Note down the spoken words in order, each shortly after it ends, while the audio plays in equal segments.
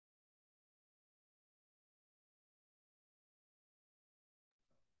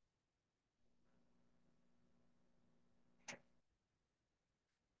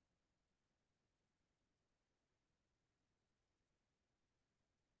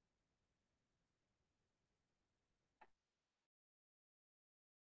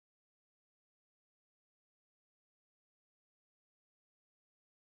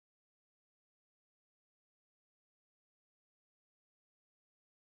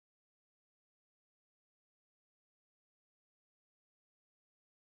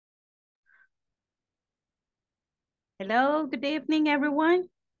Hello, good evening, everyone.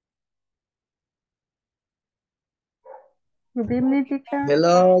 Good evening, teacher.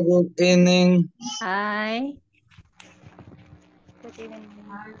 Hello, good evening. Hi. Good evening.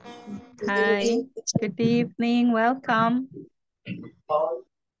 Hi. Good evening. Welcome.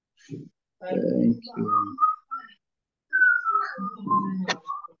 Thank you.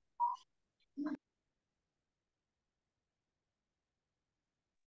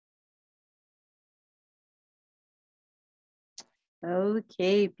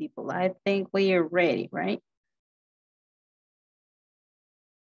 Okay, people, I think we are ready, right?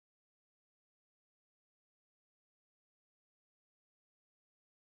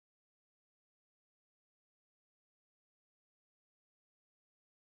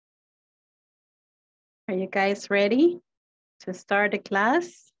 Are you guys ready to start the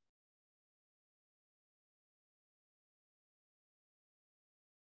class?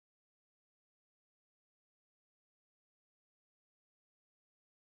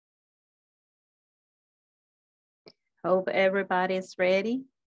 Hope everybody's ready.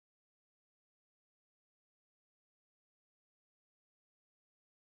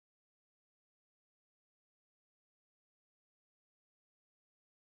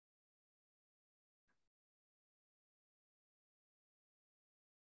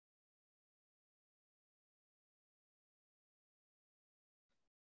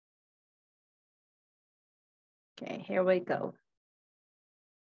 Okay, here we go.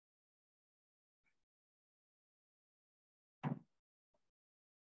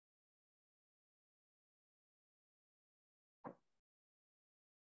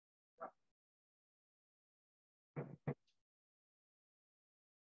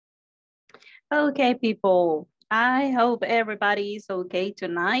 Okay, people, I hope everybody is okay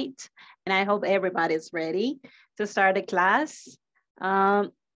tonight, and I hope everybody's ready to start the class.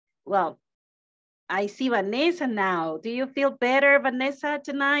 Well, I see Vanessa now. Do you feel better, Vanessa,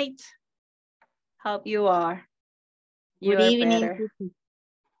 tonight? Hope you are. You Good are evening. better.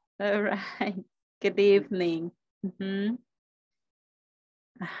 All right. Good evening.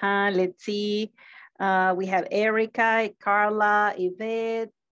 Let's see. We have Erica, Carla,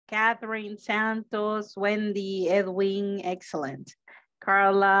 Yvette, Catherine Santos, Wendy, Edwin. Excellent.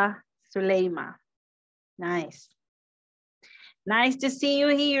 Carla, Suleima. Nice. Nice to see you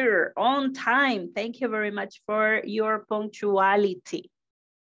here on time. Thank you very much for your punctuality.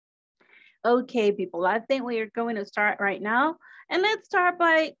 Okay, people, I think we are going to start right now. And let's start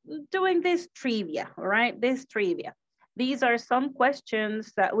by doing this trivia, all right? This trivia. These are some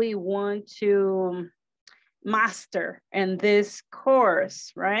questions that we want to master in this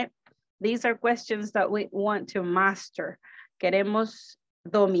course, right? These are questions that we want to master. Queremos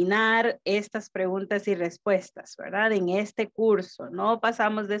dominar estas preguntas y respuestas, ¿verdad? En este curso. No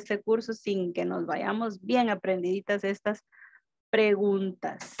pasamos de este curso sin que nos vayamos bien aprendiditas estas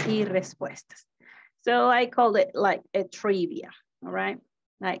preguntas y respuestas. So I call it like a trivia, all right?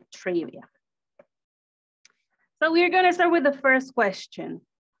 Like trivia. So we're going to start with the first question.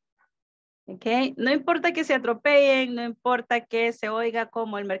 Okay, no importa que se atropellen, no importa que se oiga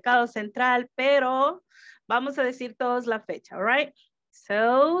como el mercado central, pero vamos a decir todos la fecha, all right?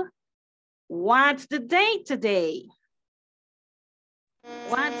 So, what's the date today?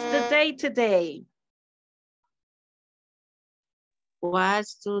 What's the date today?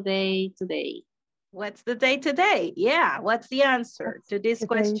 What's today today? What's the date today? Yeah, what's the answer to this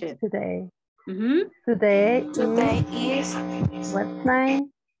question? Today. Mm-hmm. Today is what's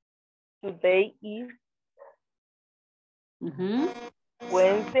name? Today is Mm-hmm.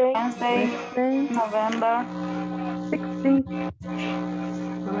 Wednesday, November 16th.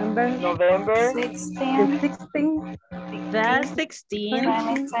 November November 16, 16th, The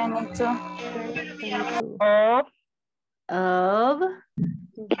 16th 2022. 2022. of of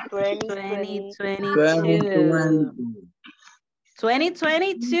 2020. 2022.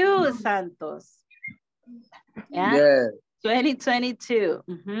 2022, Santos. Yeah, Yes. 2022.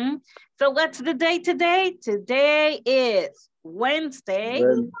 So what's the date today? Today is Wednesday,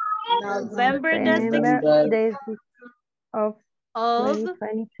 Well, November the November 16th days of of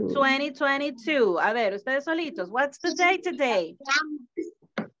 2022. 2022. A ver, ustedes solitos. What's the date today?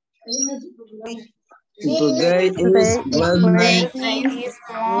 today is Wednesday,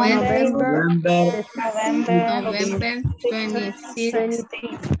 November November 26,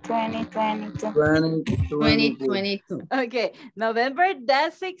 2022. 2022. Okay, November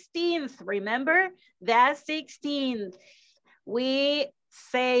the 16th. Remember? The 16th. We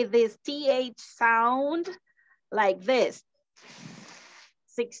say this TH sound like this.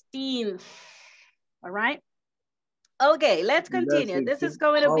 16th. All right? Okay, let's continue. This is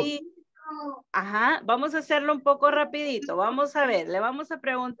going to be Ajá, vamos a hacerlo un poco rapidito. Vamos a ver, le vamos a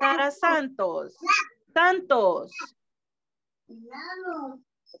preguntar a Santos. Santos.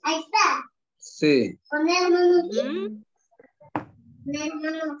 Ahí está. Sí. Con el mano aquí. ¿Mm? Con el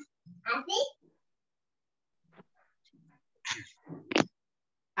mano así.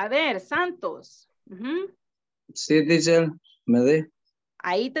 A ver, Santos. Ujú. Sí, teacher. Me di.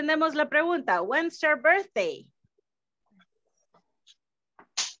 Ahí tenemos la pregunta. When's your birthday?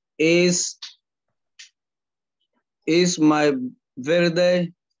 Is my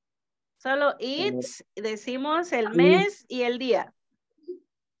birthday. Solo it's, decimos el mes y el día.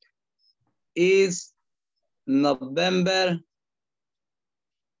 Is November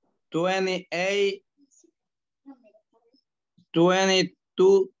 28,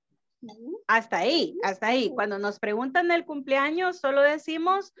 22. Hasta ahí, hasta ahí. Cuando nos preguntan el cumpleaños, solo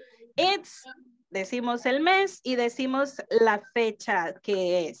decimos it's, decimos el mes y decimos la fecha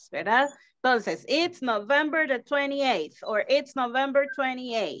que es, ¿verdad? Entonces, it's November the 28th or it's November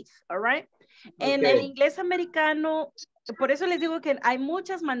 28th, all right? En el inglés americano, por eso les digo que hay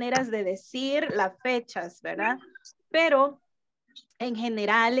muchas maneras de decir las fechas, ¿verdad? Pero en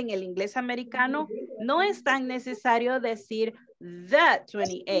general, en el inglés americano, no es tan necesario decir the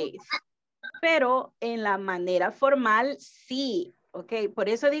 28th. Pero en la manera formal sí, ¿ok? Por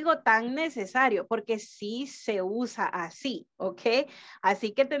eso digo tan necesario, porque sí se usa así, ¿ok?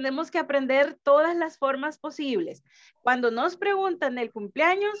 Así que tenemos que aprender todas las formas posibles. Cuando nos preguntan el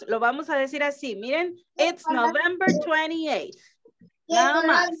cumpleaños, lo vamos a decir así, miren, it's November 28th. Nada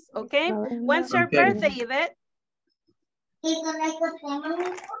más, ¿ok? When's your Okay. birthday, Yvette?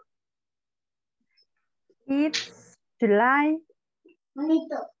 It's July 5.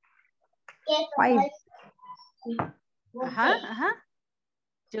 Ajá, ajá.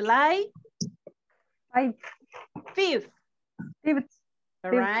 July 5. 5th. 5.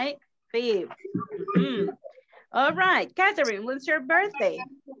 All right, 5th. Mm-hmm. All right, Catherine, when's your birthday?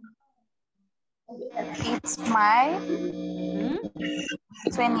 It's my Mm-hmm.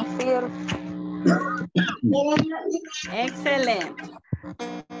 25th. Excellent.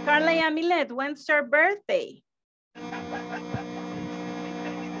 Carla Yamilet, when's your birthday?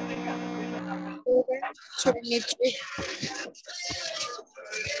 23.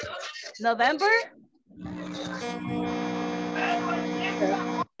 November?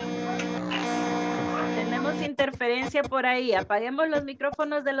 Tenemos interferencia por ahí. Apaguemos los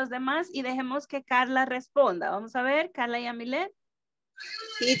micrófonos de los demás y dejemos que Carla responda. Vamos a ver, Carla Yamilet.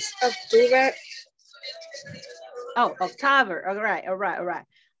 It's October. Oh, October. All right, all right, all right.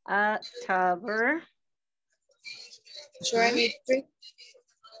 October. 23.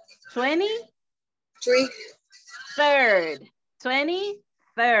 20? 3. 3rd.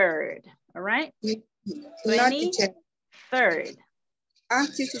 23rd. All right? 23rd. Ah,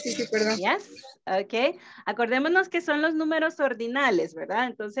 sí, perdón. Yes, ok. Acordémonos que son los números ordinales, ¿verdad?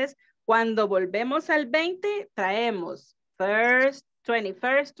 Entonces, cuando volvemos al 20, traemos 1st,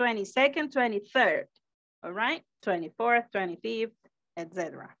 21st, 22nd, 23rd. All right? 24th, 25th,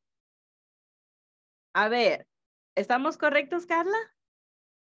 etc. A ver, ¿estamos correctos, Carla?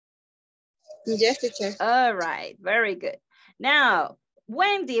 Yes, teacher. All right, very good. Now,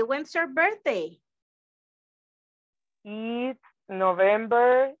 Wendy, when's your birthday? It's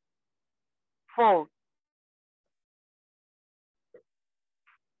November 4th.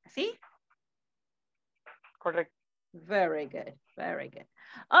 ¿Sí? Correcto. Very good, very good.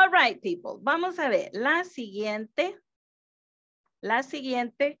 All right, people. Vamos a ver. La siguiente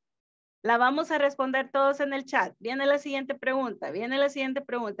la vamos a responder todos en el chat. Viene la siguiente pregunta.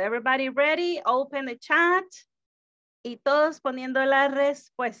 Everybody ready? Open the chat. Y todos poniendo la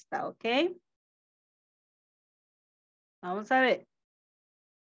respuesta, ¿ok? Vamos a ver.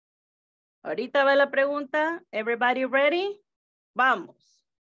 Ahorita va la pregunta. Everybody ready? Vamos.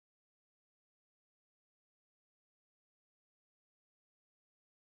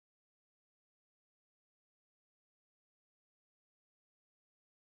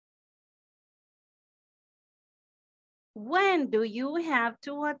 When do you have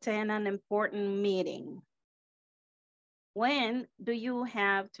to attend an important meeting? When do you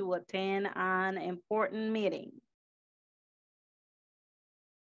have to attend an important meeting?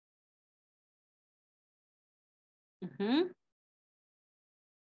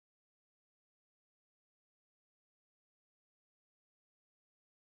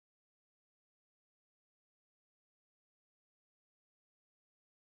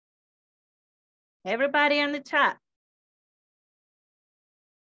 Everybody in the chat.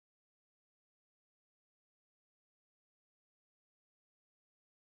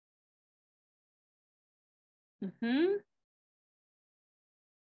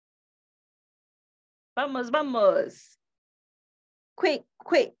 Vamos, vamos. Quick,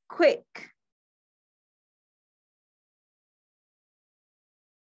 quick, quick.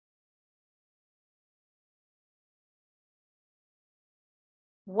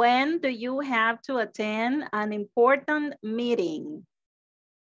 When do you have to attend an important meeting?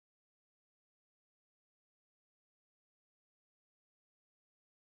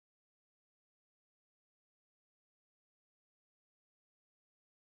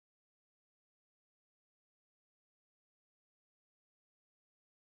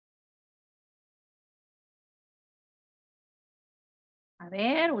 A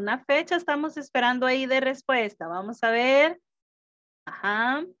ver, una fecha estamos esperando ahí de respuesta. Vamos a ver.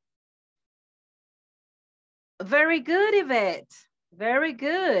 Ajá. Very good, Yvette. Very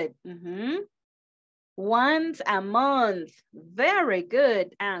good. Once a month. Very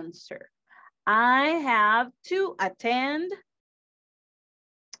good answer. I have to attend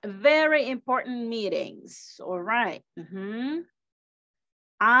very important meetings. All right.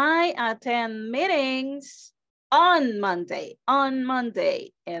 I attend meetings on Monday. On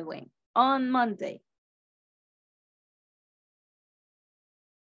Monday, Edwin. On Monday.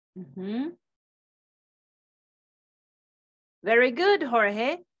 Very good,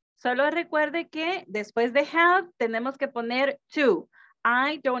 Jorge. Solo recuerde que después de have tenemos que poner to.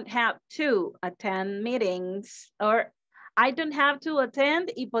 I don't have to attend meetings. Or I don't have to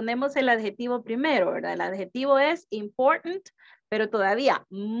attend y ponemos el adjetivo primero, ¿verdad? El adjetivo es important, pero todavía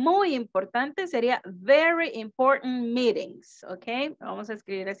muy importante sería very important meetings. ¿Ok? Vamos a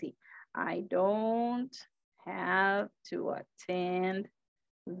escribir así. I don't have to attend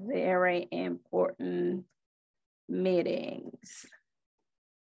very important meetings.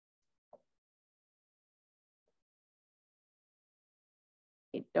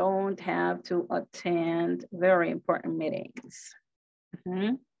 I don't have to attend very important meetings.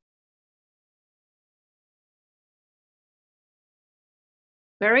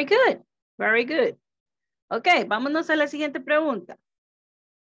 Very good, very good. Ok, vámonos a la siguiente pregunta.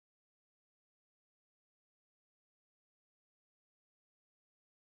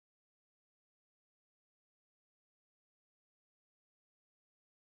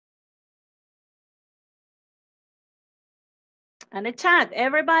 On the chat,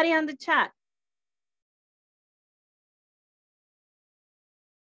 everybody on the chat.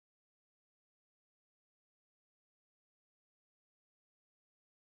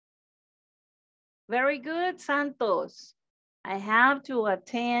 Very good, Santos. I have to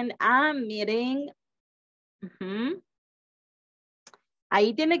attend a meeting.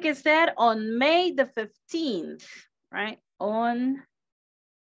 Ahí tiene que ser on May the 15th, right? On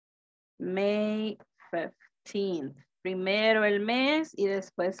May 15th. Primero el mes y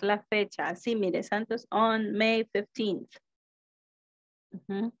después la fecha. Así, mire, Santos, on May 15th.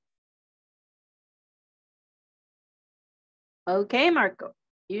 Okay, Marco.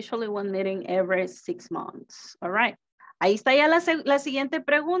 Usually one meeting every 6 months. All right. Ahí está ya la siguiente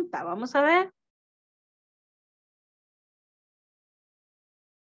pregunta. Vamos a ver.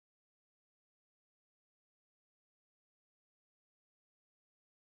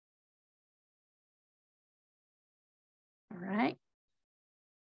 All right.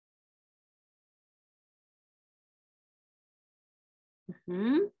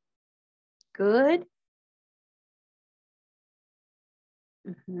 Good.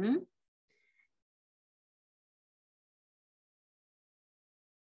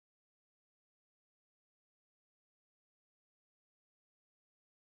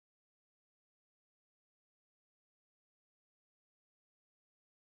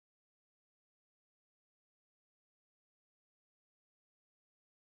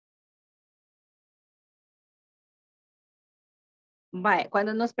 Vale,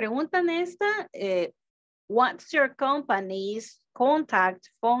 cuando nos preguntan esta, what's your company's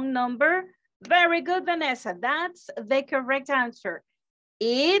contact phone number? Very good, Vanessa. That's the correct answer.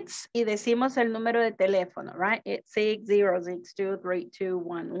 It's, y decimos el número de teléfono, right? It's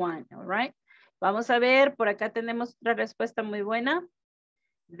 60623211, all right? Vamos a ver, por acá tenemos otra respuesta muy buena.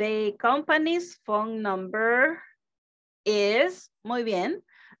 The company's phone number is, muy bien.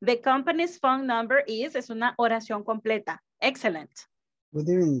 The company's phone number is, es una oración completa. Excellent. Good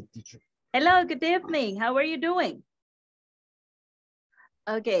evening, teacher. Hello, good evening. How are you doing?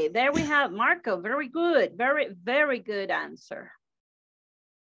 Okay, there we have Marco. Very good. Very, very good answer.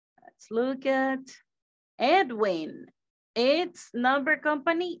 Let's look at Edwin. It's number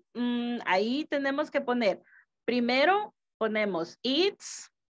company. Ahí tenemos que poner. Primero ponemos it's.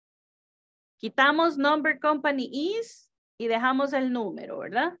 Quitamos number company is y dejamos el número,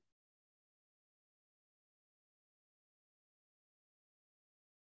 ¿verdad?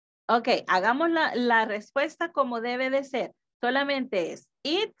 Ok, hagamos la respuesta como debe de ser. Solamente es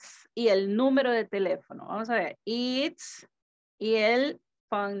it's y el número de teléfono. Vamos a ver, it's y el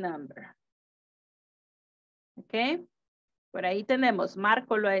phone number. Ok, por ahí tenemos,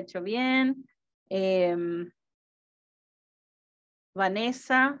 Marco lo ha hecho bien.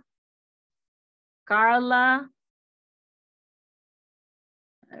 Vanessa, Carla.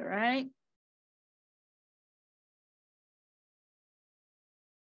 All right.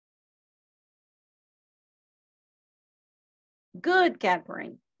 Good,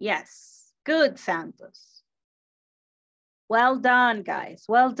 Catherine. Yes. Good, Santos. Well done, guys.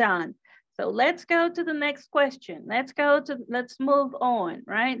 Well done. So let's go to the next question. Let's move on,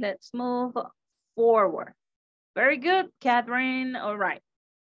 right? Let's move forward. Very good, Catherine. All right.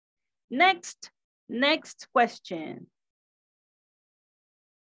 Next question.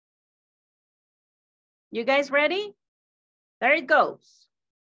 You guys ready? There it goes.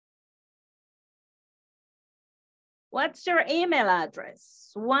 What's your email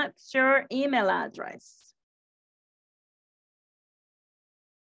address? What's your email address?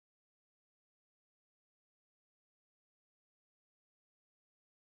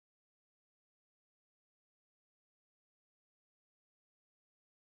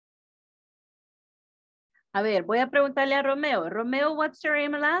 A ver, voy a preguntarle a Romeo. Romeo, what's your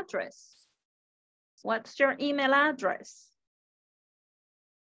email address? What's your email address?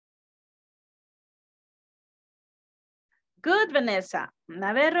 Good, Vanessa.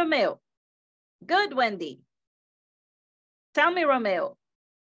 A ver, Romeo. Good, Wendy. Tell me, Romeo.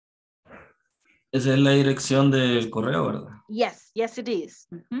 Esa es la dirección del correo, ¿verdad? Yes, yes it is.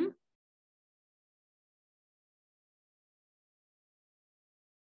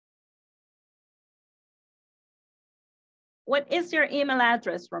 What is your email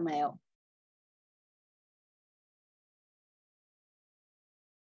address, Romeo?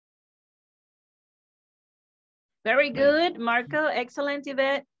 Very good, Marco. Excellent,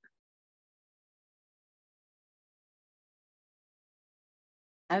 Yvette.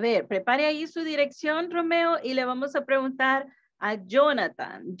 A ver, prepare ahí su dirección, Romeo, y le vamos a preguntar a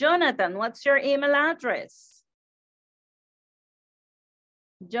Jonathan. Jonathan, what's your email address?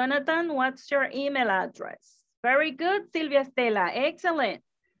 Jonathan, what's your email address? Very good, Silvia Estela. Excellent.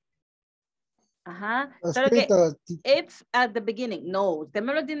 Ajá. Solo que it's at the beginning. No, usted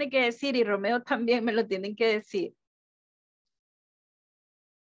me lo tiene que decir y Romeo también me lo tienen que decir.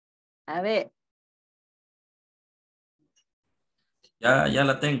 A ver. Ya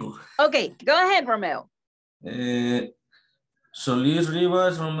la tengo. Okay, go ahead, Romeo. Solís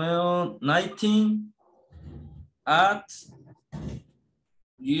Rivas Romeo 19 at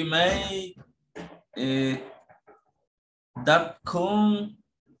gmail.com.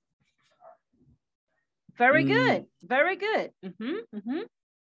 Very good, very good.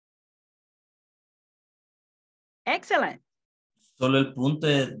 Excellent. Solo el punto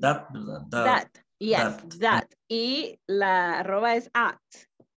es that, ¿verdad? That, yes, that. Y la arroba es at.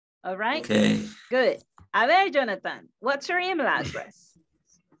 All right? Okay. Good. A ver, Jonathan, what's your email address?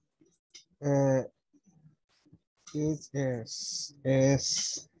 It is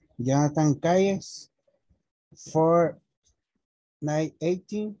Jonathan Calles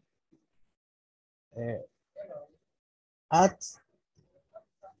 4918 at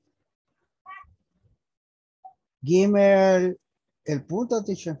Gmail el punto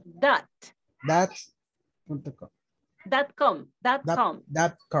teacher. .com.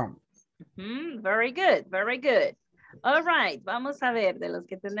 Very good, very good. All right, vamos a ver de los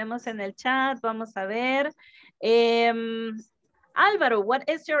que tenemos en el chat, vamos a ver. Álvaro, what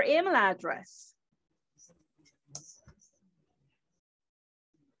is your email address?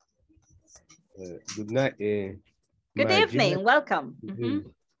 Good night. Good evening, welcome.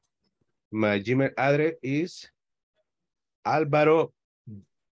 My Gmail address is Alvaro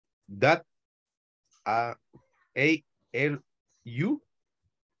dot ALU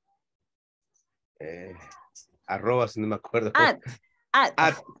arroba, si no me acuerdo. At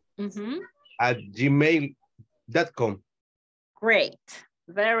gmail.com. Great.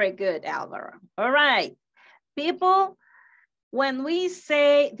 Very good, Alvaro. All right. People, when we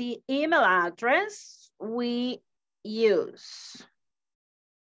say the email address, we use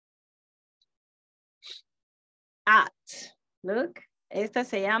at. Look, esta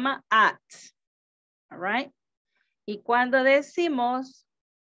se llama at. All right. Y cuando decimos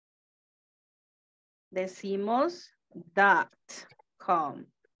 .com.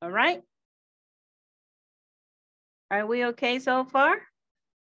 All right. Are we okay so far?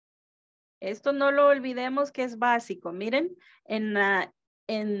 Esto no lo olvidemos que es básico. Miren, en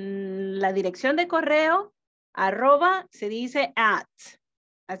la dirección de correo, arroba se dice at.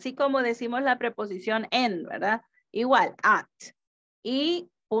 Así como decimos la preposición en, ¿verdad? Igual, at. Y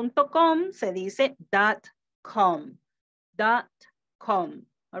 .com se dice .com. .com.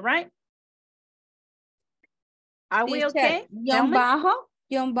 All right? Are we okay? Tell me.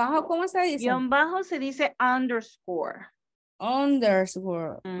 Guión bajo, ¿cómo se dice? Guión bajo se dice underscore.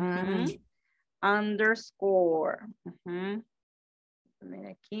 Underscore. Underscore. Mira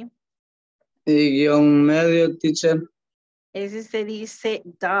aquí. Y guión medio, teacher. Ese se dice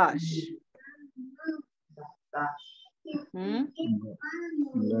dash.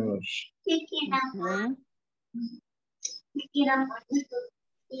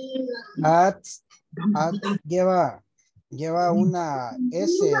 At lleva una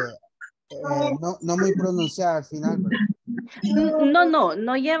S no muy pronunciada al final, ¿verdad?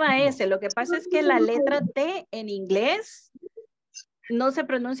 No lleva S. Lo que pasa es que la letra T en inglés no se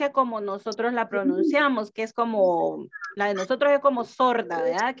pronuncia como nosotros la pronunciamos, que es como, la de nosotros es como sorda,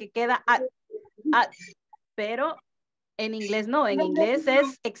 ¿verdad? Que queda at, pero en inglés no, en inglés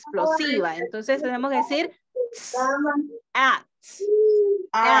es explosiva. Entonces tenemos que decir at.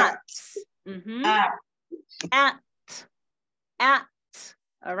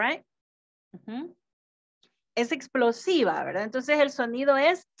 All right? Es explosiva, ¿verdad? Entonces el sonido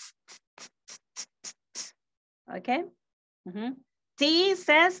es ¿ok? T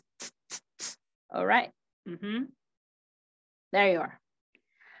says all right. There you are.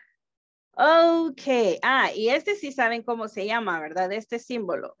 Ok. Y este sí saben cómo se llama, ¿verdad? Este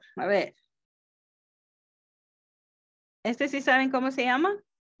símbolo. A ver. ¿Este sí saben cómo se llama?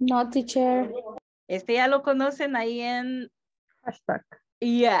 No, teacher. Este ya lo conocen ahí en... Hashtag.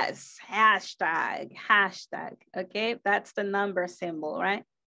 Yes, hashtag. Okay, that's the number symbol, right?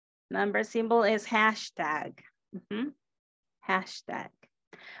 Number symbol is hashtag. Hashtag.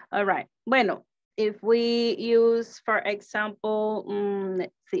 All right. Bueno, if we use, for example,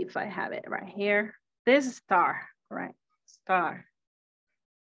 let's see if I have it right here. This star, right? Star.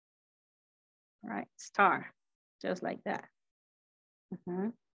 Right, star. Just like that.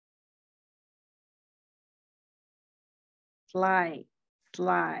 Slide.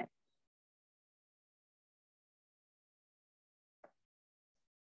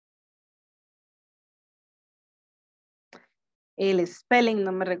 El spelling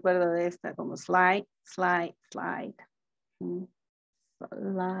no me recuerdo de esta, como slide. Slide. I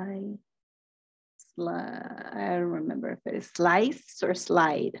don't remember if it's slice or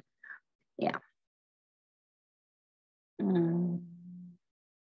slide. Yeah.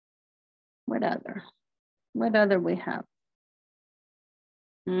 What other we have?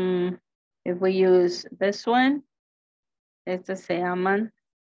 If we use this one, estos se llaman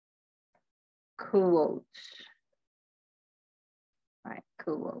quote. Right,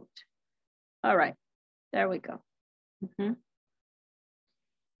 quote. All right, there we go.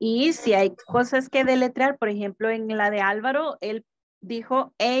 Y si hay cosas que deletrear, por ejemplo, en la de Álvaro, él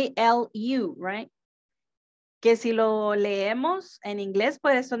dijo ALU, right? Que si lo leemos en inglés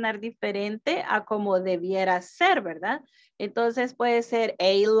puede sonar diferente a como debiera ser, ¿verdad? Entonces puede ser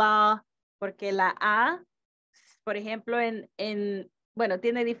ALA, porque la A, por ejemplo, bueno,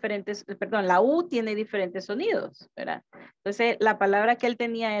 tiene diferentes, perdón, la U tiene diferentes sonidos, ¿verdad? Entonces la palabra que él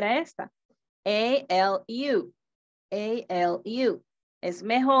tenía era esta, ALU. Es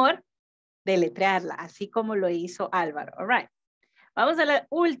mejor deletrearla, así como lo hizo Álvaro, all right. Vamos a la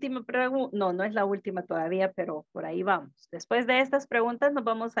última pregunta. No es la última todavía, pero por ahí vamos. Después de estas preguntas nos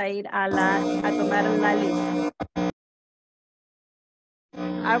vamos a ir a tomar la lista.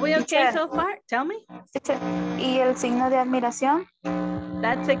 Are we okay so far? Tell me. ¿Y el signo de admiración?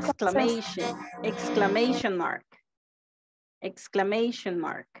 That's exclamation. Exclamation mark. Exclamation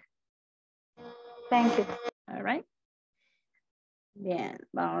mark. Thank you. All right. Bien,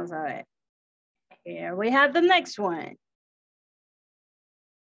 vamos a ver. Here we have the next one.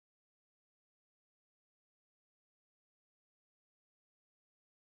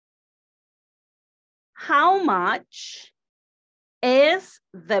 How much is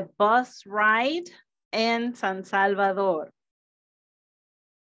the bus ride en San Salvador?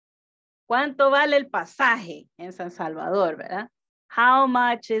 ¿Cuánto vale el pasaje en San Salvador, verdad? How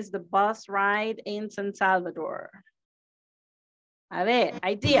much is the bus ride in San Salvador? A ver,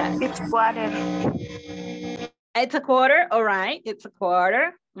 idea. It's quarter. It's a quarter, all right. It's a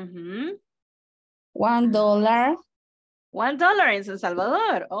quarter. $1. $1 en San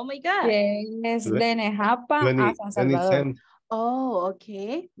Salvador. Oh my God. Es de Nejapa a San Salvador. Oh,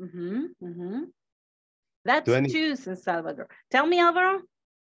 okay. That's 2 San Salvador. Tell me, Alvaro.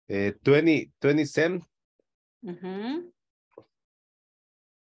 20 cents.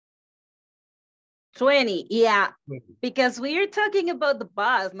 20, yeah, because we are talking about the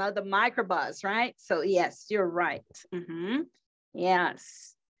bus, not the microbus, right? So yes, you're right.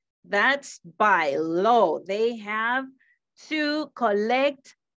 Yes, that's by law. They have to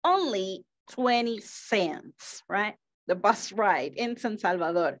collect only 20 cents, right? The bus ride in San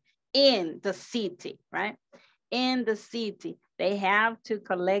Salvador, in the city, right? In the city, they have to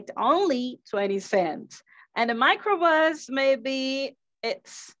collect only 20 cents. And the microbus, maybe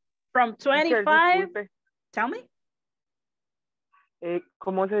it's from 25. Disculpe, Tell me.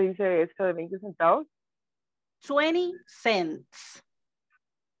 ¿Cómo se dice esto de 20 centavos? 20 cents.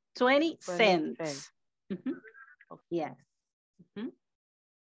 20 20 cents. Yes.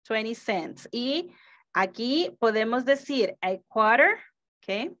 20 cents. Y aquí podemos decir a quarter,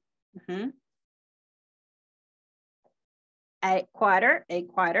 okay. A quarter.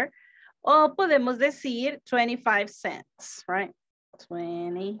 O podemos decir 25 cents, right?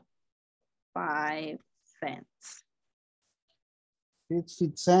 25 cents.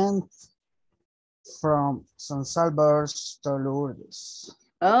 50 cents from San Salvador to Lourdes.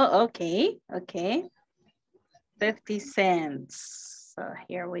 Oh, okay. 50 cents. So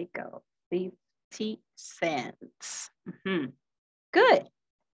here we go. 50 cents. Good.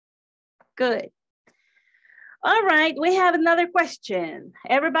 All right, we have another question.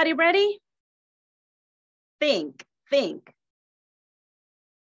 Everybody ready? Think.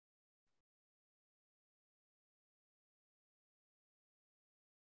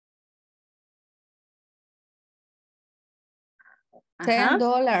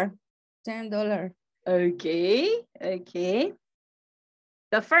 $10. Okay.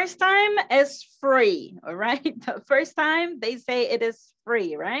 The first time is free, all right? The first time they say it is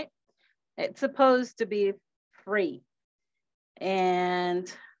free, right? It's supposed to be free. And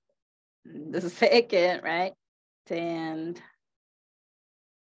the second, right? $10.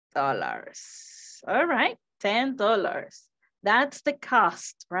 All right, $10. That's the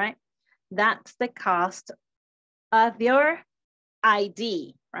cost, right? That's the cost of your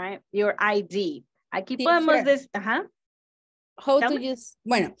ID, right? Your ID. Aquí podemos decir, How to use,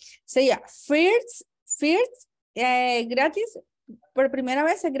 bueno, sería first, gratis, por primera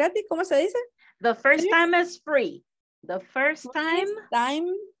vez es gratis, ¿cómo se dice? The first time is free. The first time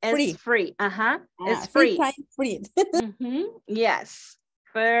is free. It's free. First time free. Yes.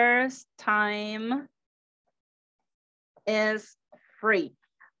 First time is free.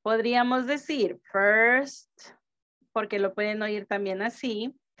 Podríamos decir first, porque lo pueden oír también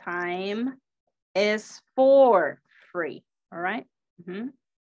así. Time is for free. All right.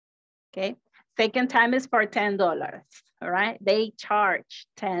 Okay. Second time is for $10. All right. They charge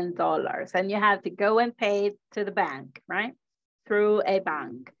 $10 and you have to go and pay it to the bank, right? Through a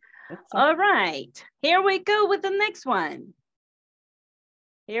bank. All right. Here we go with the next one.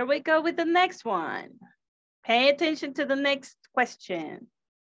 Pay attention to the next question.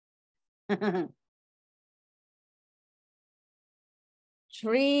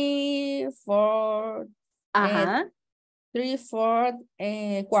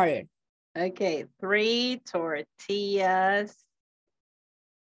 3/4 quarter. Okay, 3 tortillas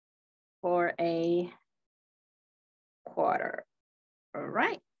for a quarter. All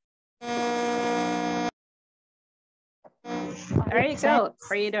right. There you go.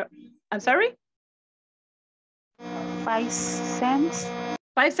 I'm sorry? 5 cents.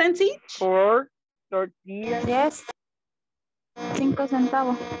 5 cents each? 4 tortillas. Yes. 5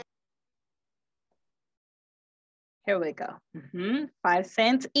 centavos. Here we go. 5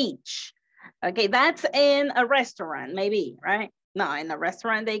 cents each. Okay, that's in a restaurant, maybe, right? No, in a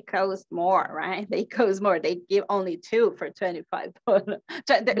restaurant, they cost more, right? They cost more. They give only 2 for 25 cents.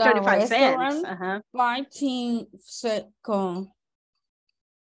 15 seconds.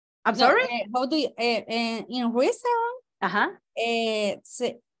 I'm sorry? How do you, in restaurant,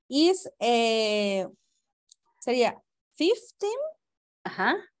 sería 15.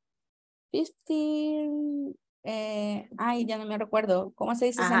 15. Ay, ya no me recuerdo. ¿Cómo se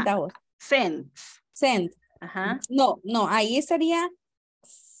dice centavos? Cents. No, ahí sería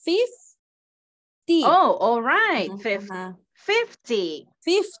 50. Oh, all right. 50. 50,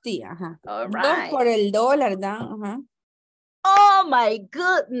 All right. 2 por el dólar, ¿no? Oh my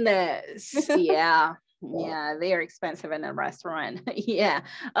goodness. Yeah. Yeah, they are expensive in a restaurant. Yeah.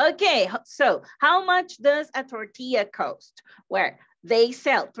 Okay, so how much does a tortilla cost? Where they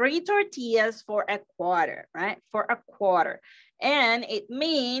sell 3 tortillas for a quarter, right? For a quarter. And it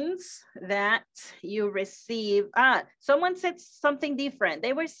means that you receive, someone said something different.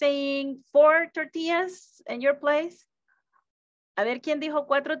 They were saying 4 tortillas in your place. A ver, ¿quién dijo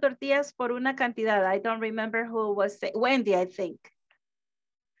 4 tortillas por una cantidad? I don't remember who was saying. Wendy, I think.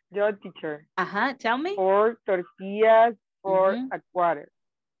 Yo, teacher. Tell me. 4 tortillas for Mhm. a quarter.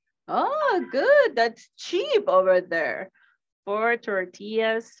 Oh, good. That's cheap over there. 4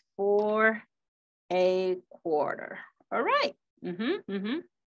 tortillas for a quarter. All right.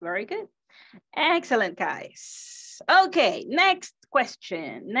 Very good. Excellent, guys. Okay, next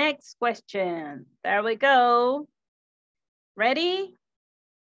question. Next question. There we go. Ready?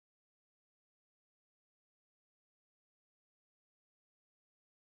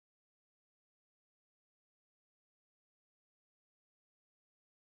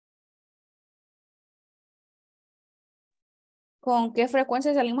 ¿Con qué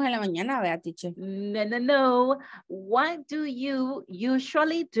frecuencia salimos en la mañana, vea, teacher? No. What do you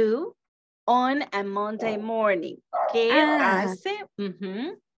usually do on a Monday morning? ¿Qué hace?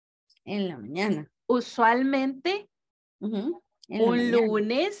 En la mañana. Usualmente En la un mañana.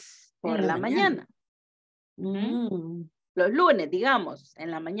 lunes por En la mañana. Los lunes, digamos, en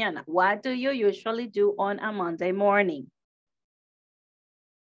la mañana. What do you usually do on a Monday morning?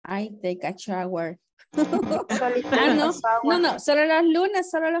 I take a shower. Solicitud, No, solo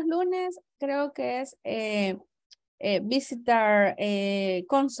los lunes creo que es visitar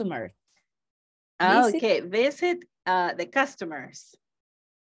consumer. Okay, visit the customers.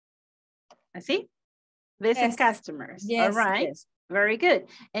 ¿Así? Visit Yes. customers. Yes, All right. yes. Very good.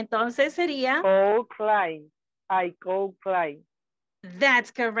 Entonces sería... Call client. I call client.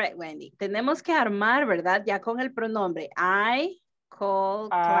 That's correct, Wendy. Tenemos que armar, ¿verdad? Ya con el pronombre. I call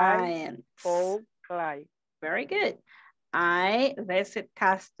clients. Call client. Very good. I visit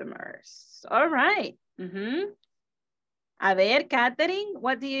customers. All right. A ver, Catherine,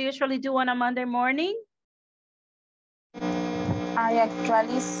 what do you usually do on a Monday morning? I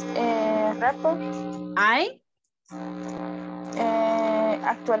actualize report.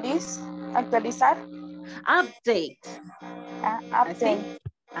 Actualizar. Update. Update.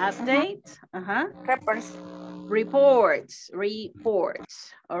 Update. Reports.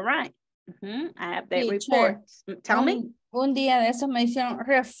 Reports. All right. I update Teacher, reports. Tell me. Un día de esos me dijeron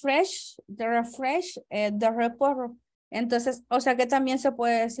refresh the report. Entonces, o sea que también se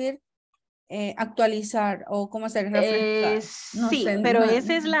puede decir actualizar o cómo se refrescar. Sí, pero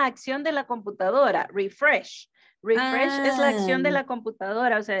esa es la acción de la computadora, refresh. Refresh es la acción de la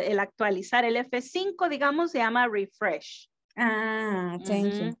computadora, o sea, el actualizar, el F5, digamos, se llama refresh.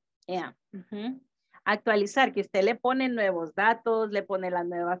 Thank you. Yeah. Actualizar, que usted le pone nuevos datos, le pone la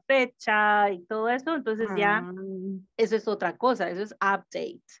nueva fecha y todo eso, entonces ya, eso es otra cosa, eso es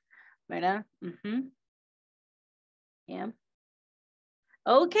update, ¿verdad? Yeah.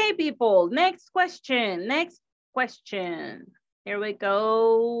 Okay, people, next question. Here we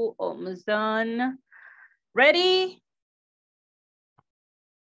go, almost done. Ready?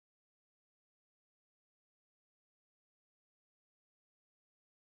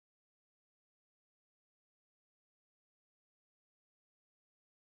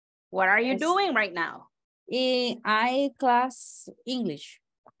 What are you doing right now? I class English.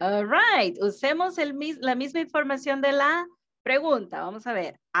 All right, usemos la misma información de la pregunta. Vamos a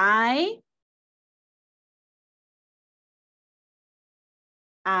ver. I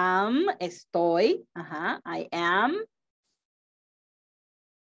am, estoy, I am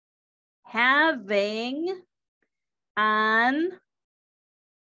having an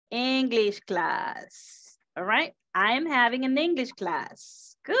English class. All right, I am having an English class.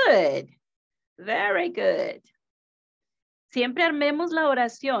 Good, very good. Siempre armemos la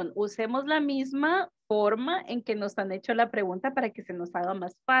oración, usemos la misma forma en que nos han hecho la pregunta para que se nos haga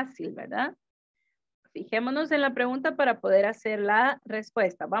más fácil, ¿verdad? Fijémonos en la pregunta para poder hacer la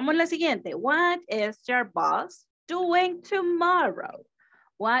respuesta. Vamos a la siguiente. What is your boss doing tomorrow?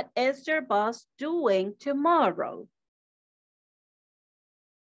 What is your boss doing tomorrow?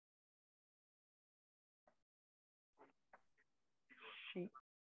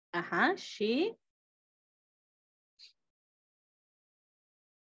 She.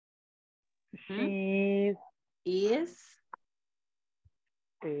 She. She is.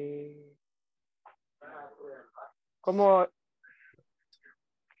 Como.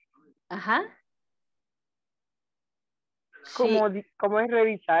 ¿Cómo es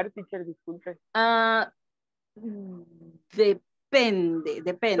revisar, teacher? Disculpe. Depende.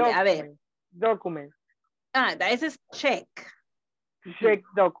 Document. A ver. Document. Ese es check. Check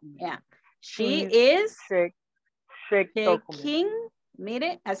document. Yeah. She is check checking. document.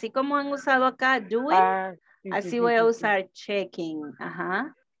 Mire, así como han usado acá doing, así voy a usar checking.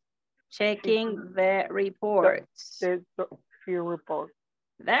 Checking the reports. The report.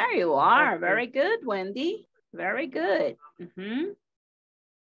 There you are. Okay. Very good, Wendy. Very good.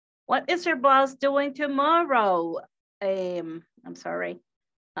 What is your boss doing tomorrow? I'm sorry.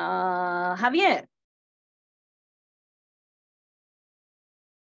 Javier.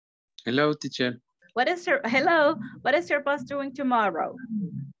 Hello, teacher. What is your boss doing tomorrow?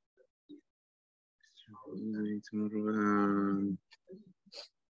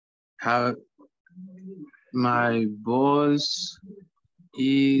 How my boss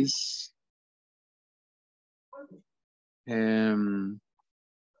is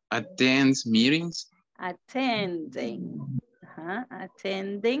attends meetings. Attending. Ajá,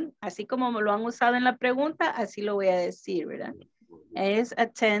 attending. Así como lo han usado en la pregunta, así lo voy a decir, ¿verdad? Es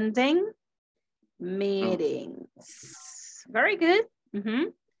attending meetings. Very good.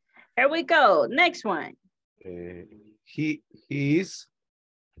 Here we go. Next one. He is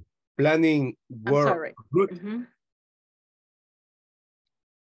planning I'm work sorry. route.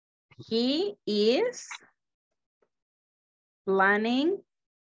 He is planning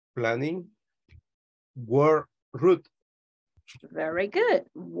work route. Very good.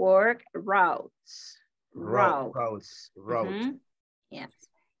 Work routes. Routes. Yes.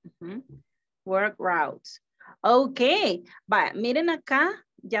 Work routes. Ok. Va, miren acá,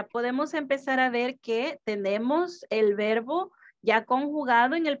 ya podemos empezar a ver que tenemos el verbo ya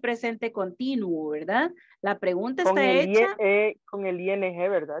conjugado en el presente continuo, ¿verdad? La pregunta está hecha. Con el ing,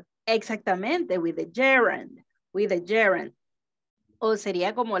 ¿verdad? Exactamente, with the gerund. O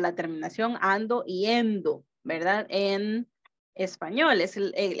sería como la terminación ando y endo, ¿verdad? En español es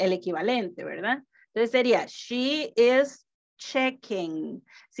el equivalente, ¿verdad? Entonces sería, she is checking.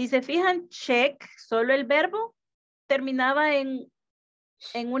 Si se fijan, check, solo el verbo terminaba en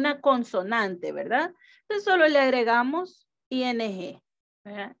una consonante, ¿verdad? Entonces solo le agregamos ing,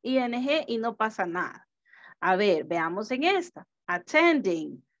 ¿verdad? Ing y no pasa nada. A ver, veamos en esta.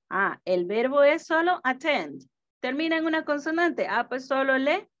 Attending. El verbo es solo attend. Termina en una consonante. Pues solo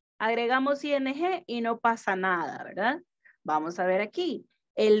le agregamos ing y no pasa nada, ¿verdad? Vamos a ver aquí.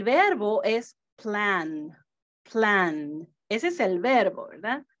 El verbo es plan. Plan. Ese es el verbo,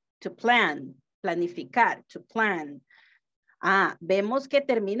 ¿verdad? To plan. Planificar. To plan. Vemos que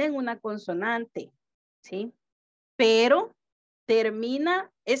termina en una consonante, ¿sí? Pero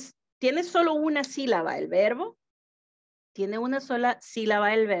tiene solo una sílaba el verbo. Tiene una sola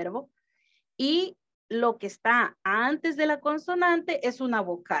sílaba el verbo. Y lo que está antes de la consonante es una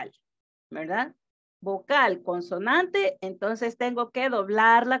vocal, ¿verdad? Vocal, consonante, entonces tengo que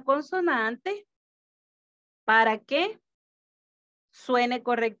doblar la consonante para que suene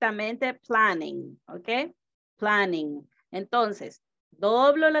correctamente planning, ¿ok? Planning. Entonces,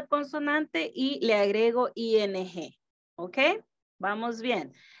 doblo la consonante y le agrego ing, ¿ok? Vamos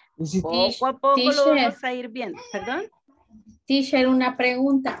bien. Poco a poco lo vamos a ir viendo. ¿Perdón? Teacher, una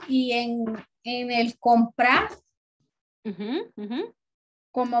pregunta. ¿Y en el comprar?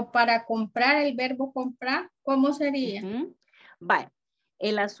 Como para comprar, el verbo comprar, ¿cómo sería? Buy.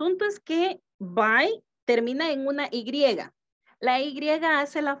 El asunto es que buy termina en una Y. La Y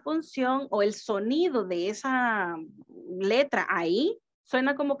hace la función o el sonido de esa letra ahí.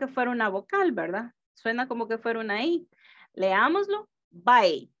 Suena como que fuera una vocal, ¿verdad? Suena como que fuera una I. Leámoslo.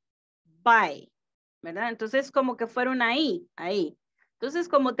 Buy. Buy. ¿Verdad? Entonces como que fuera una I ahí. Entonces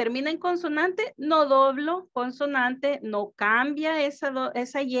como termina en consonante, no doblo consonante, no cambia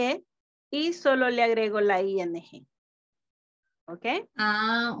esa Y y solo le agrego la ing. ¿Ok?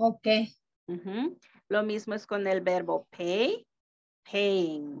 Ok. Lo mismo es con el verbo pay,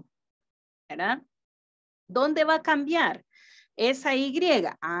 paying. ¿Verdad? ¿Dónde va a cambiar? Esa Y.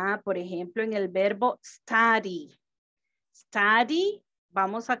 Por ejemplo, en el verbo study. Study,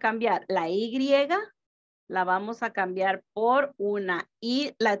 vamos a cambiar la Y, la vamos a cambiar por una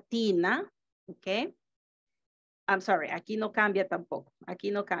I latina. ¿Ok? I'm sorry, aquí no cambia tampoco.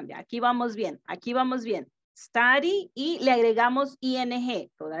 Aquí no cambia. Aquí vamos bien. Aquí vamos bien. Study y le agregamos ing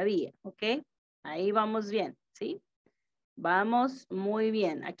todavía. ¿Ok? Ahí vamos bien. ¿Sí? Vamos muy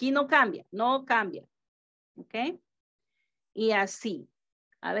bien. Aquí no cambia. No cambia. ¿Ok? Y así.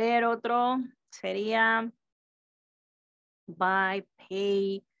 A ver, otro sería buy,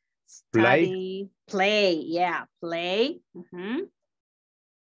 pay, study, play. Yeah, play.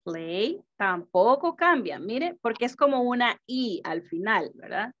 Play. Tampoco cambia. Mire, porque es como una I al final,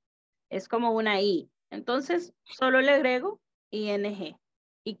 ¿verdad? Es como una I. Entonces, solo le agrego ing.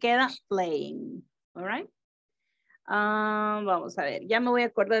 Y queda playing. All right? Vamos a ver. Ya me voy a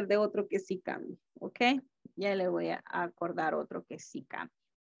acordar de otro que sí cambia. ¿Ok? Ya le voy a acordar otro que sí cambia.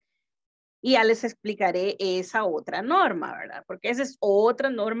 Y ya les explicaré esa otra norma, ¿verdad? Porque esa es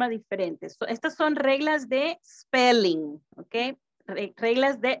otra norma diferente. Estas son reglas de spelling, ¿ok?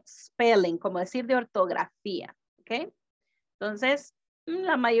 Reglas de spelling, como decir de ortografía, ¿ok? Entonces,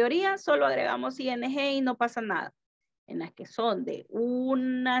 la mayoría solo agregamos ing y no pasa nada. en las que son de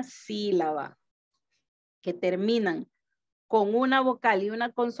una sílaba, que terminan con una vocal y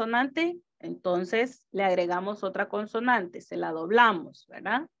una consonante, entonces le agregamos otra consonante, se la doblamos,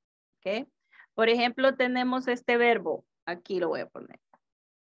 ¿verdad? ¿Ok? Por ejemplo, tenemos este verbo, aquí lo voy a poner.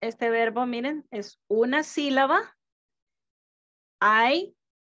 Este verbo, miren, es una sílaba, hay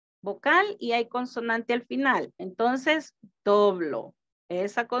vocal y hay consonante al final. Entonces, doblo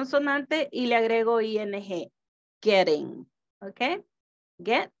esa consonante y le agrego ing. Getting. ¿Ok?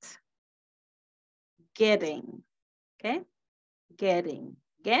 Get. Getting. ¿Ok? Getting.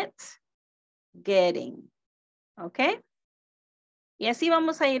 Get. Getting. ¿Ok? Y así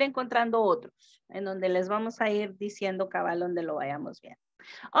vamos a ir encontrando otros, en donde les vamos a ir diciendo cabal donde lo vayamos bien.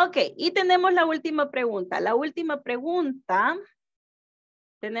 Ok, y tenemos la última pregunta. La última pregunta,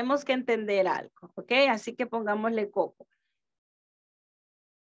 tenemos que entender algo, ¿ok? Así que pongámosle coco.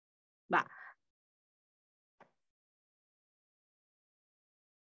 Va.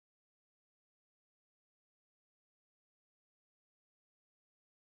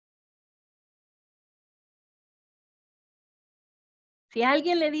 Si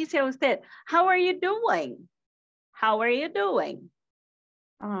alguien le dice a usted, how are you doing? How are you doing?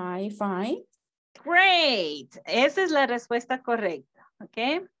 I fine. Great. Esa es la respuesta correcta,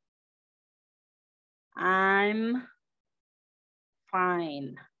 ¿ok? I'm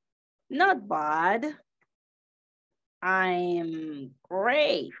fine. Not bad. I'm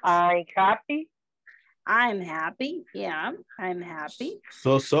great. I'm happy. I'm happy. Yeah, I'm happy.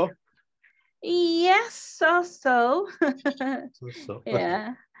 So. Yes, so. So.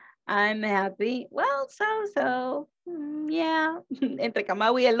 Yeah, I'm happy. Well, so. Yeah, entre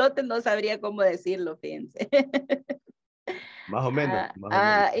Camagüey y elote no sabría cómo decirlo, fíjense. Más o menos. Más o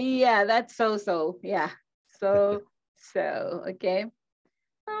menos. Yeah, that's so. Yeah, so, okay.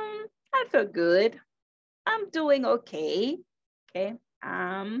 I feel good. I'm doing okay. Okay,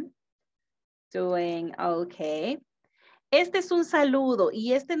 I'm doing okay. Este es un saludo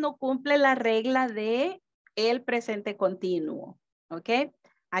y este no cumple la regla de el presente continuo, ¿ok?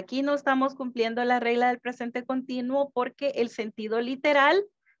 Aquí no estamos cumpliendo la regla del presente continuo porque el sentido literal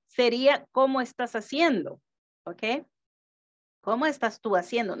sería ¿cómo estás haciendo? ¿Ok? ¿Cómo estás tú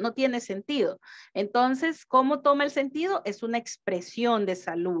haciendo? No tiene sentido. Entonces, ¿cómo toma el sentido? Es una expresión de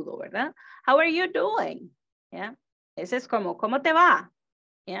saludo, ¿verdad? How are you doing? ¿Ya? Ese es como, ¿cómo te va?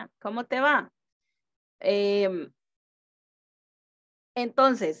 ¿Ya? ¿Cómo te va?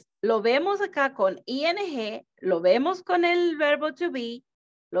 Entonces, lo vemos acá con ing, lo vemos con el verbo to be,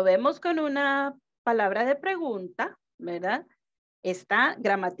 lo vemos con una palabra de pregunta, ¿verdad? Está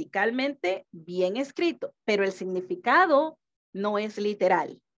gramaticalmente bien escrito, pero el significado no es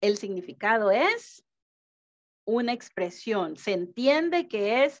literal. El significado es una expresión. Se entiende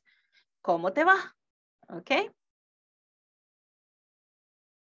que es ¿cómo te va? ¿Ok?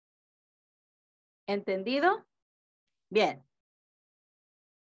 ¿Entendido? Bien.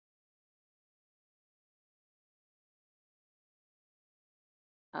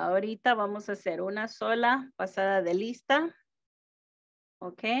 Ahorita vamos a hacer una sola pasada de lista.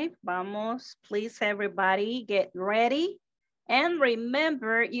 Okay, vamos, please everybody get ready. And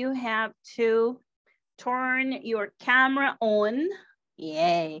remember, you have to turn your camera on.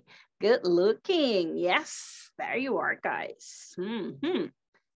 Yay, good looking. Yes, there you are, guys.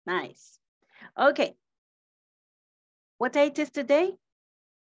 Nice. Okay. What date is today,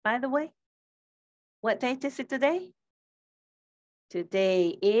 by the way? What date is it today?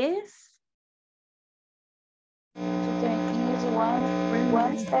 Today is? Today is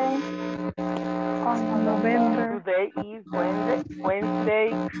Wednesday. On November. Today is Wednesday.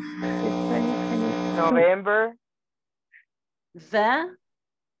 November The?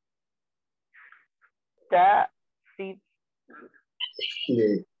 the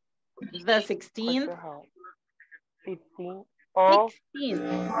The 16th? 15th of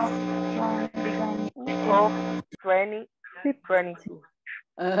 2022.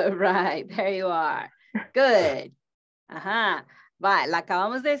 Right, there you are. Good. Ajá. Va, la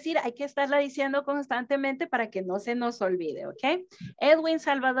acabamos de decir, hay que estarla diciendo constantemente para que no se nos olvide, ¿ok? Edwin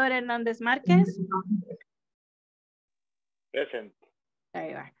Salvador Hernández Márquez. Present.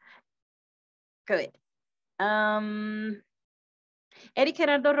 There you are. Good. Eric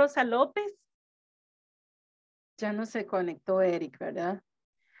Gerardo Rosa López. Ya no se conectó Eric, ¿verdad?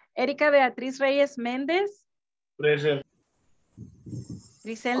 Erika Beatriz Reyes Méndez. Present.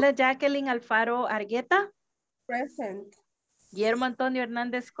 Griselda Jacqueline Alfaro Argueta. Present. Guillermo Antonio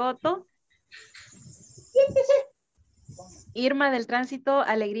Hernández Coto. Irma del Tránsito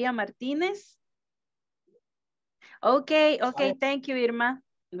Alegría Martínez. Okay, thank you, Irma.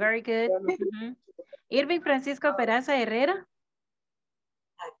 Very good. Irving Francisco Peraza Herrera.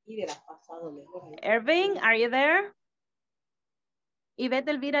 Irving, are you there? Ivette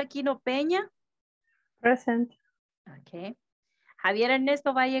Elvira Aquino Peña. Present. Okay. Javier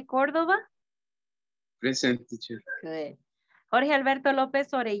Ernesto Valle Córdoba. Present, teacher. Good. Jorge Alberto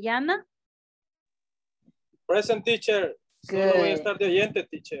López Orellana. Present, teacher. Solo voy a estar de oyente,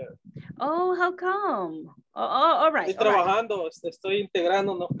 teacher. Oh, how come? All right. Estoy trabajando, estoy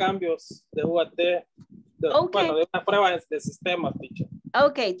integrando unos cambios de UAT. Okay. Bueno, de una prueba de sistema, teacher.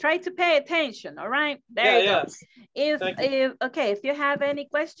 Okay, try to pay attention, all right? There you go. If you have any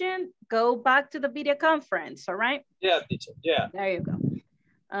question, go back to the video conference, all right? Yeah, teacher, yeah. There you go.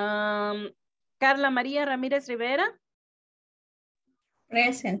 Carla María Ramírez Rivera.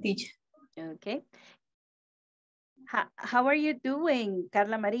 Present, teacher. Okay. How are you doing,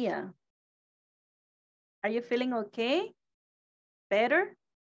 Carla María? Are you feeling okay? Better?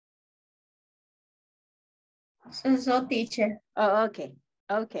 So teacher. Oh, okay.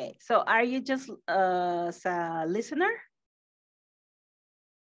 Okay. So are you just a listener?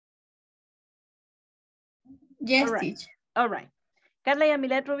 Yes, all right. teacher. All right. Carla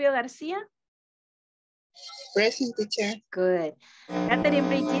Yamilet Rubio García. Present, teacher. Good. Catherine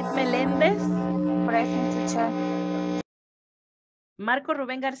Brigitte Meléndez. Present, teacher. Marco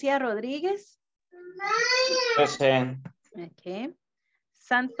Rubén García Rodríguez. Present. Okay.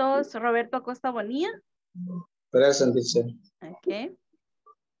 Santos Roberto Acosta Bonilla. Present, teacher. Okay.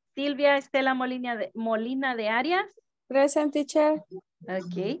 Silvia Estela Molina de Arias. Present, teacher.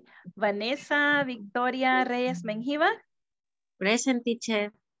 Okay. Vanessa Victoria Reyes Mengíbar. Present,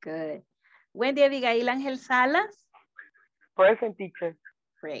 teacher. Good. Wendy Abigail Ángel Salas. Present, teacher.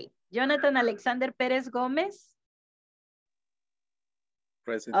 Great. Jonathan Alexander Pérez Gómez.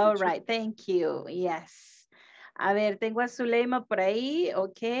 Present, All teacher. right, thank you. Yes. A ver, tengo a Zuleima por ahí.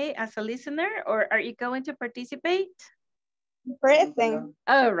 Okay, as a listener, or are you going to participate? Present.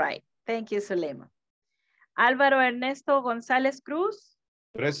 All right, thank you, Zuleima. Álvaro Ernesto González Cruz.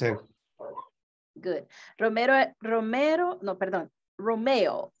 Present. Good. Romeo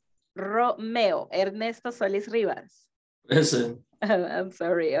Ernesto Solís Rivas. Present. I'm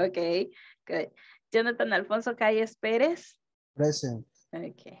sorry, okay, good. Jonathan Alfonso Calles Pérez. Present.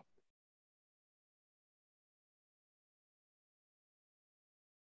 Okay.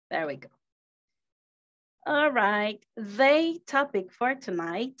 There we go. All right, the topic for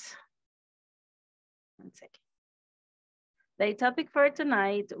tonight. One second. The topic for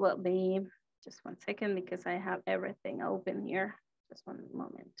tonight will be, just one second because I have everything open here. Just one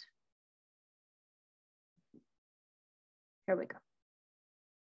moment. Here we go.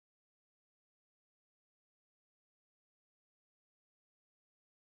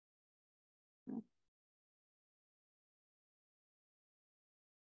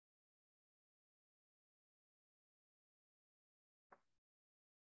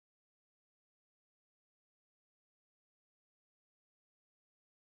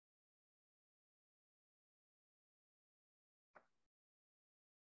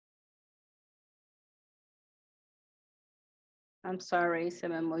 I'm sorry, se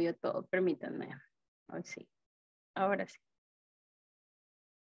me movió todo. Permítanme. Ahora sí. Ahora sí.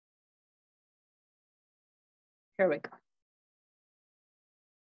 Here we go.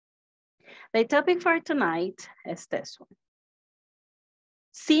 The topic for tonight is this one.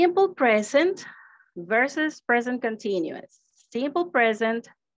 Simple present versus present continuous. Simple present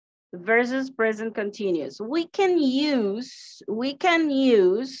versus present continuous. We can use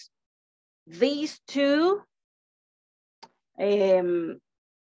these two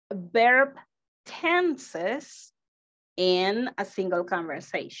verb tenses in a single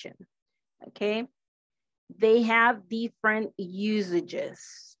conversation, okay? They have different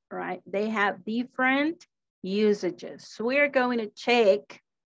usages, right? They have different usages. So we're going to check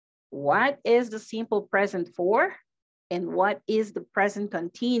what is the simple present for and what is the present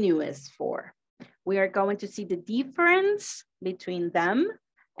continuous for. We are going to see the difference between them,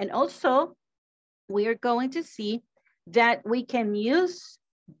 and also we are going to see that we can use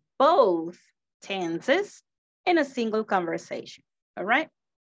both tenses in a single conversation, all right?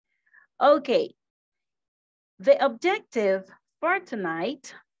 Okay, the objective for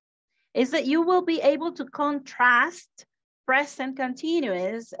tonight is that you will be able to contrast present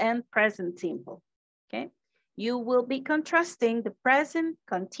continuous and present simple, okay? You will be contrasting the present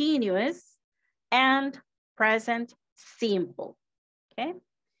continuous and present simple, okay?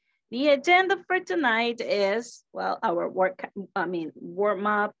 The agenda for tonight is, well, our warm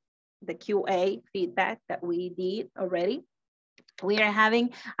up, the QA feedback that we did already. We are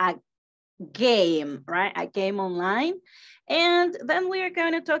having a game, right? A game online. And then we are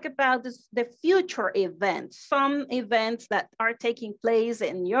going to talk about the future events, some events that are taking place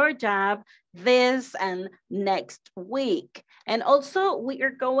in your job this and next week. And also we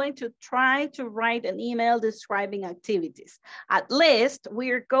are going to try to write an email describing activities. At least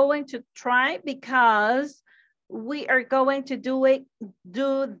we are going to try, because we are going to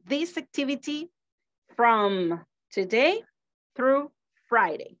do this activity from today through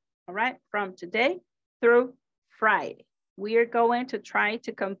Friday. All right, from today through Friday. We are going to try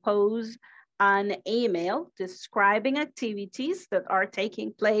to compose an email describing activities that are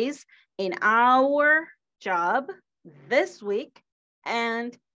taking place in our job this week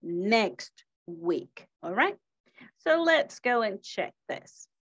and next week. All right, so let's go and check this.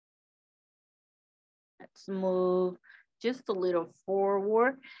 Let's move just a little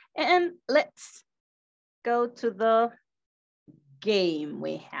forward and let's go to the game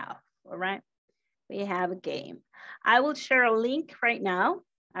we have. All right, we have a game. I will share a link right now.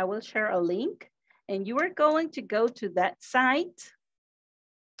 I will share a link and you are going to go to that site.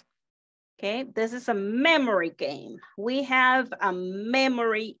 Okay, this is a memory game. We have a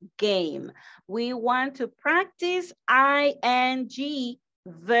memory game. We want to practice ing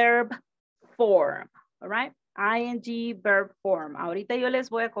verb form. All right, ing verb form. Ahorita yo les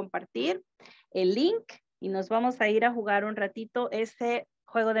voy a compartir el link y nos vamos a ir a jugar un ratito ese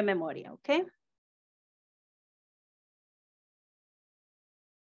juego de memoria, ¿ok?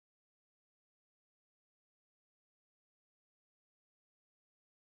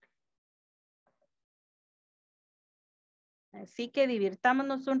 Así que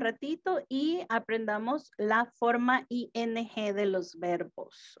divirtámonos un ratito y aprendamos la forma ing de los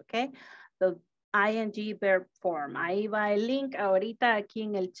verbos, ¿ok? The ing verb form. Ahí va el link ahorita aquí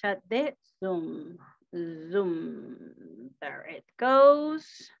en el chat de Zoom. Zoom. There it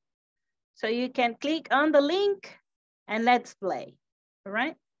goes. So you can click on the link and let's play. All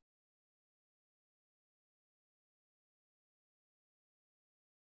right?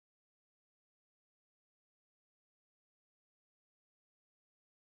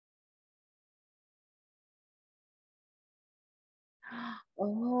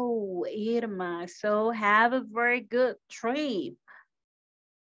 Oh, Irma, so have a very good trip.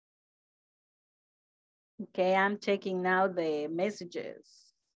 Okay, I'm checking now the messages.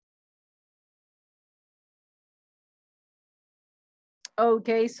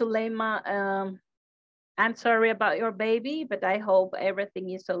 Okay, Suleima, I'm sorry about your baby, but I hope everything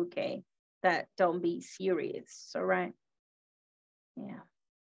is okay. That don't be serious, all right? Yeah.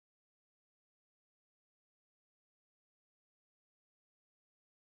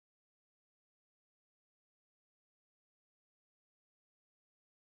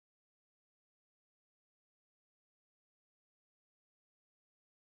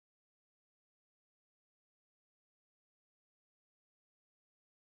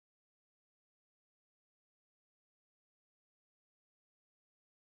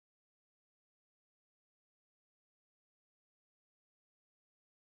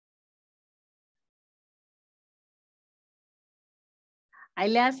 Ahí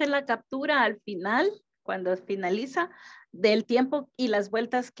le hace la captura al final, cuando finaliza, del tiempo y las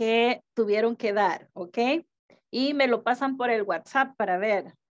vueltas que tuvieron que dar, ¿ok? Y me lo pasan por el WhatsApp para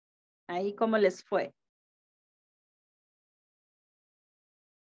ver ahí cómo les fue.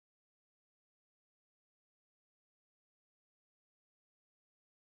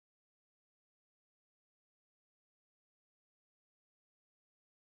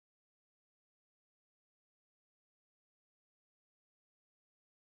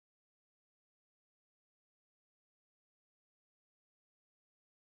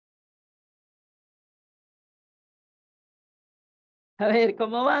 A ver,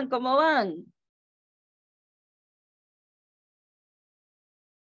 ¿cómo van? ¿Cómo van?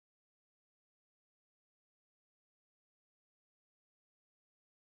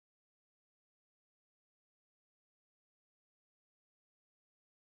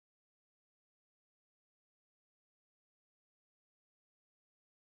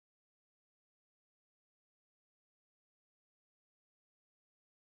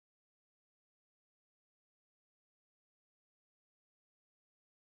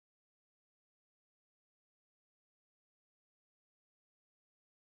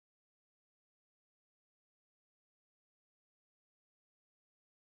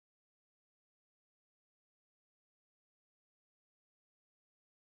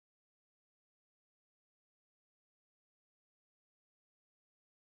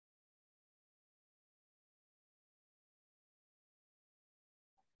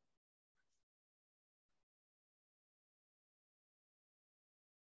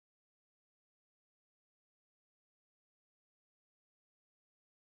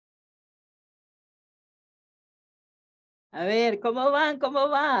 A ver, ¿cómo van? ¿Cómo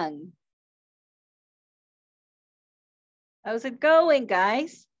van? How's it going,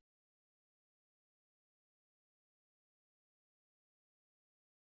 guys?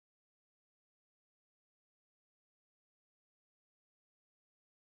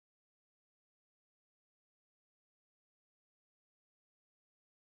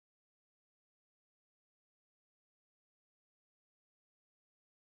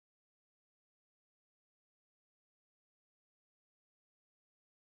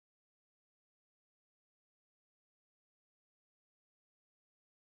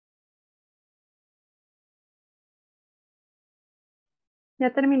 Ya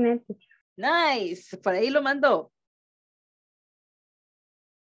terminé, teacher. Nice. Por ahí lo mandó.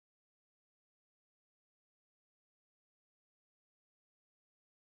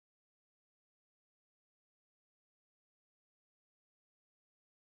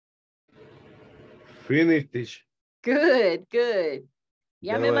 Finish, teacher. Good, good.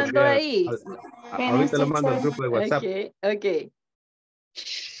 Ya me lo mandó envié ahí. ahorita lo mando al grupo de WhatsApp. Okay, okay.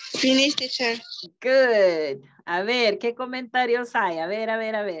 Finish, teacher. Good. A ver, ¿qué comentarios hay? A ver, a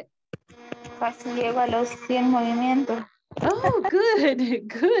ver, a ver. Casi llego a los 100 movimientos. Oh, good,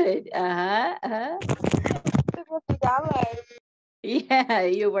 good. Ajá, ajá. Yeah,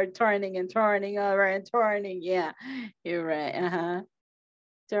 you were turning and turning over and turning. Yeah, you're right. Uh-huh.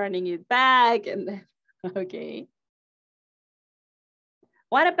 Turning it back and then, okay.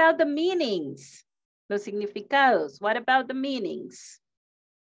 What about the meanings? Los significados. What about the meanings?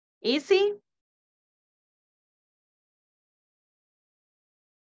 Easy?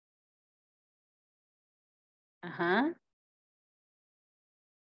 Uh-huh.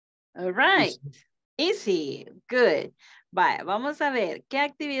 All right. Easy. Good. Vaya, vamos a ver. ¿Qué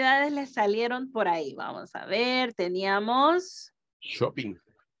actividades les salieron por ahí? Vamos a ver. Teníamos... Shopping.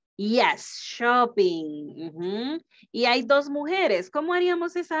 Yes, shopping. Ujú. Y hay dos mujeres. ¿Cómo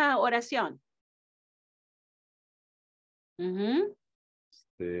haríamos esa oración? Ujú.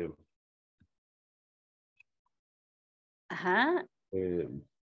 Ajá.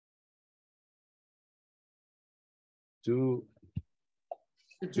 Two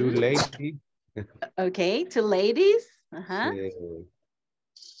Ujú. ladies. Okay, two ladies. Ajá.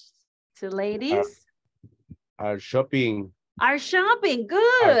 Two ladies. Are shopping. Are shopping.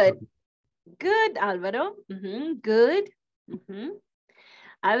 Good. Good, Álvaro. Ujú, good. Ujú.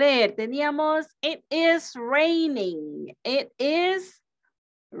 A ver, teníamos it is raining. It is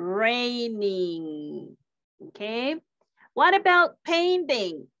raining. Okay. What about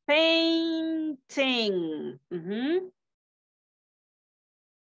painting? Painting. Ujú.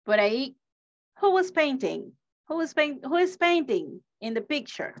 Por ahí, who was painting? Who is painting in the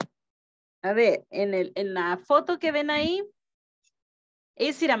picture? A ver, en la foto que ven ahí,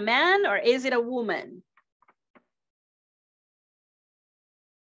 is it a man or is it a woman?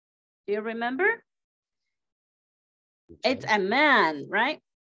 Do you remember? It's a man, right?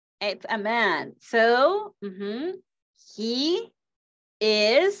 It's a man. So, he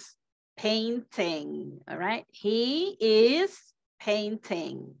is painting, all right? He is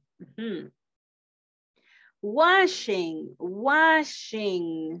painting. Washing,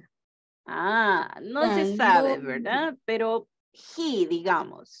 washing. Ah, no se sabe, ¿verdad? Pero he,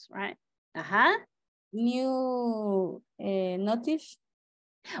 digamos, right? Ajá. New notice.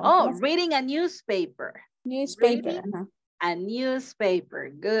 Oh, reading a newspaper. Newspaper. Reading a newspaper.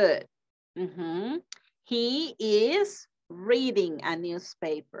 Good. He is reading a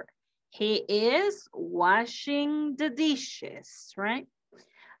newspaper. He is washing the dishes, right?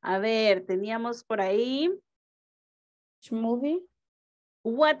 A ver, teníamos por ahí. Movie.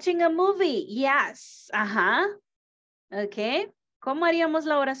 Watching a movie. Yes. Ajá. Ok. ¿Cómo haríamos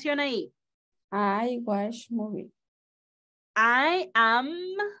la oración ahí? I watch movie. I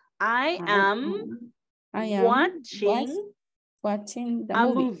am watching the a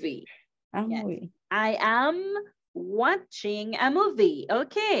movie. A Yes. movie. I am watching a movie.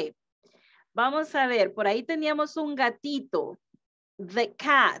 Ok. Vamos a ver, por ahí teníamos un gatito. The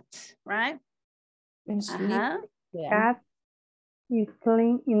cat, right? Ajá. Cat is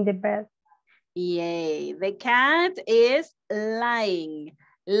sleeping in the bed. Yay. The cat is lying.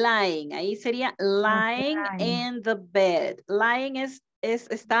 Lying. Ahí sería lying in the bed. Lying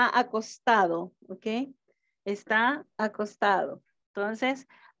está acostado, ¿ok? Está acostado. Entonces,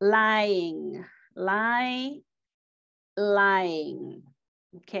 lying. Lying.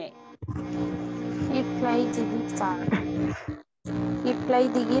 Okay. He played the guitar. He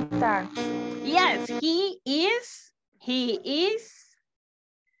played the guitar. Yes, he is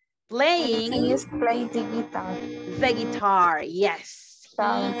playing. He is playing the guitar. The guitar, yes.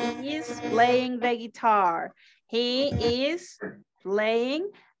 He is playing the guitar. He is playing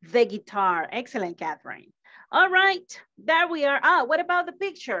the guitar. Excellent, Catherine. All right, there we are. Ah, what about the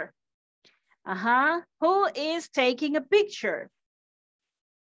picture? Who is taking a picture?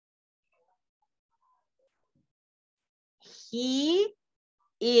 He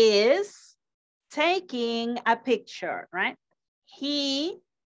is taking a picture, right? He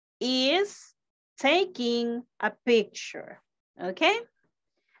is taking a picture, ¿ok?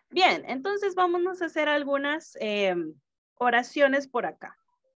 Bien, entonces vámonos a hacer algunas oraciones por acá.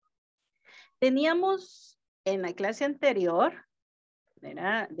 Teníamos en la clase anterior,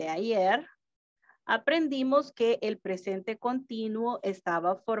 ¿verdad? De ayer, aprendimos que el presente continuo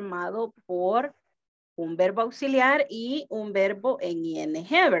estaba formado por un verbo auxiliar y un verbo en ing,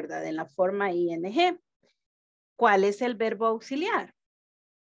 ¿verdad? En la forma ing. ¿Cuál es el verbo auxiliar?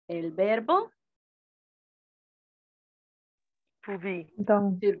 El verbo To be.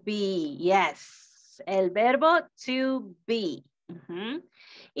 Don't. to be, yes. El verbo to be.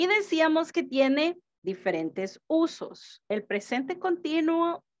 Y decíamos que tiene diferentes usos. El presente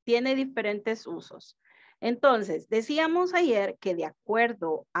continuo tiene diferentes usos. Entonces, decíamos ayer que de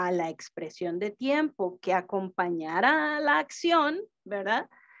acuerdo a la expresión de tiempo que acompañara a la acción, ¿verdad?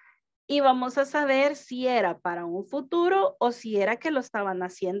 Íbamos a saber si era para un futuro o si era que lo estaban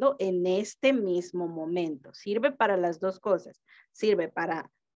haciendo en este mismo momento. Sirve para las dos cosas. Sirve para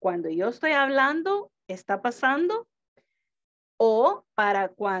cuando yo estoy hablando, está pasando, o para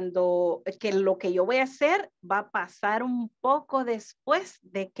cuando que lo que yo voy a hacer va a pasar un poco después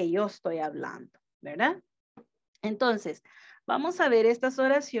de que yo estoy hablando, ¿verdad? Entonces, vamos a ver estas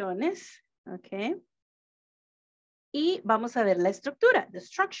oraciones, ¿ok? Y vamos a ver la estructura, the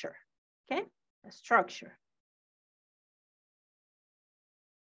structure. Okay, the structure.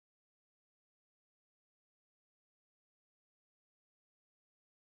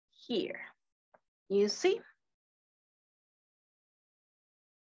 Here, you see?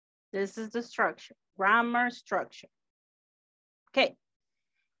 This is the structure, grammar structure. Okay,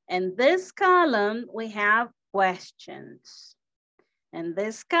 in this column, we have questions. In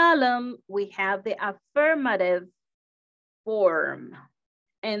this column, we have the affirmative form.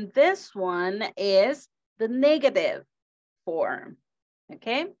 And this one is the negative form,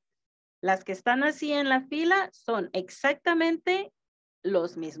 ¿ok? Las que están así en la fila son exactamente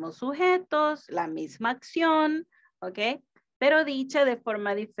los mismos sujetos, la misma acción, ¿ok? Pero dicha de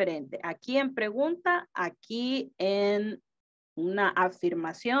forma diferente. Aquí en pregunta, aquí en una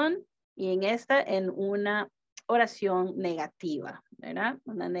afirmación y en esta en una oración negativa, ¿verdad?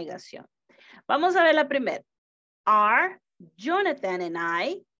 Una negación. Vamos a ver la primera. Are Jonathan and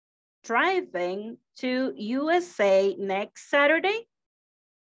I driving to USA next Saturday?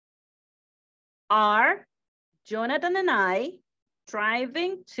 Are Jonathan and I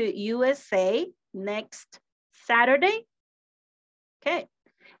driving to USA next Saturday? Ok.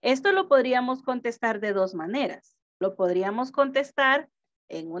 Esto lo podríamos contestar de dos maneras. Lo podríamos contestar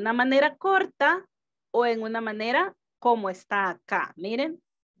en una manera corta o en una manera como está acá. Miren,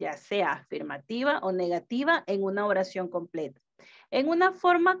 ya sea afirmativa o negativa en una oración completa. En una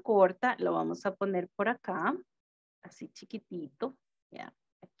forma corta, lo vamos a poner por acá, así chiquitito, ya,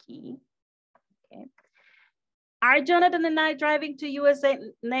 aquí. Okay. Are Jonathan and I driving to USA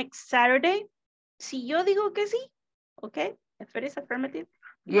next Saturday? Si yo digo que sí, ok, if it is affirmative,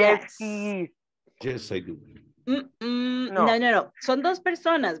 Yes, yes. he is. Yes, I do. No. Son dos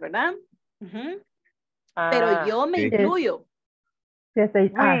personas, ¿verdad? Pero yo me incluyo. Yes,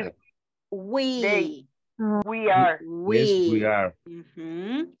 they are. We. They. We are. Yes, we are.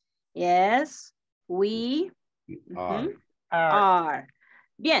 Yes, we are.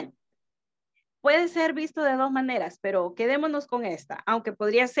 Bien. Puede ser visto de dos maneras, pero quedémonos con esta. Aunque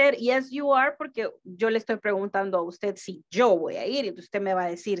podría ser yes, you are, porque yo le estoy preguntando a usted si yo voy a ir y usted me va a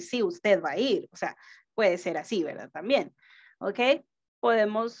decir si usted va a ir. O sea, puede ser así, ¿verdad? También. ¿Ok?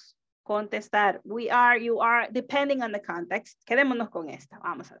 Podemos contestar we are, you are, depending on the context. Quedémonos con esta.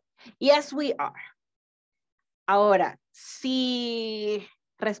 Vamos a ver. Yes, we are. Ahora, si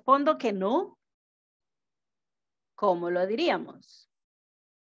respondo que no, ¿cómo lo diríamos?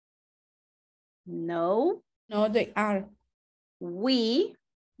 No. No, they are. We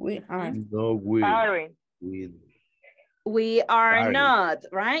are. No, we Aren't. We are Aren't. not,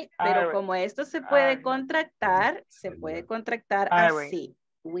 right? Pero Aren't. como esto se puede Aren't. contractar, se puede contractar Aren't. así.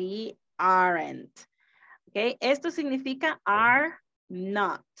 We aren't. Okay, esto significa are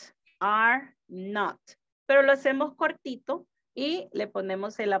not. Are not. Pero lo hacemos cortito y le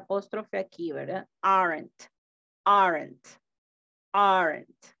ponemos el apóstrofe aquí, ¿verdad? Aren't. Aren't. Aren't.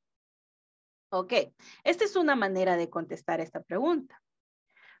 Ok, esta es una manera de contestar esta pregunta.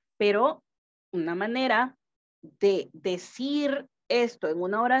 Pero una manera de decir esto en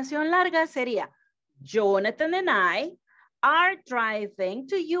una oración larga sería Jonathan and I are driving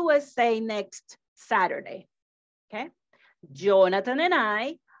to USA next Saturday. Okay. Jonathan and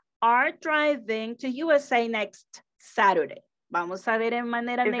I are driving to USA next Saturday. Vamos a ver en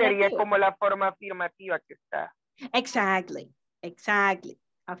manera Que negativa. sería como la forma afirmativa que está. Exactly.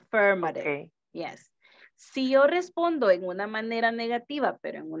 Affirmative. Okay. Yes. Si yo respondo en una manera negativa,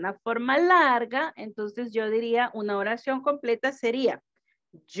 pero en una forma larga, entonces yo diría una oración completa sería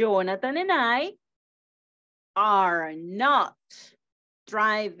Jonathan and I are not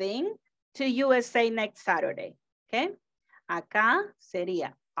driving to USA next Saturday. Okay. Acá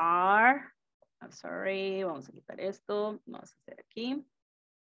sería are, I'm sorry, vamos a quitar esto, vamos a hacer aquí.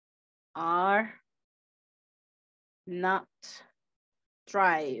 Are not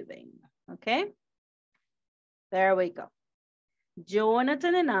driving. Okay. There we go.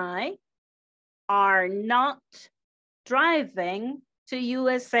 Jonathan and I are not driving to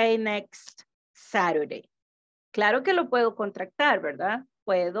USA next Saturday. Claro que lo puedo contractar, ¿verdad?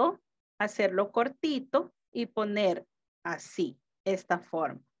 Puedo hacerlo cortito y poner así, esta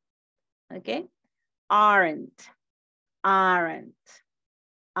forma. ¿Ok? Aren't.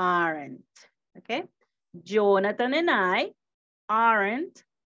 ¿Ok? Jonathan and I aren't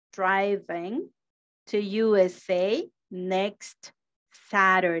driving to USA next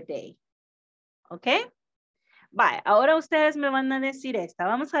Saturday. ¿Ok? Bye. Ahora ustedes me van a decir esta.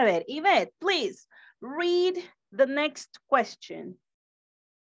 Vamos a ver. Yvette, please read the next question.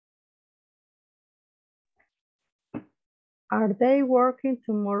 Are they working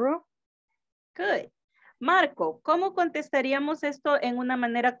tomorrow? Good. Marco, ¿cómo contestaríamos esto en una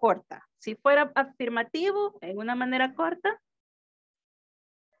manera corta? Si fuera afirmativo, en una manera corta.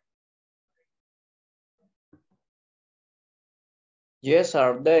 Yes,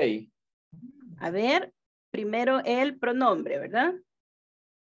 are they? A ver, primero el pronombre, ¿verdad?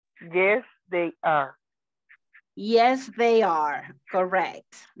 Yes, they are. Yes, they are.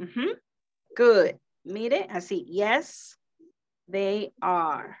 Correct. Good. Mire, así. Yes, they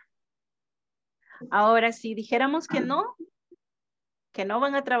are. Ahora, si dijéramos que no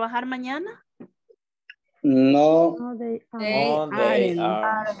van a trabajar mañana. No, No, they are. No, they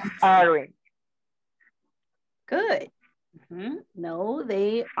are. Aren't. Good. No,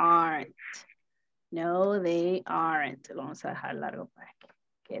 they aren't. No, they aren't. Lo vamos a dejar largo para que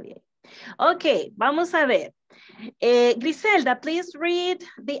quede bien. Ok, vamos a ver. Griselda, please read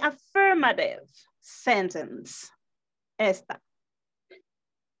the affirmative sentence. Esta.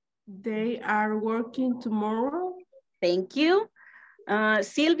 They are working tomorrow. Thank you.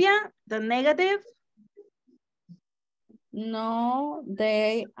 Silvia, the negative. No,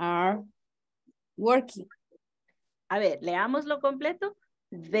 they are working. A ver, leámoslo completo.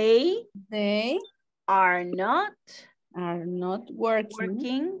 They are not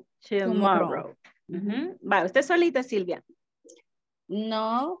working tomorrow. Va, usted solita, Silvia.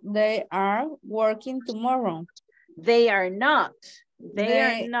 No, they are working tomorrow. They are not.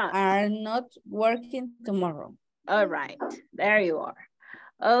 They are not working tomorrow. All right, there you are.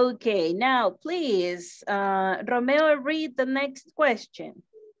 Okay, now please, Romeo, read the next question.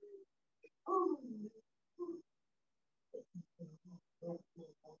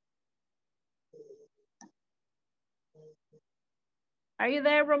 Are you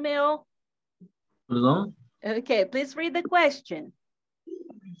there, Romeo? Perdón. Okay, please read the question.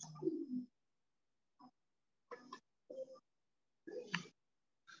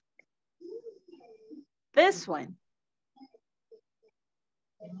 This one.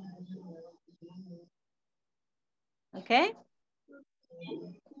 Okay.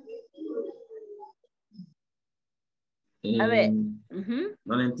 A ver.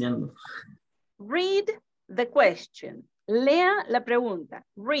 No le entiendo. Read the question. Lea la pregunta.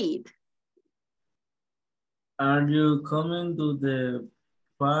 Read. Are you coming to the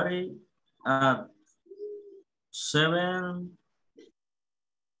party at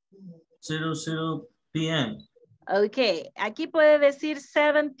 7:00 p.m.? Ok, aquí puede decir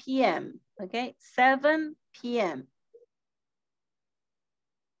 7 p.m. Ok, 7 p.m.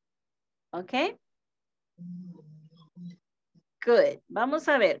 Ok. Good. Vamos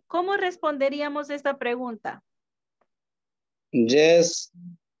a ver, ¿cómo responderíamos esta pregunta? yes,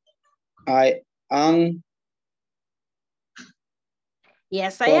 I am.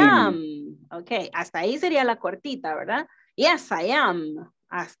 Yes, I am. Ok, hasta ahí sería la cortita, ¿verdad? Yes, I am.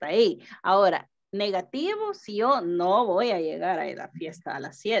 Hasta ahí. Ahora, negativo, si yo no voy a llegar a la fiesta a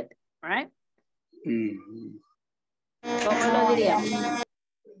las 7, right? ¿Cómo lo diríamos?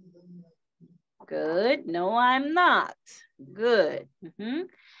 Good. No, I'm not. Good.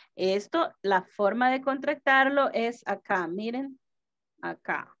 Esto, la forma de contractarlo es acá, miren,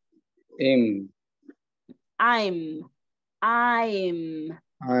 acá. I'm. I'm.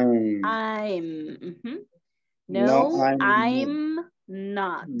 No, No, I'm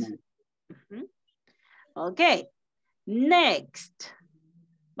not. No. Ok. Next.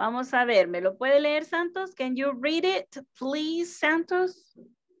 Vamos a ver, ¿me lo puede leer, Santos? Can you read it, please, Santos?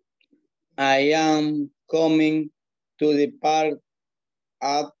 I am coming to the park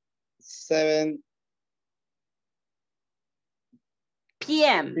at 7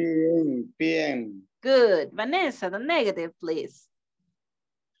 p.m. p.m. Good. Vanessa, the negative, please.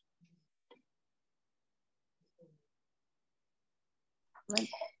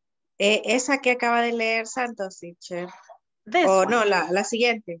 Esa que acaba de leer Santos, teacher. This Oh, one. no, la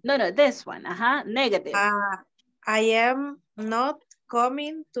siguiente. No, this one. Negative. I am not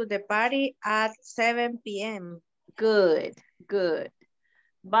coming to the party at 7 p.m. Good, good.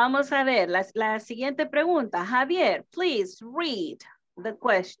 Vamos a ver la siguiente pregunta. Javier, please read the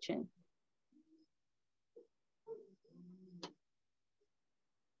question.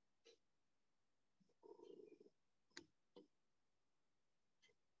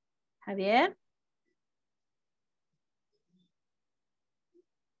 Javier.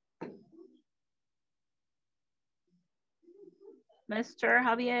 Mr.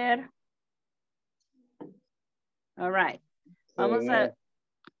 Javier. All right. Vamos a...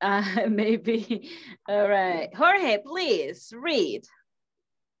 maybe. All right. Jorge, please read.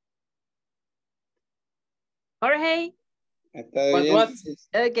 Jorge? What?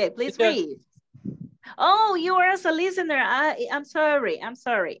 Okay, please read. Oh, you are as a listener. I'm sorry. I'm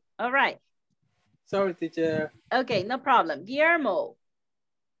sorry. All right. Sorry, teacher. Okay, no problem. Guillermo.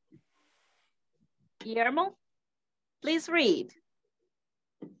 Guillermo, please read.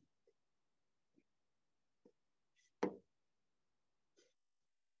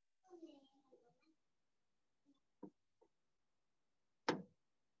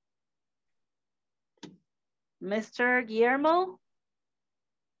 Mr. Guillermo.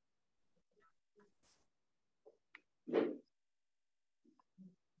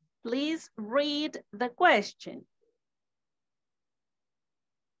 Please read the question.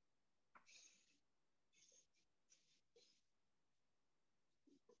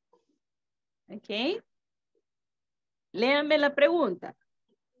 Okay. Léanme la pregunta.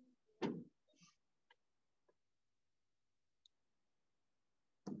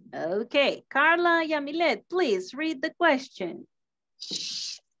 Okay, Carla Yamilet, please read the question.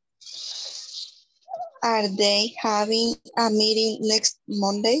 Are they having a meeting next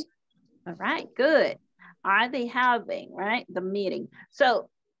Monday? All right, good. Are they having, right, the meeting? So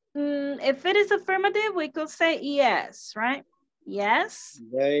if it is affirmative, we could say yes, right? Yes.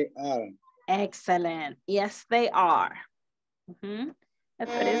 They are. Excellent. Yes, they are. If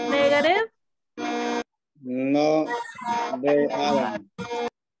it is negative. No, they aren't.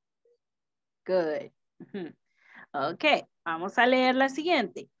 Good. Okay, vamos a leer la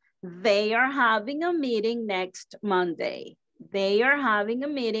siguiente. They are having a meeting next Monday. They are having a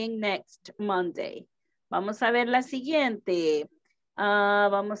meeting next Monday. Vamos a ver la siguiente.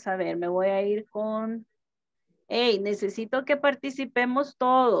 Vamos a ver, me voy a ir con... Hey, necesito que participemos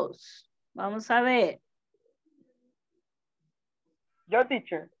todos. Vamos a ver. Yo,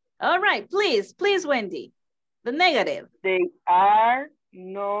 teacher. All right, please, Wendy. The negative. They are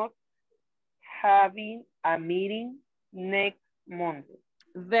not having a meeting next Monday.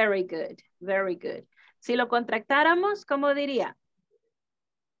 Very good, very good. Si lo contractáramos, ¿cómo diría?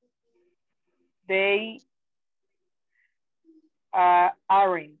 They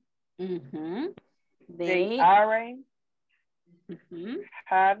aren't. They aren't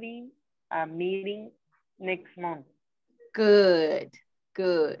having a meeting next month. Good,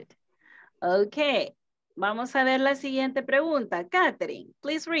 good. Okay, vamos a ver la siguiente pregunta. Catherine,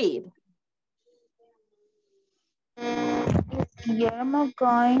 please read. Is Guillermo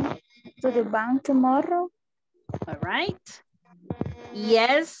going to the bank tomorrow? All right.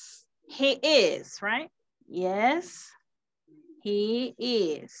 Yes, he is, right? Yes, he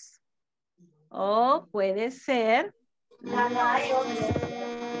is. O puede ser. No,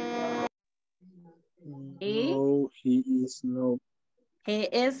 he is not. He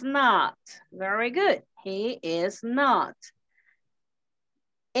is not. Very good. He is not.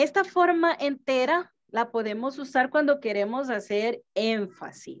 Esta forma entera la podemos usar cuando queremos hacer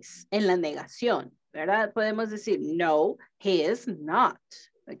énfasis en la negación, ¿verdad? Podemos decir, no, he is not.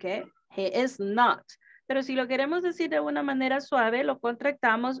 ¿Ok? He is not. Pero si lo queremos decir de una manera suave, lo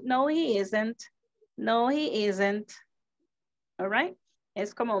contractamos, no, he isn't. No, he isn't. All right?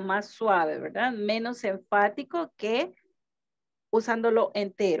 Es como más suave, ¿verdad? Menos enfático que usándolo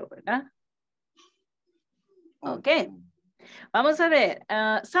entero, ¿verdad? Ok. Vamos a ver.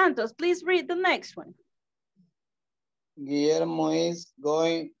 Santos, please read the next one. Guillermo is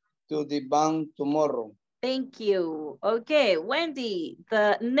going to the bank tomorrow. Thank you. Okay, Wendy,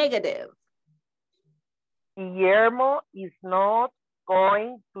 the negative. Guillermo is not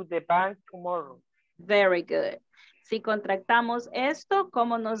going to the bank tomorrow. Very good. Si contractamos esto,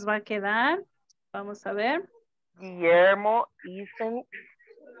 ¿cómo nos va a quedar? Vamos a ver. Guillermo isn't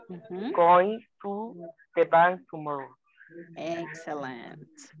going to the bank tomorrow. Excellent.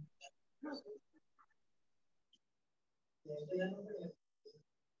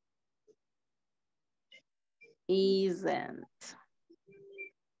 Isn't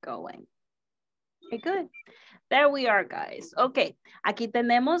going. Okay, good. There we are, guys. Ok, aquí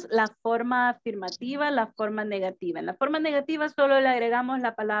tenemos la forma afirmativa, la forma negativa. En la forma negativa solo le agregamos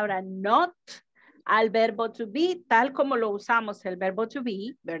la palabra not al verbo to be, tal como lo usamos el verbo to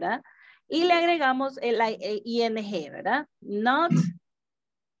be, ¿verdad? Y le agregamos el ing, ¿verdad? Not,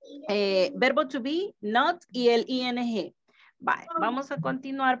 verbo to be, not y el ing. Vale, vamos a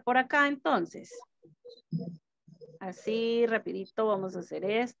continuar por acá entonces. Así, rapidito vamos a hacer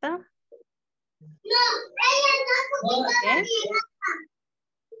esta. Okay.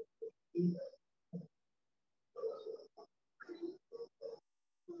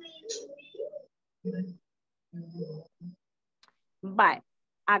 Vale,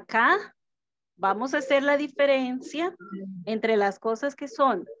 acá vamos a hacer la diferencia entre las cosas que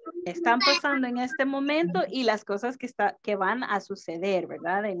están pasando en este momento y las cosas que van a suceder,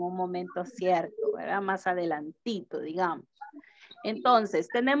 ¿verdad? En un momento cierto, ¿verdad? Más adelantito, digamos. Entonces,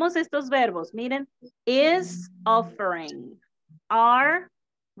 tenemos estos verbos, miren, is offering, are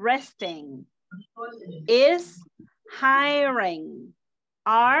resting, is hiring,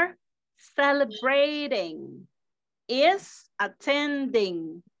 are celebrating, is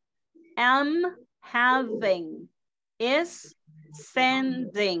attending, am having, is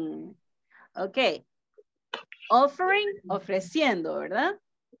sending. Ok. Offering, ofreciendo, ¿verdad?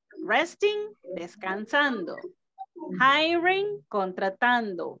 Resting, descansando. Hiring,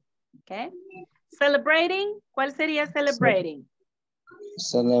 contratando. Ok. Celebrating, ¿cuál sería celebrating?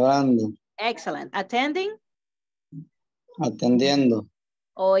 Celebrando. Excellent. Attending. Atendiendo.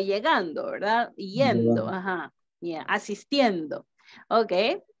 O llegando, ¿verdad? Yendo, ajá. Yeah. Asistiendo. Ok.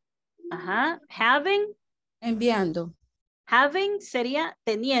 Ajá. Having. Enviando. Having sería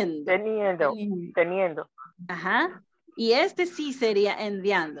teniendo. Teniendo. Ajá. Y este sí sería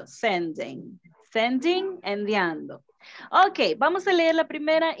enviando. Sending. Sending, enviando. Ok, vamos a leer la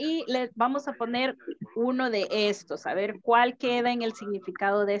primera y le vamos a poner uno de estos. A ver cuál queda en el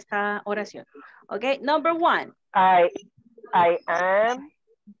significado de esta oración. Ok, number one. I am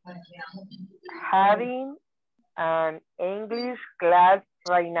having an English class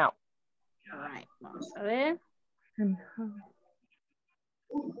right now. All right, vamos a ver.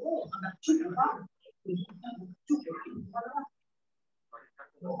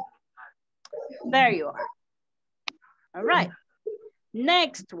 There you are. All right.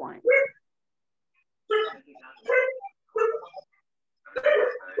 Next one.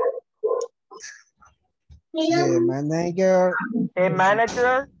 The manager. The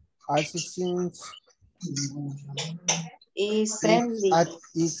manager. Assistant. Is sending.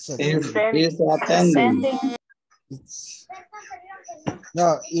 Is attending.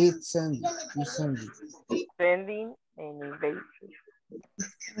 No, it's sending. It's sending. Sending an invitation.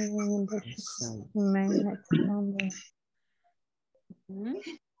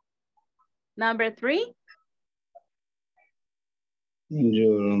 Number three.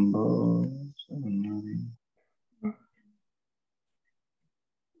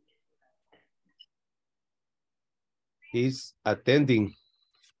 He's attending.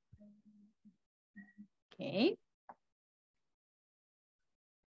 Okay.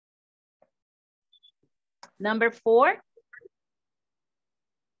 Number four.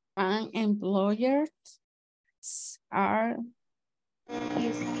 Employers are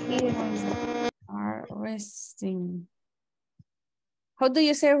resting. How do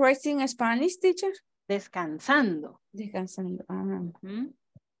you say resting in Spanish, teacher? Descansando. Descansando.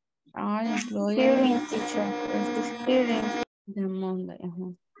 Hearing, teacher. Hearing. The Monday.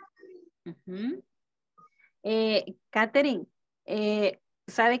 Catherine,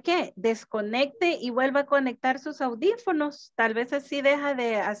 ¿sabe qué? Desconecte y vuelva a conectar sus audífonos. Tal vez así deja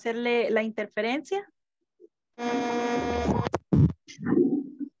de hacerle la interferencia.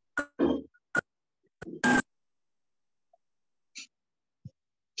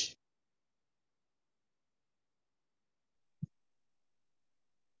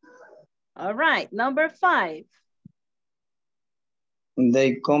 All right, number five.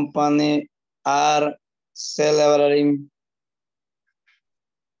 The company are celebrating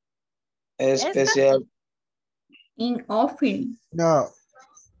a special. In offering. No.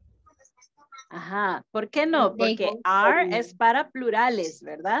 Ajá, ¿por qué no? Porque are es para plurales,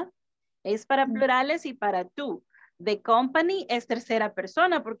 ¿verdad? Es para plurales y para tú. The company es tercera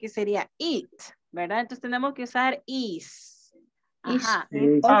persona porque sería it, ¿verdad? Entonces tenemos que usar is. Ajá.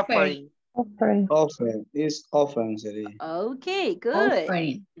 Offering. Often. Is often sería. Okay, good.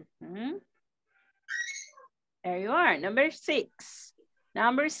 Offering. There you are. Number 6.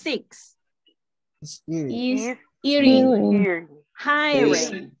 Number 6. Is Is Hiring.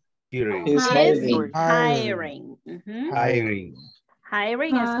 Hiring. Hiring. Hiring.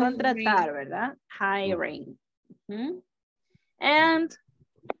 Hiring es contratar, ¿verdad? Hiring. And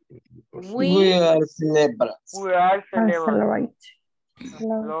We are celebrating. We are celebrating.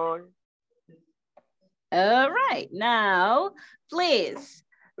 All right, now please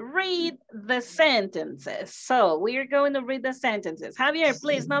read the sentences. So we are going to read the sentences. Javier,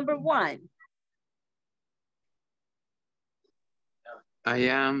 please, number 1. I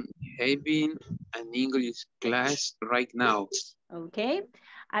am having an English class right now. Ok.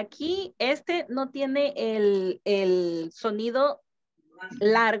 Aquí este no tiene el sonido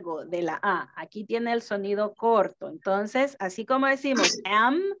largo de la A. Aquí tiene el sonido corto. Entonces, así como decimos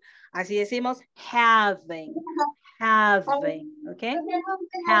am, así decimos having. Having, ¿ok?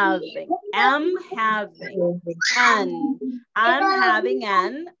 Having. Am having.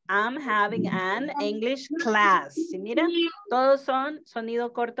 An. I'm having an English class. ¿Sí, mira? Todos son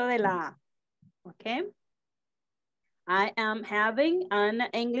sonido corto de la A. ¿Ok? I am having an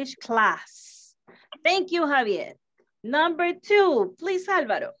English class. Thank you, Javier. Number 2, please,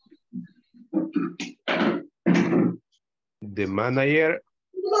 Álvaro. The manager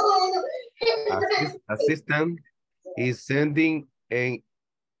assistant is sending an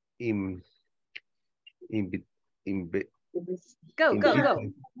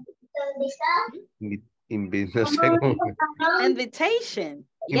Invitation.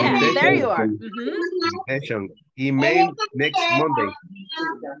 Yeah, there you are. Invitation. Email next Monday.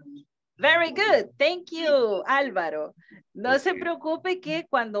 Very good. Thank you, Álvaro. No se preocupe que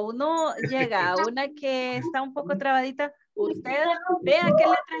cuando uno llega a una que está un poco trabadita, usted vea qué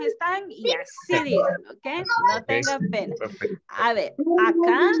letras están y así díganlo, ¿ok? No tengan pena. A ver,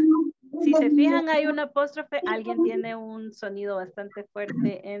 acá, si se fijan, hay un apóstrofe. ¿Alguien tiene un sonido bastante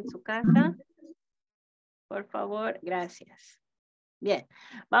fuerte en su casa? Por favor, gracias. Bien,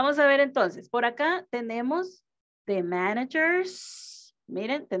 vamos a ver entonces. Por acá tenemos the managers.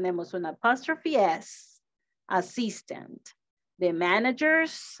 Miren, tenemos un apóstrofe S, assistant. The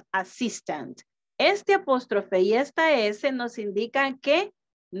manager's assistant. Este apóstrofe y esta S nos indican que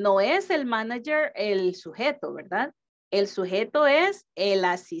no es el manager el sujeto, ¿verdad? El sujeto es el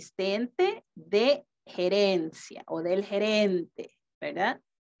asistente de gerencia o del gerente, ¿verdad?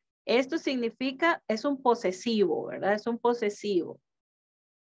 Esto significa, es un posesivo, ¿verdad? Es un posesivo.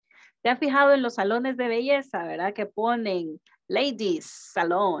 ¿Te has fijado en los salones de belleza, verdad? Que ponen ladies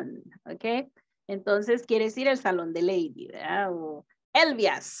salón, ¿ok? Entonces quiere decir el salón de lady, ¿verdad? O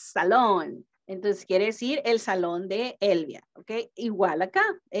Elvia's salón. Entonces quiere decir el salón de Elvia, ¿ok? Igual acá,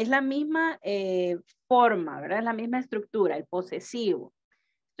 es la misma forma, ¿verdad? Es la misma estructura, el posesivo.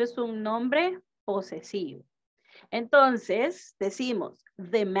 Esto es un nombre posesivo. Entonces decimos,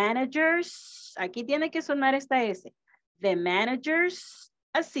 the managers, aquí tiene que sonar esta S, the manager's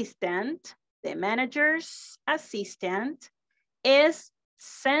assistant is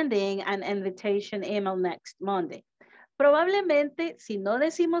sending an invitation email next Monday. Probablemente, si no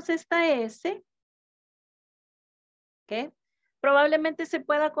decimos esta S, ¿ok? Probablemente se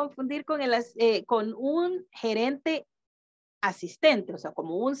pueda confundir con un gerente asistente, o sea,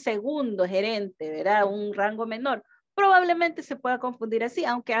 como un segundo gerente, ¿verdad? Un rango menor. Probablemente se pueda confundir así,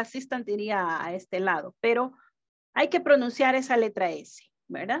 aunque assistant iría a este lado, pero hay que pronunciar esa letra S,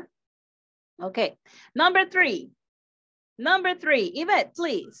 ¿verdad? Ok. Number 3. Number 3. Yvette,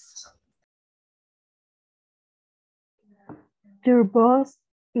 please. Your boss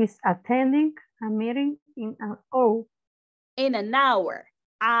is attending a meeting in an hour. In an hour.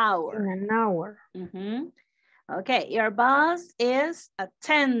 In an hour. Okay, your boss is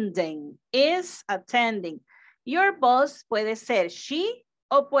attending. Is attending. Your boss puede ser she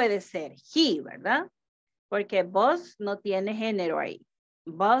o puede ser he, ¿verdad? Porque boss no tiene género ahí.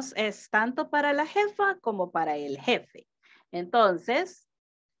 Boss es tanto para la jefa como para el jefe. Entonces,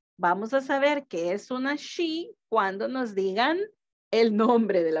 vamos a saber que es una she cuando nos digan el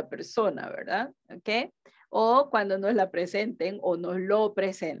nombre de la persona, ¿verdad? ¿Ok? O cuando nos la presenten o nos lo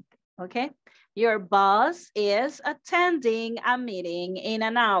presenten. Okay. Your boss is attending a meeting in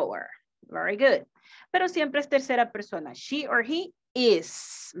an hour. Very good. Pero siempre es tercera persona. She or he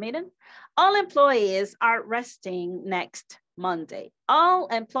is. Miren. All employees are resting next Monday. All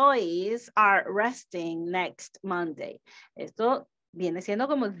employees are resting next Monday. Esto viene siendo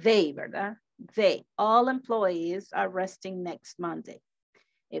como they, ¿verdad? They. All employees are resting next Monday.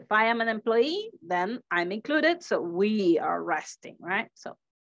 If I am an employee, then I'm included. So we are resting, right? So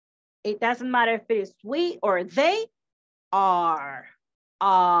it doesn't matter if it is we or they are.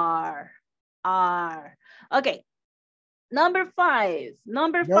 Okay. Number five,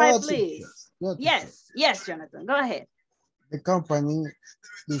 please. Yes, Jonathan, go ahead. The company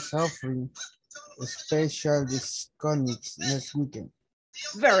is offering a special discounts next weekend.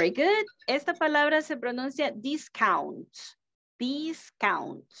 Very good. Esta palabra se pronuncia discount.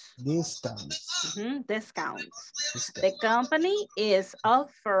 Discounts. Discounts. Discounts. The company is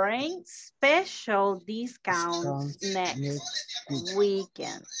offering special discounts next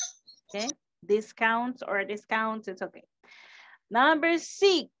weekend. Okay. Discounts or discounts, it's okay. Number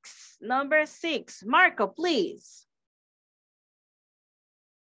six. Marco, please.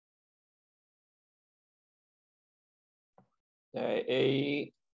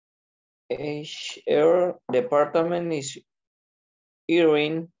 The HR department is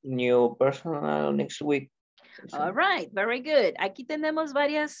hiring new personnel next week. All right, very good. Aquí tenemos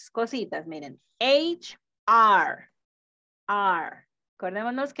varias cositas, miren. HR.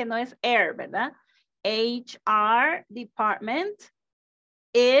 Acordémonos que no es air, ¿verdad? HR department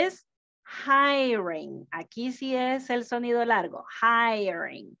is hiring. Aquí sí es el sonido largo.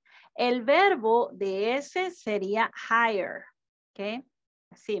 Hiring. El verbo de ese sería hire. ¿Ok?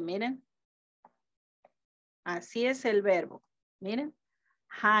 Así, miren. Así es el verbo. Miren.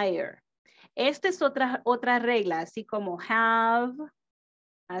 Hire. Esta es otra regla, así como have,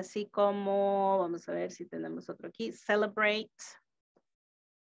 así como, vamos a ver si tenemos otro aquí, celebrate.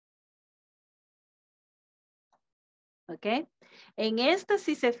 ¿Ok? En esta,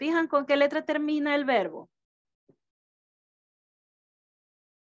 si se fijan, ¿con qué letra termina el verbo?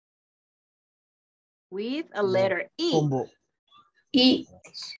 With a letter E. Combo. E.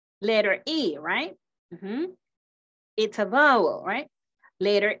 Letter E, right? It's a vowel, right?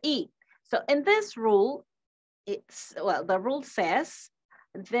 Letter E. So in this rule, the rule says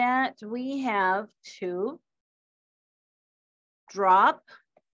that we have to drop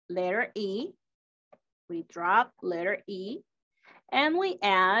letter E. We drop letter E and we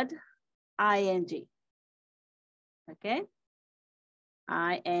add ing. Okay?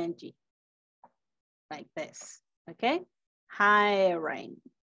 ing. Like this. Okay? Hiring.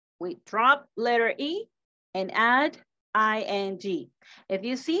 We drop letter E and add ing. If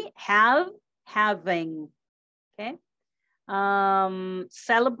you see have, having. Okay.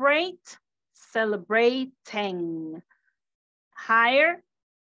 Celebrate, celebrating. Hire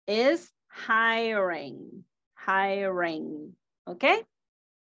is hiring, hiring. Okay.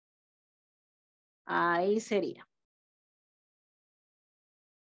 Ahí sería.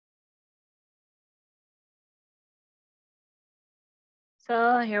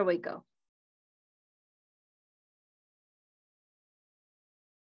 So here we go.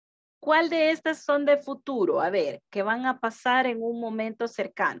 ¿Cuál de estas son de futuro? A ver, que van a pasar en un momento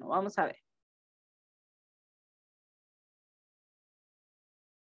cercano. Vamos a ver.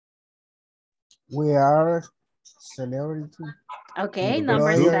 We are celebrating. Okay,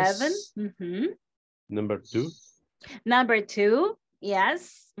 number 7. Number 2. Number 2,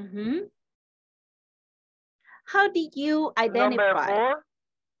 yes. How did you identify?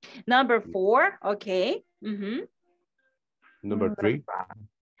 Number 4, okay. Number 3.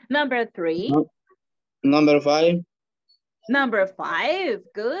 Number 3. Number 5. Number 5,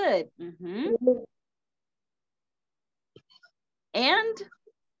 good. And?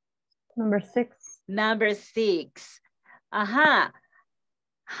 Number 6. Number 6. How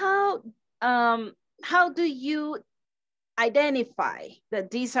do you identify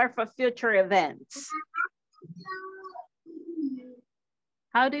that these are for future events?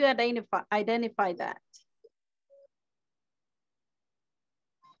 How do you identify that?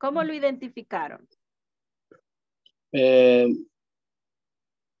 ¿Cómo lo identificaron?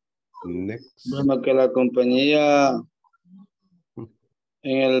 Bueno, que la compañía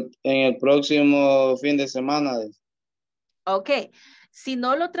en el próximo fin de semana. Ok, si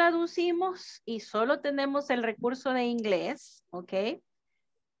no lo traducimos y solo tenemos el recurso de inglés, ok,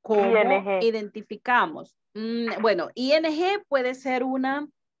 ¿cómo identificamos? Bueno, ING puede ser una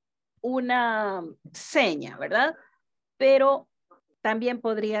seña, ¿verdad? Pero también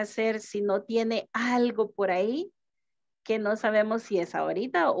podría ser si no tiene algo por ahí, que no sabemos si es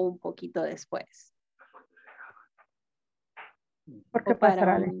ahorita o un poquito después. Porque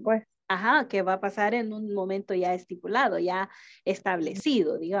pasará después. Ajá, que va a pasar en un momento ya estipulado, ya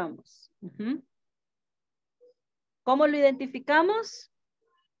establecido, digamos. Ujú. ¿Cómo lo identificamos?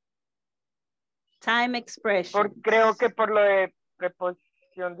 Time expression. Creo que por lo de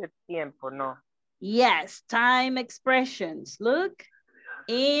preposición de tiempo, ¿no? Yes, time expressions. Look,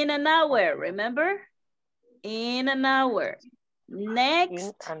 in an hour, remember? In an hour.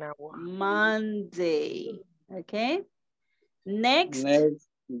 Next Monday, okay? Next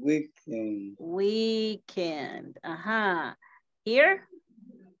weekend. Weekend, Here?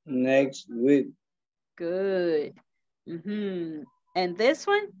 Next week. Good. And this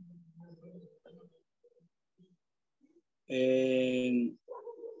one?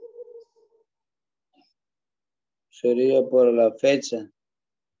 Sería por la fecha.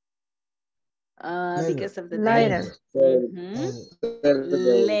 Because of the Later.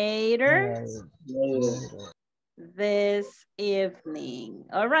 Later. This evening.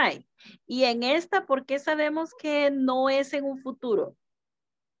 All right. Y en esta, ¿por qué sabemos que no es en un futuro?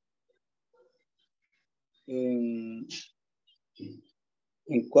 ¿En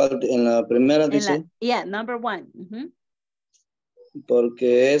cuál? En la primera dice. Yeah, number one.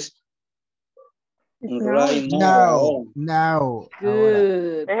 Porque es right now. Now.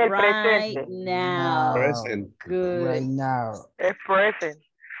 Good. Es el right presente. now. Present. Good. Right now. Es present.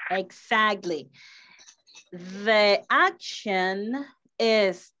 Exactly. The action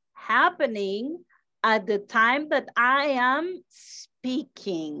is happening at the time that I am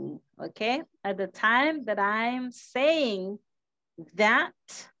speaking, okay? At the time that I'm saying that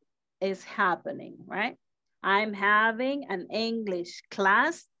is happening, right? I'm having an English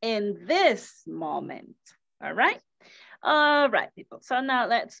class in this moment, all right? All right, people. So now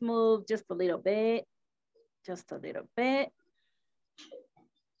let's move just a little bit, just a little bit.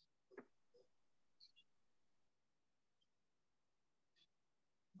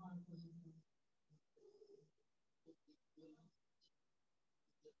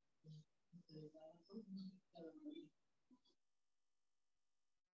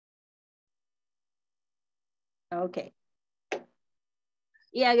 Ok.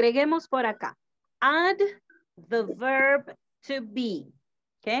 Y agreguemos por acá. Add the verb to be.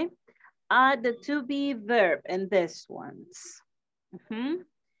 Okay. Add the to be verb in this ones.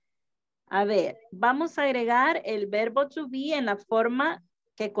 A ver, vamos a agregar el verbo to be en la forma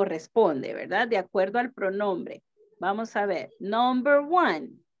que corresponde, ¿verdad? De acuerdo al pronombre. Vamos a ver. Number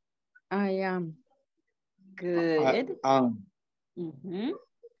one. I am. Good. I am.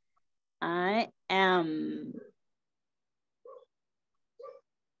 I am.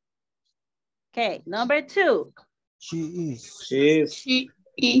 Okay, number two. She is. She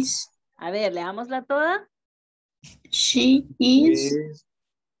is. A ver, leámosla toda. She is.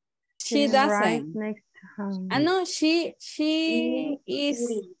 She Right doesn't. next to her. No, she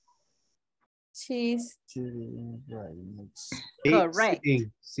is. She's. She is right next. Correct.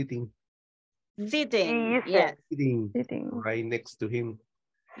 Sitting. Sitting, yes. Sitting. Right next to him.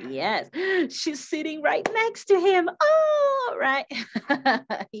 Yes, she's sitting right next to him. Oh, right.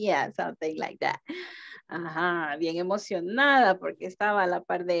 Yeah, something like that. Ajá, bien emocionada porque estaba a la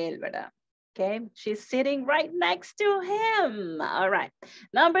par de él, ¿verdad? Okay, she's sitting right next to him. All right,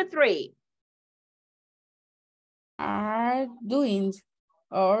 number three. Are doing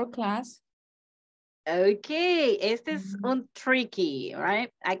our class. Okay, este es un tricky,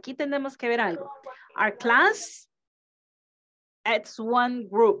 right? Aquí tenemos que ver algo. Our class, it's one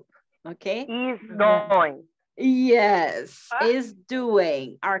group, okay? Is doing. Yes, is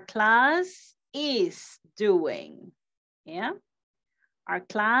doing. Our class is doing, yeah? Our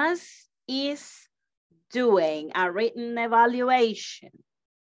class is doing a written evaluation,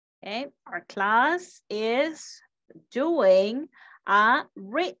 okay? Our class is doing a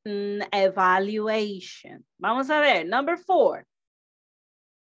written evaluation. Vamos a ver, number four.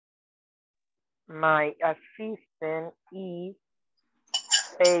 My assistant is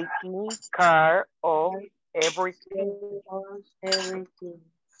taking care of everything.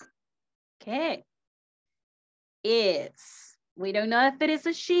 Okay. It's, we don't know if it is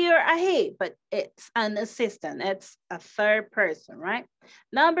a she or a he, but it's an assistant. It's a third person, right?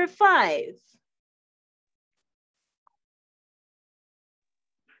 Number five.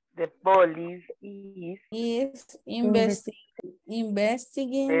 The police is investigating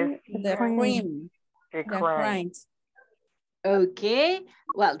the crime. The crime. Okay,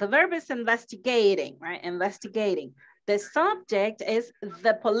 well, the verb is investigating, right? Investigating. The subject is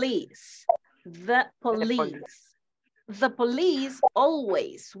the police. The police. The police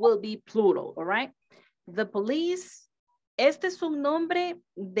always will be plural, all right? The police Este es un nombre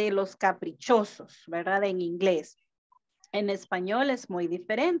de los caprichosos, ¿verdad? En inglés. En español es muy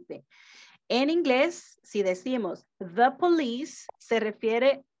diferente. En inglés, si decimos the police, se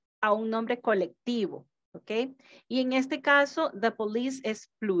refiere a un nombre colectivo, ¿ok? Y en este caso, the police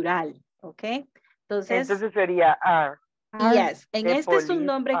es plural, ¿ok? Entonces sería are. Yes, en The este es un police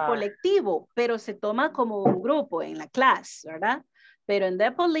nombre are. colectivo, pero se toma como un grupo en la clase, ¿verdad? Pero en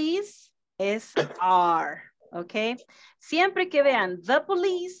the police es are, ¿ok? Siempre que vean the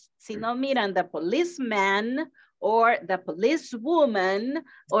police, si no miran the policeman or the policewoman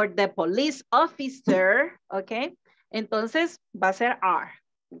or the police officer, ¿ok? Entonces va a ser are,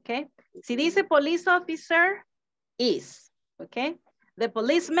 ¿ok? Si dice police officer, is, ¿ok? The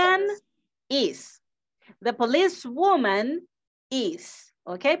policeman is. The policewoman is,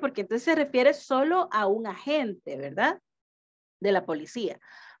 ¿ok? Porque entonces se refiere solo a un agente, ¿verdad? De la policía.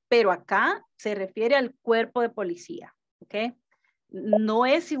 Pero acá se refiere al cuerpo de policía, ¿ok? No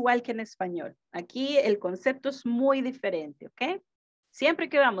es igual que en español. Aquí el concepto es muy diferente, ¿ok? Siempre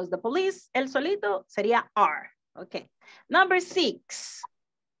que veamos the police, el solito sería are, ¿ok? Number 6.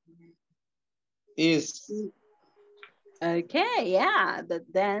 Is. Okay, yeah, the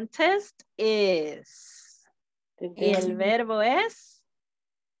dentist is. Y el verbo es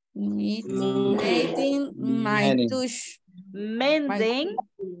Mending my tooth. mending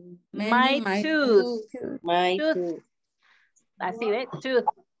my Mending my tooth. My Tooth. tooth. Así ve, tooth.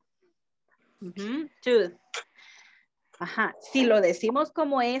 Tooth. Ajá. Si lo decimos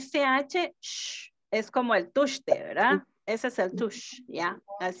como SH, es como el tushte, ¿verdad? Ese es el tush, ¿ya?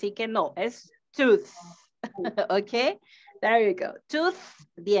 Así que no, es tooth. Ok, there you go. Tooth,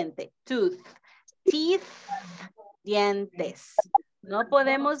 diente, tooth. Teeth, dientes. No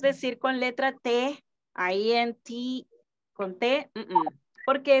podemos decir con letra T, ahí en T, con T,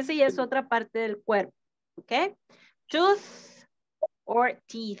 porque ese ya es otra parte del cuerpo, ¿ok? Tooth or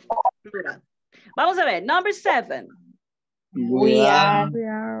teeth, plural. Vamos a ver, number 7. We are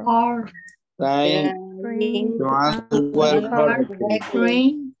trying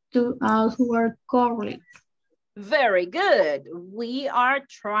to answer correctly. Very good. We are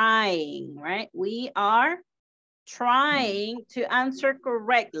trying, right? We are trying to answer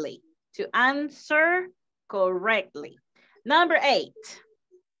correctly. To answer correctly. Number 8.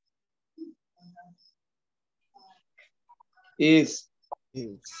 Is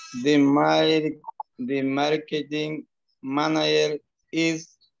the marketing manager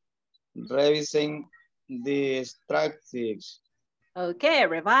is revising the strategies. Okay,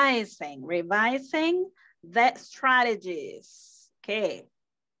 revising the strategies. Okay.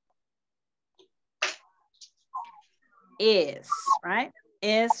 Is, right?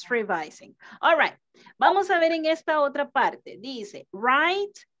 Is revising. All right. Vamos a ver en esta otra parte. Dice,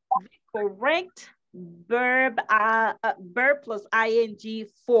 write the correct verb plus ing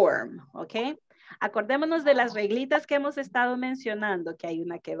form. Okay. Acordémonos de las reglitas que hemos estado mencionando, que hay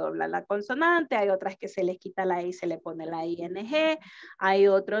una que dobla la consonante, hay otras que se les quita la I y se le pone la ing, hay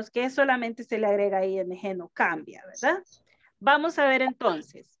otros que solamente se le agrega ing, no cambia, ¿verdad? Vamos a ver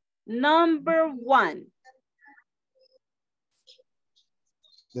entonces. Number 1.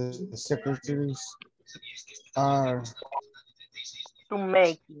 The secretaries are To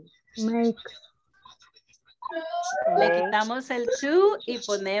make. Le quitamos el to y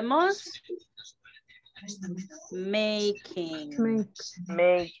ponemos making.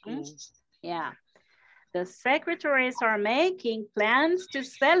 Yeah. The secretaries are making plans to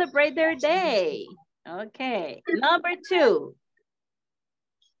celebrate their day. Okay. Number 2.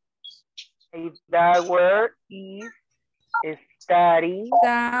 That word is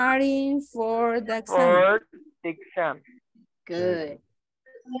Studying for the exam. Good.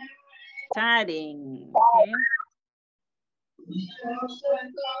 Studying.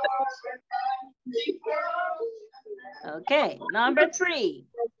 Okay. Okay, number 3.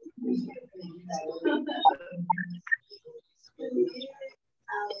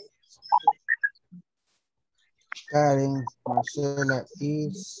 Karen, Marcela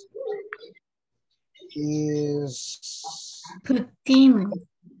is Putting.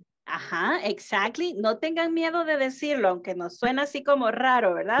 Ajá, exactly. No tengan miedo de decirlo, aunque nos suena así como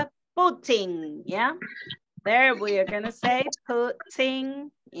raro, ¿verdad? Putting, yeah. There we are going to say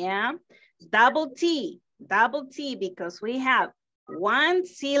putting, yeah. Double T, because we have one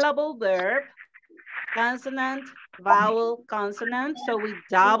syllable verb, consonant, vowel, consonant. So we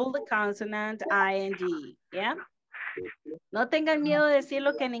double the consonant, ing, yeah. No tengan miedo de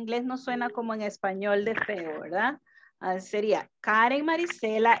decirlo que en inglés no suena como en español de feo, ¿verdad? Sería, Karen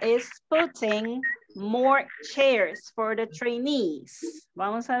Marisela is putting more chairs for the trainees.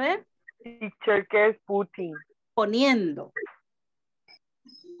 Vamos a ver. Teacher, ¿qué es putting? poniendo.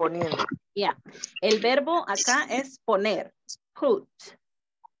 Poniendo. Yeah. El verbo acá es poner. Put.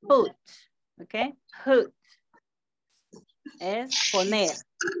 Put. Ok. Put. Es poner.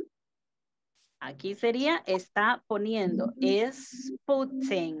 Aquí sería está poniendo. Es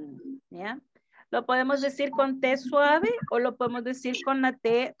putting. ¿Ya? Lo podemos decir con T suave o lo podemos decir con la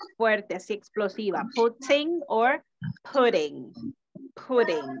T fuerte, así explosiva. Putting or putting.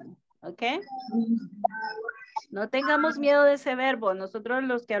 Putting. ¿Ok? No tengamos miedo de ese verbo. Nosotros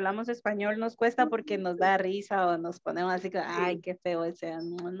los que hablamos español nos cuesta porque nos da risa o nos ponemos así como, ay, qué feo ese.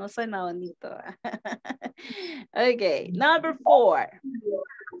 No, no suena bonito. Ok, number 4.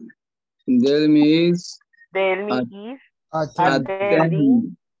 Tell me is Tell me is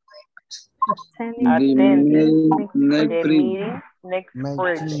attending Attending next meeting next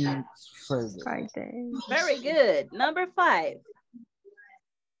Friday. Friday. Very good. Number 5.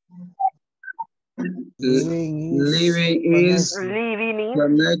 Living is living is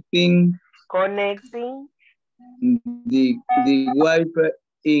connecting the Wi-Fi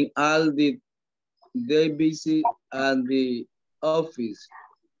in all the devices and the office.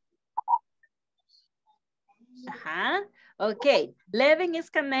 Okay. Living is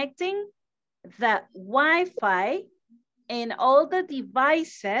connecting the Wi-Fi in all the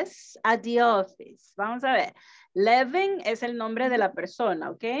devices at the office. Vamos a ver. Living es el nombre de la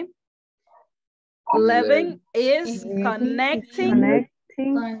persona, ¿ok? Living is connecting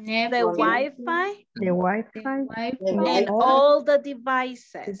the Wi-Fi and all the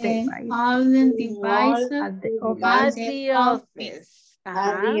devices All the devices at the office.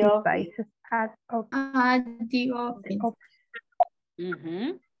 Devices at the office.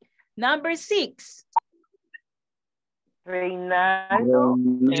 Number 6. Reinaldo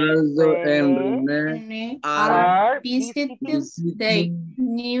and Rene are visiting the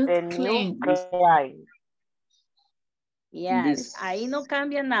new client. Yes, ahí no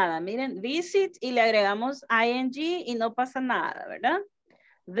cambia nada. Miren, visit y le agregamos ing y no pasa nada, ¿verdad?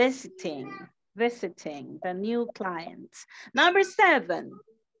 Visiting the new clients. Number 7.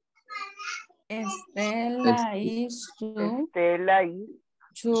 Stella is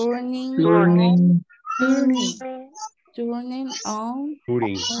turning on the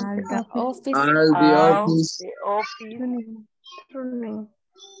office.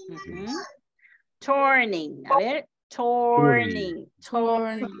 Turning. A ver. Turning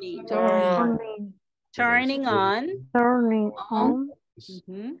on.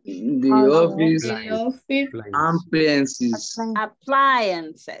 The office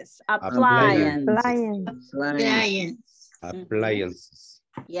appliances.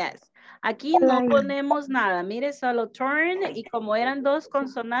 Yes. Aquí no ponemos nada. Mire, solo turn y como eran 2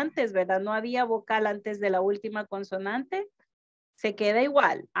 consonantes, ¿verdad? No había vocal antes de la última consonante. Se queda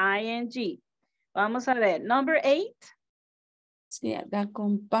igual. ing. Vamos a ver. Number 8. Yeah, the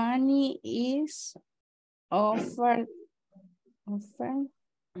company is offering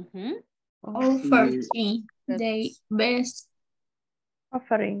the best.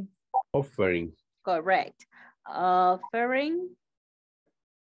 Offering. Correct. Offering.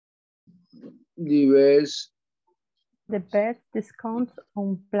 The best discounts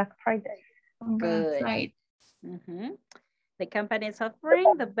on Black Friday. Good. The company is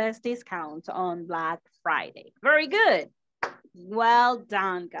offering the best discounts on Black Friday. Very good. Well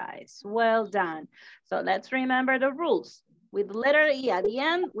done, guys. Well done. So let's remember the rules. With the letter E at the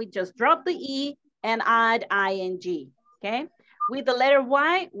end, we just drop the E and add ing, okay? With the letter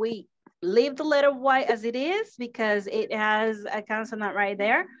Y, we leave the letter Y as it is because it has a consonant right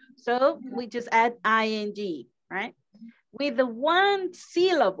there. So we just add ing, right? With the 1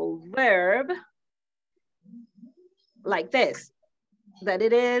 syllable verb, like this, that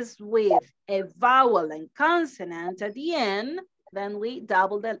it is with a vowel and consonant at the end, then we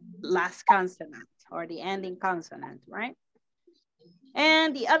double the last consonant or the ending consonant, right?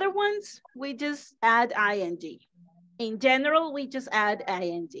 And the other ones, we just add ing. In general, we just add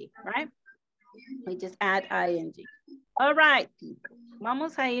ing, right? We just add ing. All right,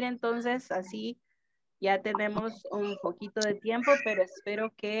 vamos a ir entonces así. Ya tenemos un poquito de tiempo, pero espero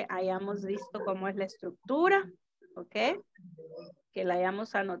que hayamos visto cómo es la estructura, ¿ok? Que la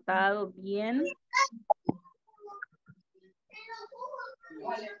hayamos anotado bien.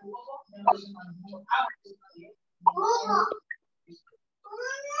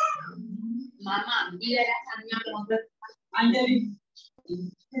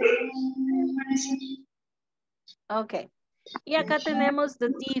 Ok. Y acá tenemos the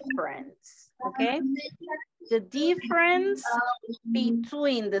difference, okay? The difference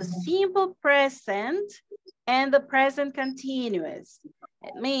between the simple present and the present continuous.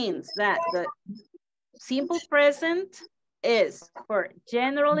 It means that the simple present is for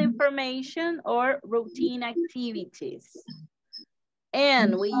general information or routine activities.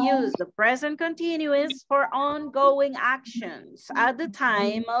 And we use the present continuous for ongoing actions at the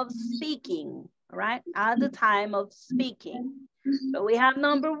time of speaking, right? At the time of speaking. So we have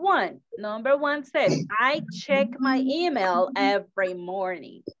number one. Number one says, I check my email every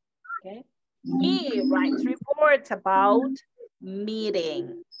morning, okay? He writes reports about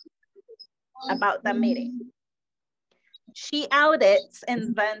meeting, about the meeting. She audits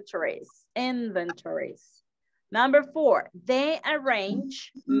inventories. Number four, they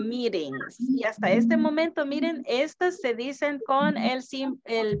arrange meetings. Y hasta este momento, miren, estas se dicen con el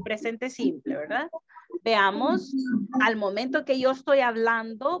presente simple, ¿verdad? Veamos, al momento que yo estoy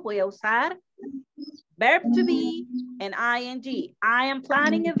hablando, voy a usar verb to be and ing. I am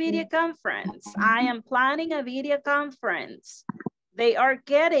planning a video conference. I am planning a video conference. They are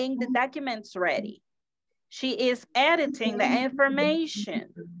getting the documents ready. She is editing the information.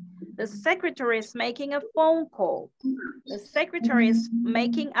 The secretary is making a phone call. The secretary is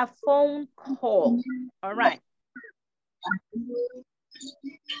making a phone call. All right.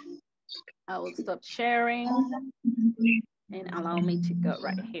 I will stop sharing and allow me to go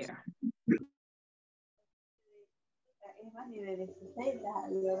right here.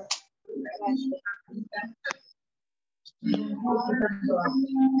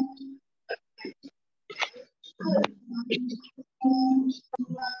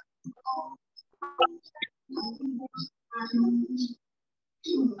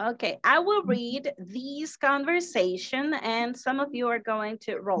 Okay, I will read these conversation and some of you are going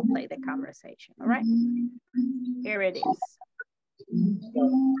to role play the conversation, all right? Here it is.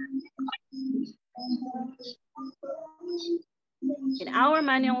 In our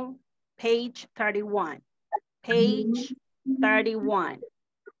manual, page 31. Page 31.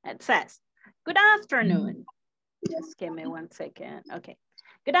 It says, good afternoon. Just give me 1 second. Okay.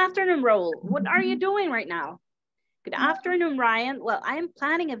 Good afternoon, Raul. What are you doing right now? Good afternoon, Ryan. Well, I am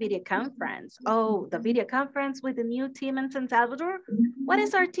planning a video conference. Oh, the video conference with the new team in San Salvador? What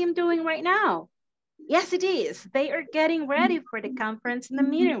is our team doing right now? Yes, it is. They are getting ready for the conference in the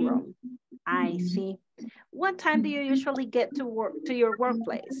meeting room. I see. What time do you usually get to your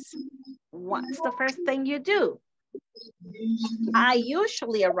workplace? What's the first thing you do? I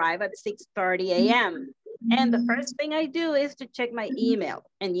usually arrive at 6:30 a.m. And the first thing I do is to check my email.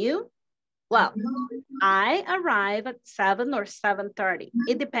 And you? Well, I arrive at 7 or 7:30.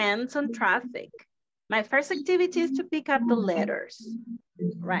 It depends on traffic. My first activity is to pick up the letters.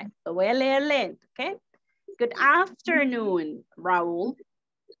 Right, lo voy a leer lento, okay? Good afternoon, Raul.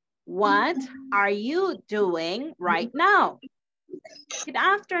 What are you doing right now? Good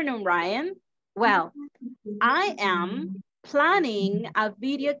afternoon, Ryan. Well, I am planning a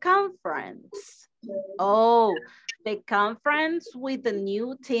video conference. Oh, the conference with the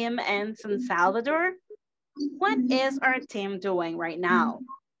new team in San Salvador? What is our team doing right now?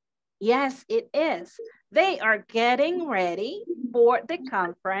 Yes, it is. They are getting ready for the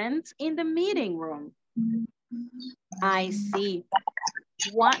conference in the meeting room. I see.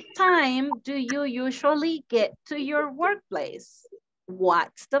 What time do you usually get to your workplace?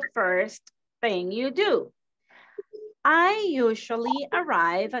 What's the first thing you do? I usually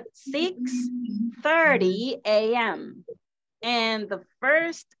arrive at 6:30 a.m. And the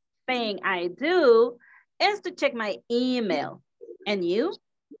first thing I do is to check my email. And you?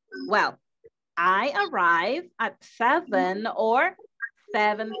 Well, I arrive at 7 or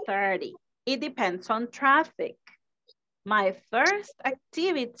 7:30. It depends on traffic. My first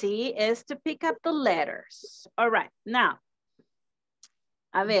activity is to pick up the letters. All right, now.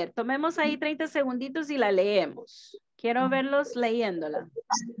 A ver, tomemos ahí 30 segunditos y la leemos. Quiero verlos leyéndola.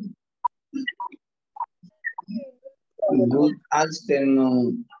 Good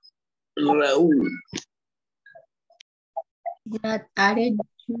afternoon, Raúl. What are you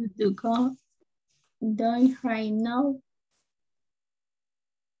doing right now?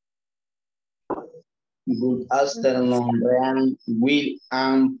 Good afternoon, Ryan. We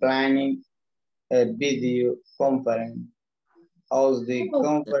are planning a video conference. Of the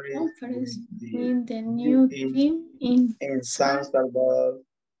conference with the new team in San Salvador.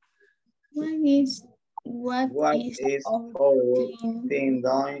 What is our team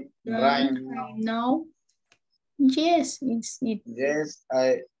doing right now? Yes, it's it. Yes,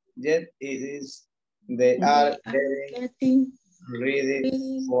 it is. They are getting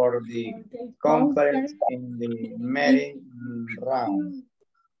ready for the conference in the meeting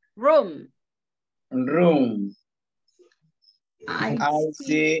room. I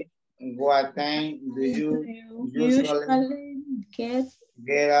see. What time do you usually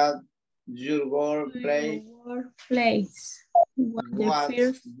get up your workplace? Workplace. What's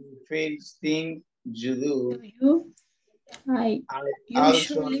the first thing you do? I I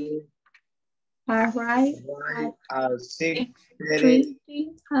usually arrive at at 6:30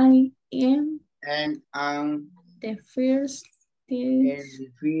 a.m. and The first thing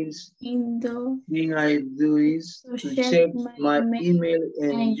I do is to check my email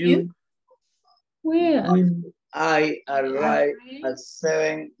and you. When I arrive at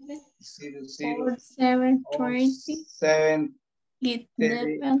 7:30, it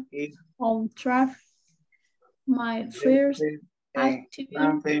depends on traffic. My first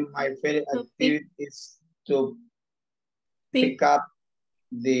activity is to pick up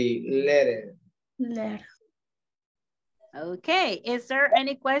the letter. Okay, is there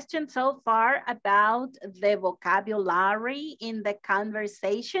any question so far about the vocabulary in the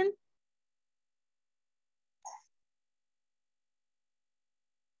conversation?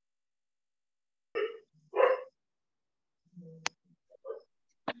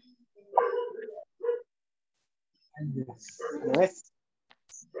 Yes.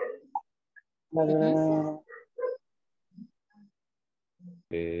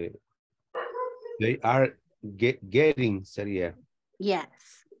 They are getting, sería. Yes,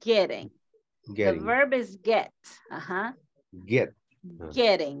 getting. The verb is get. Get.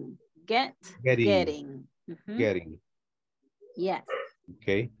 Getting. Getting. Getting. Yes.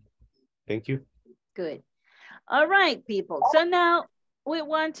 Okay. Thank you. Good. All right, people. So now we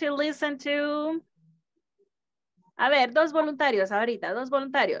want to listen to... A ver, dos voluntarios ahorita, dos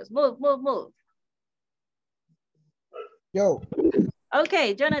voluntarios. Move. Yo.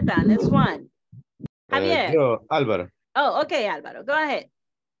 Okay, Jonathan, it's one. Javier. Yo, Álvaro. Oh, okay, Álvaro, go ahead.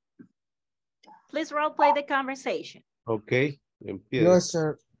 Please role play the conversation. Okay. Yes,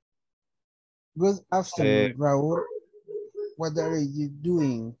 sir. Good afternoon, Raúl. What are you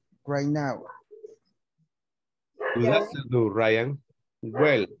doing right now? Good afternoon, Ryan.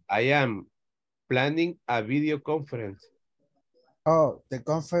 Well, I am planning a video conference. Oh, the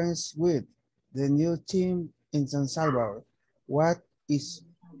conference with the new team in San Salvador. What is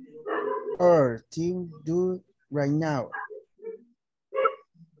our team do right now?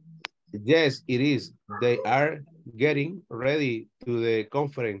 Yes, it is. They are getting ready to the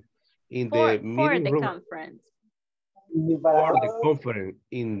conference in the meeting room. Conference. For the conference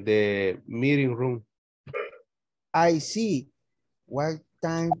in the meeting room. I see. What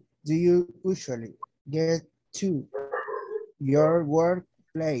time do you usually get to your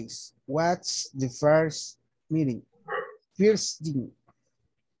workplace? What's the first thing you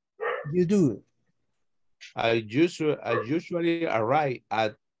do? I usually arrive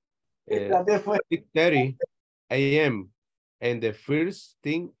at 6:30 a.m. and the first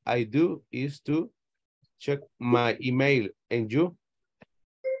thing I do is to check my email. And you?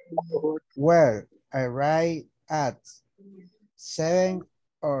 Well, I arrive at 7,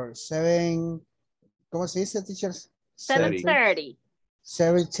 ¿cómo se dice, teachers? 7:30.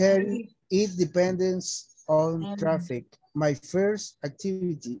 7:30. It depends on traffic. My first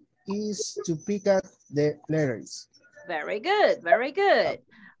activity is to pick up the letters. Very good, very good.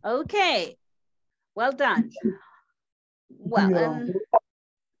 Okay, well done. Well,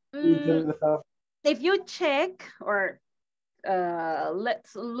 if you check or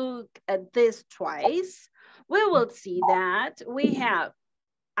let's look at this twice, we will see that we have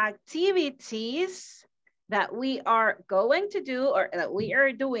activities that we are going to do or that we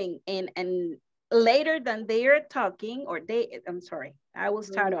are doing and later than they are talking or I'm sorry, I will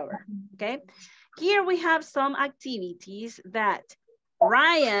start over, okay? Here we have some activities that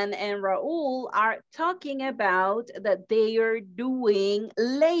Ryan and Raul are talking about that they are doing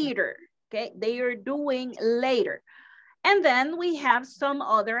later, okay? They are doing later. And then we have some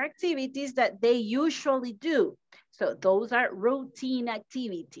other activities that they usually do. So those are routine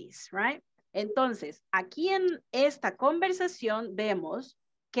activities, right? Entonces, aquí en esta conversación vemos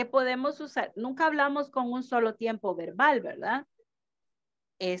que podemos usar, nunca hablamos con un solo tiempo verbal, ¿verdad?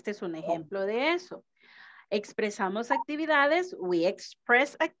 Este es un ejemplo de eso. Expresamos actividades, we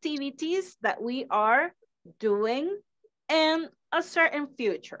express activities that we are doing in a certain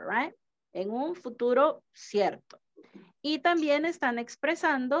future, right? En un futuro cierto. Y también están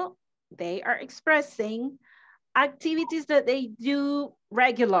expresando, they are expressing activities that they do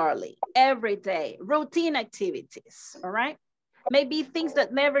regularly, every day, routine activities, all right? Maybe things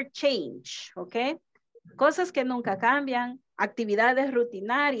that never change, okay? Cosas que nunca cambian, actividades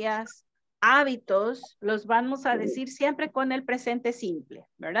rutinarias, hábitos, los vamos a decir siempre con el presente simple,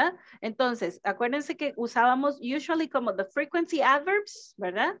 ¿verdad? Entonces, acuérdense que usábamos usually como the frequency adverbs,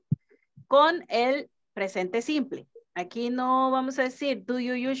 ¿verdad? Con el presente simple. Aquí no vamos a decir, do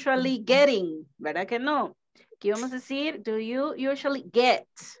you usually getting, ¿verdad que no? Aquí vamos a decir, do you usually get,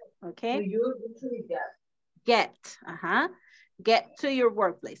 ¿ok? Do you usually get, ajá. Get to your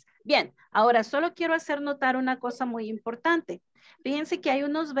workplace. Bien, ahora solo quiero hacer notar una cosa muy importante. Fíjense que hay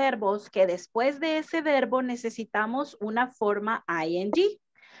unos verbos que después de ese verbo necesitamos una forma ing.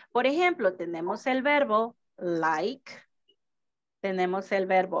 Por ejemplo, tenemos el verbo like, tenemos el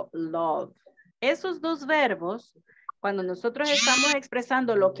verbo love. Esos dos verbos, cuando nosotros estamos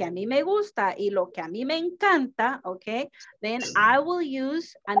expresando lo que a mí me gusta y lo que a mí me encanta, ¿ok? Then I will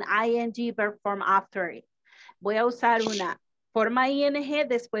use an ing verb form after it. Voy a usar una forma ing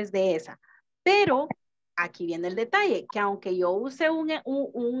después de esa. Pero aquí viene el detalle, que aunque yo use un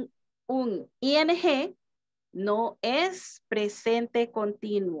ing, no es presente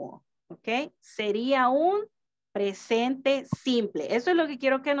continuo, ¿ok? Sería un presente simple. Eso es lo que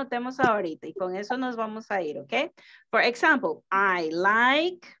quiero que notemos ahorita y con eso nos vamos a ir, ¿ok? For example, I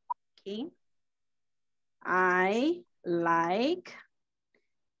like, okay, I like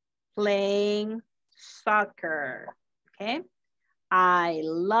playing soccer, okay? I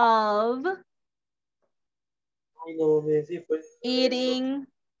love eating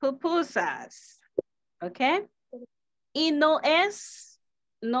pupusas, okay? Y no es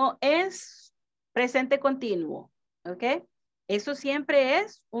presente continuo, ¿ok? Eso siempre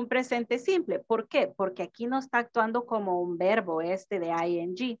es un presente simple. ¿Por qué? Porque aquí no está actuando como un verbo este de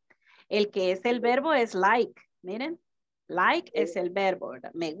ing. El que es el verbo es like, miren. Like es el verbo,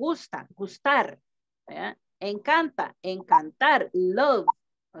 ¿verdad? Me gusta, gustar, ¿verdad? Encanta, encantar, love,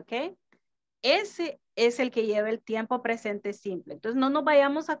 ¿ok? Ese es el que lleva el tiempo presente simple. Entonces no nos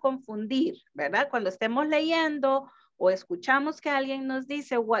vayamos a confundir, ¿verdad? Cuando estemos leyendo o escuchamos que alguien nos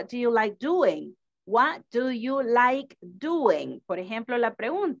dice, what do you like doing? What do you like doing? Por ejemplo, la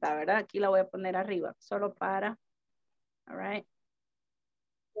pregunta, ¿verdad? Aquí la voy a poner arriba, solo para, all right.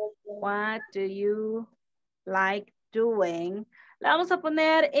 What do you like doing? La vamos a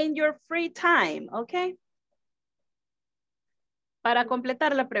poner in your free time, ¿ok? Para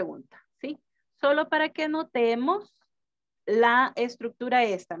completar la pregunta, ¿sí? Solo para que notemos la estructura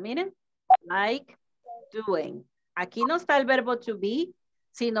esta, miren. Like doing. Aquí no está el verbo to be.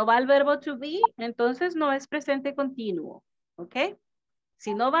 Si no va el verbo to be, entonces no es presente continuo, ¿ok?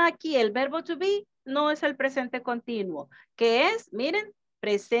 Si no va aquí el verbo to be, no es el presente continuo. ¿Qué es? Miren,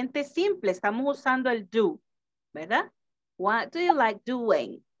 presente simple. Estamos usando el do, ¿verdad? What do you like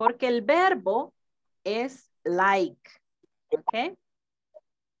doing? Porque el verbo es like, ¿ok?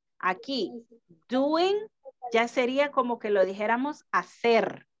 Aquí, doing ya sería como que lo dijéramos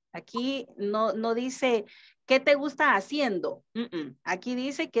hacer. Aquí no dice, ¿qué te gusta haciendo? Aquí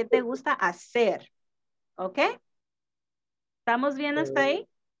dice, ¿qué te gusta hacer? ¿Ok? ¿Estamos bien hasta ahí?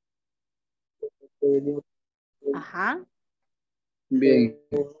 Ajá. Bien.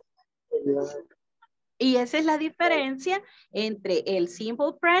 Y esa es la diferencia entre el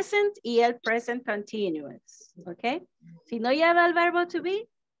simple present y el present continuous. ¿Ok? Si no lleva el verbo to be,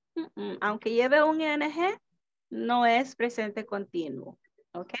 aunque lleve un ing, no es presente continuo.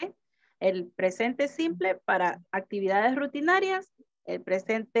 ¿Ok? El presente simple para actividades rutinarias, el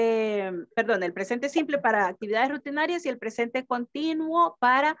presente simple para actividades rutinarias y el presente continuo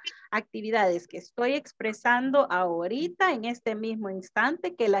para actividades que estoy expresando ahorita en este mismo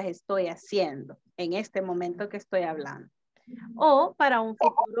instante que las estoy haciendo, en este momento que estoy hablando. O para un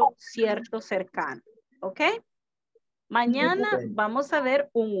futuro cierto cercano. ¿Ok? Mañana vamos a ver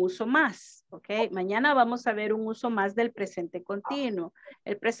un uso más, ¿ok? Mañana vamos a ver un uso más del presente continuo.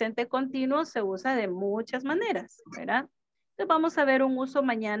 El presente continuo se usa de muchas maneras, ¿verdad? Entonces vamos a ver un uso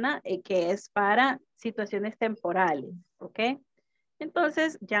mañana que es para situaciones temporales, ¿ok?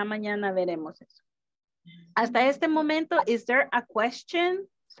 Entonces ya mañana veremos eso. Hasta este momento, is there a question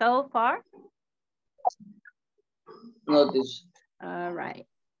so far? Notice. All right.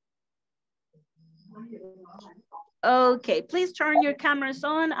 Okay, please turn your cameras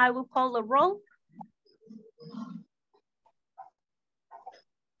on. I will call the roll.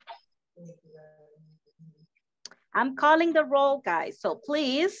 I'm calling the roll, guys. So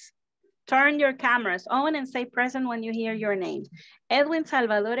please turn your cameras on and say present when you hear your name. Edwin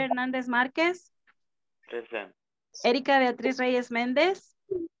Salvador Hernández Márquez. Present. Erika Beatriz Reyes Méndez.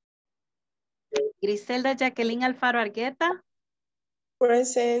 Griselda Jacqueline Alfaro Argueta.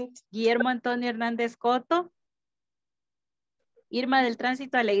 Present. Guillermo Antonio Hernández Coto. Irma del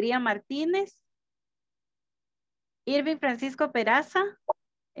Tránsito Alegría Martínez. Irving Francisco Peraza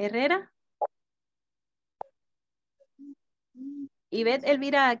Herrera. Ivette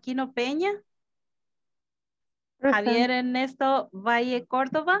Elvira Aquino Peña. Javier Ernesto Valle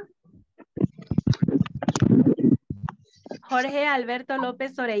Córdoba. Jorge Alberto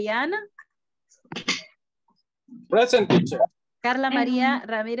López Orellana. Present, teacher. Carla María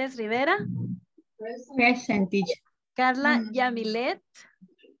Ramírez Rivera. Present, teacher. Carla Yamilet.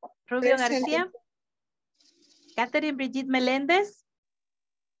 Rubio García. Catherine Brigitte Meléndez.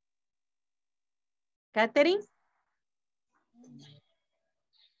 Catherine.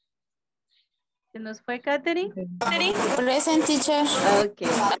 ¿Se nos fue Catherine? Present, teacher. Ok.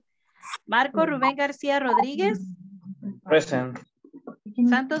 Marco Rubén García Rodríguez. Present.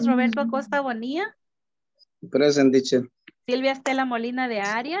 Santos Roberto Acosta Bonilla. Present, teacher. Silvia Estela Molina de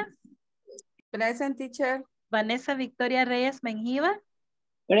Arias. Present, teacher. Vanessa Victoria Reyes Menjiva.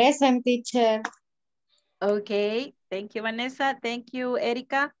 Present, teacher. Ok. Thank you, Vanessa. Thank you,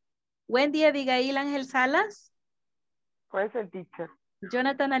 Erika. Wendy Abigail Ángel Salas. Present, teacher.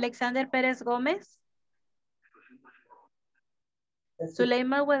 Jonathan Alexander Pérez Gómez.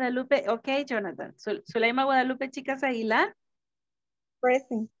 Zuleima Guadalupe. Ok, Jonathan. Zuleima Guadalupe Chicas Aguilar.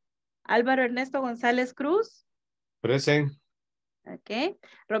 Present. Álvaro Ernesto González Cruz. Present. Ok.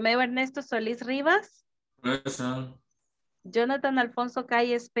 Romeo Ernesto Solís Rivas. Present. Jonathan Alfonso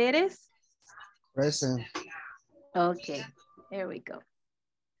Calles Pérez. Present. Ok. Here we go.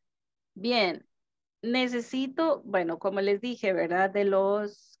 Bien. Necesito, bueno, como les dije, ¿verdad? De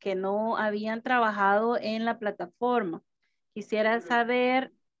los que no habían trabajado en la plataforma. Quisiera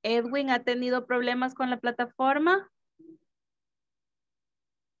saber, ¿Edwin ha tenido problemas con la plataforma?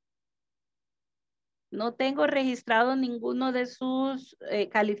 No tengo registrado ninguno de sus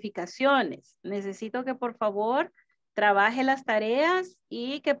calificaciones. Necesito que por favor trabaje las tareas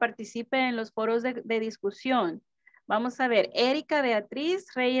y que participe en los foros de discusión. Vamos a ver, Erika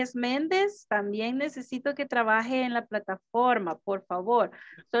Beatriz Reyes Méndez, también necesito que trabaje en la plataforma, por favor.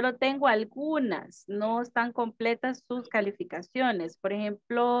 Solo tengo algunas, no están completas sus calificaciones. Por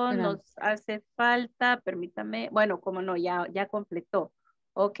ejemplo, nos hace falta, permítame, bueno, como no, ya completó.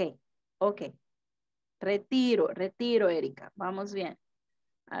 Ok. Retiro, Erika. Vamos bien.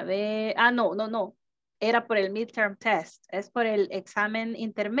 A ver, no. Era por el midterm test, es por el examen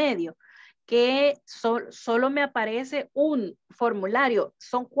intermedio, que solo me aparece un formulario,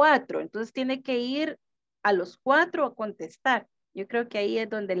 son 4, entonces tiene que ir a los 4 a contestar. Yo creo que ahí es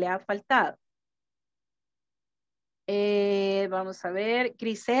donde le ha faltado. Vamos a ver,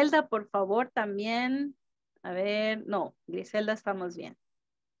 Griselda, por favor, también. A ver, no, Griselda estamos bien.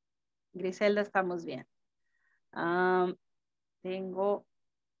 Tengo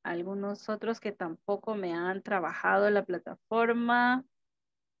algunos otros que tampoco me han trabajado en la plataforma.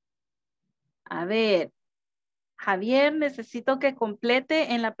 A ver, Javier, necesito que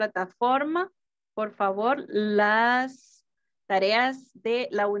complete en la plataforma, por favor, las tareas de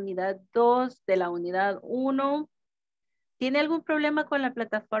la unidad 2, de la unidad 1. ¿Tiene algún problema con la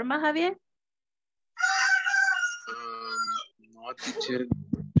plataforma, Javier? No, teacher,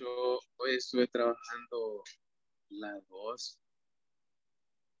 yo hoy estuve trabajando la 2.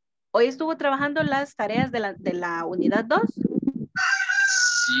 ¿Hoy estuvo trabajando las tareas de la unidad 2?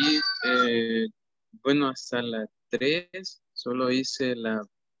 Sí, bueno, hasta la 3, solo hice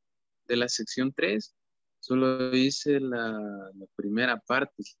de la sección 3, solo hice la primera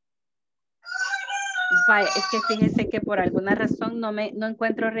parte. Vaya, es que fíjese que por alguna razón no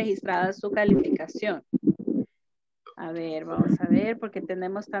encuentro registrada su calificación. A ver, vamos a ver, porque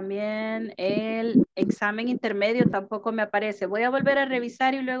tenemos también el examen intermedio, tampoco me aparece. Voy a volver a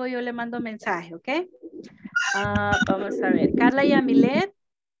revisar y luego yo le mando mensaje, ¿ok? Vamos a ver. Carla Yamilet,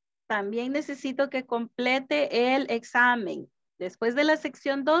 también necesito que complete el examen. Después de la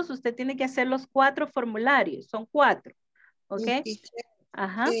sección 2, usted tiene que hacer los 4 formularios. Son 4, ¿ok?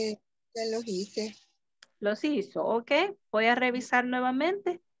 Ajá. Ya los hice. Los hizo, ¿ok? Voy a revisar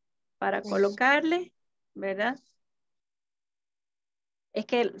nuevamente para colocarle, ¿verdad? Es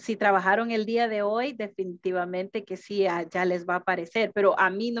que si trabajaron el día de hoy, definitivamente que sí, ya les va a aparecer, pero a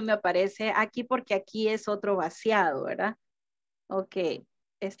mí no me aparece aquí porque aquí es otro vaciado, ¿verdad? Ok,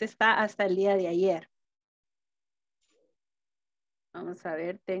 este está hasta el día de ayer. Vamos a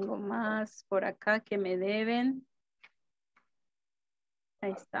ver, tengo más por acá que me deben.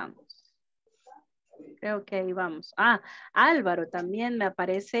 Ahí estamos. Creo que ahí vamos. Álvaro también me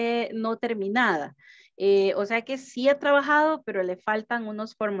aparece no terminada. O sea que sí ha trabajado, pero le faltan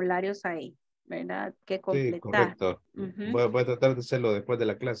unos formularios ahí, ¿verdad? Que completar. Sí, correcto. Voy a tratar de hacerlo después de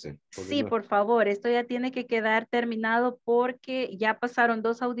la clase. Sí, por favor, esto ya tiene que quedar terminado porque ya pasaron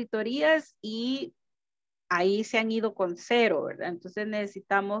 2 auditorías y ahí se han ido con 0, ¿verdad? Entonces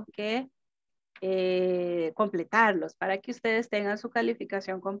necesitamos que completarlos para que ustedes tengan su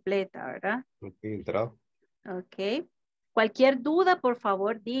calificación completa, ¿verdad? Ok. Cualquier duda, por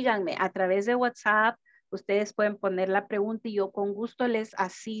favor, díganme a través de WhatsApp, ustedes pueden poner la pregunta y yo con gusto les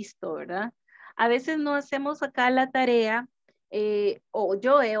asisto, ¿verdad? A veces no hacemos acá la tarea, o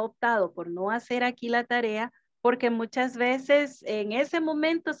yo he optado por no hacer aquí la tarea, porque muchas veces en ese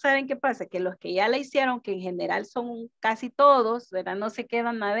momento, ¿saben qué pasa? Que los que ya la hicieron, que en general son casi todos, ¿verdad? No se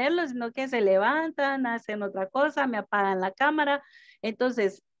quedan a verlo, sino que se levantan, hacen otra cosa, me apagan la cámara.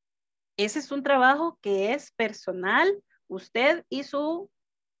 Entonces, ese es un trabajo que es personal, usted y su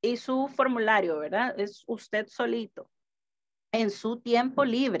formulario, ¿verdad? Es usted solito, en su tiempo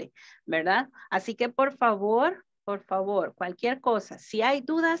libre, ¿verdad? Así que por favor, cualquier cosa, si hay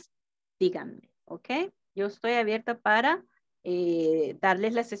dudas, díganme, ¿ok? Yo estoy abierta para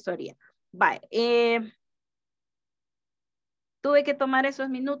darles la asesoría. Bye. Tuve que tomar esos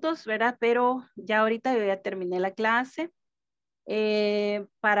minutos, ¿verdad? Pero ya ahorita yo ya terminé la clase.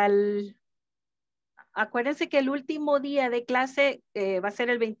 Acuérdense que el último día de clase va a ser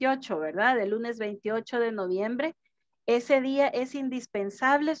el 28, ¿verdad? El lunes 28 de noviembre. Ese día es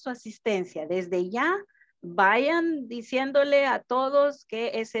indispensable su asistencia. Desde ya vayan diciéndole a todos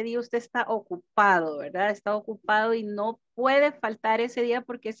que ese día usted está ocupado, ¿verdad? Está ocupado y no puede faltar ese día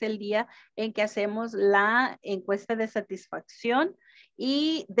porque es el día en que hacemos la encuesta de satisfacción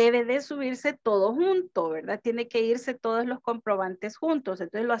y debe de subirse todo junto, ¿verdad? Tiene que irse todos los comprobantes juntos.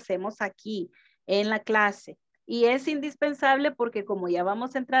 Entonces lo hacemos aquí en la clase. Y es indispensable porque como ya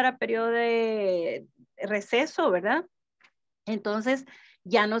vamos a entrar a periodo de receso, ¿verdad? Entonces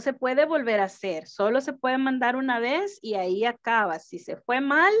ya no se puede volver a hacer, solo se puede mandar una vez y ahí acaba. Si se fue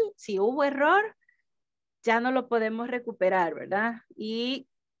mal, si hubo error, ya no lo podemos recuperar, ¿verdad? Y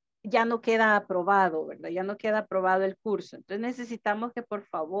ya no queda aprobado, ¿verdad? Ya no queda aprobado el curso. Entonces necesitamos que por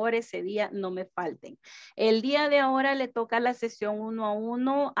favor ese día no me falten. El día de ahora le toca la sesión 1 a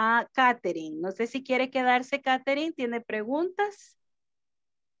 1 a Catherine. No sé si quiere quedarse Catherine, ¿tiene preguntas?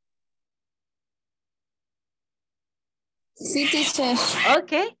 Sí, teacher.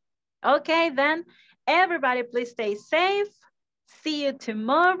 Okay, then everybody please stay safe. See you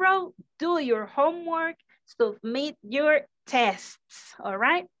tomorrow. Do your homework. Submit your tests. All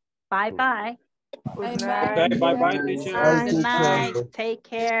right? Bye-bye. Good Okay, night. bye-bye, teacher. Bye, Good night. teacher. Take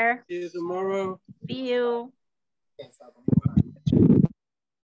care. See you tomorrow. See you.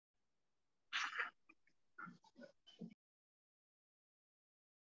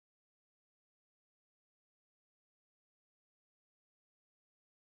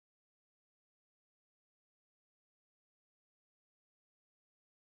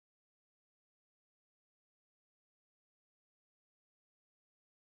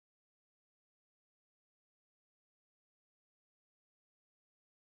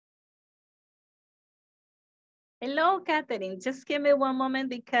 Hello, Catherine. Just give me one moment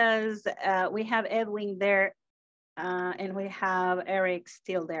because we have Edwin there and we have Eric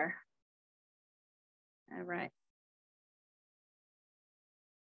still there. All right.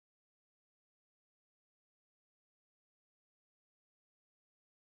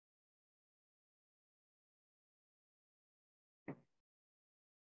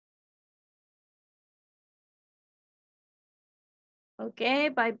 Okay,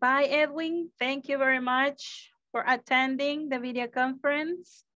 bye-bye, Edwin. Thank you very much for attending the video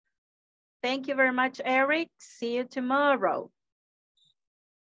conference. Thank you very much, Eric. See you tomorrow.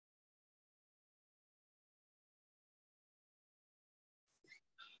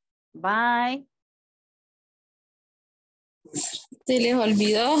 Bye. Se les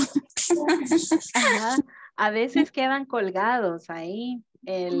olvidó. Ajá. A veces quedan colgados ahí.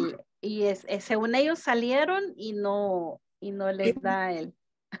 Según ellos salieron y no les da el...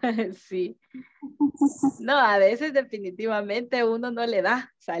 Sí. No, a veces definitivamente uno no le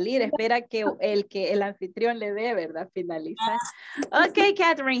da salir, espera que el anfitrión le dé, ¿verdad? Finalizar. Okay,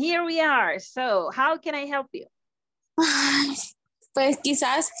 Catherine, here we are. So, how can I help you? Pues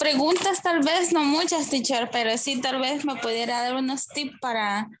quizás preguntas, tal vez, no muchas, teacher, pero sí tal vez me pudiera dar unos tips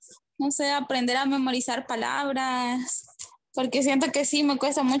para, no sé, aprender a memorizar palabras, porque siento que sí me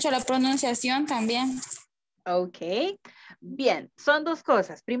cuesta mucho la pronunciación también. Ok, bien, son dos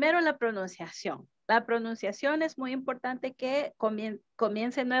cosas. Primero, la pronunciación. La pronunciación es muy importante que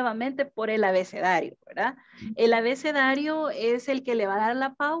comience nuevamente por el abecedario, ¿verdad? El abecedario es el que le va a dar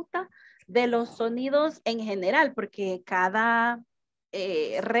la pauta de los sonidos en general, porque cada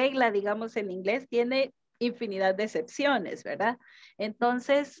regla, digamos, en inglés tiene infinidad de excepciones, ¿verdad?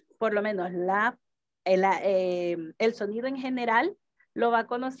 Entonces, por lo menos el sonido en general lo va a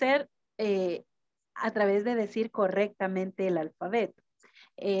conocer a través de decir correctamente el alfabeto.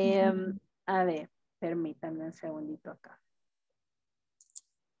 A ver, permítanme un segundito acá.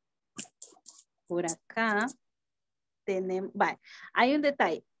 Por acá tenemos, hay un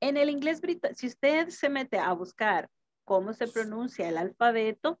detalle. En el inglés británico, si usted se mete a buscar cómo se pronuncia el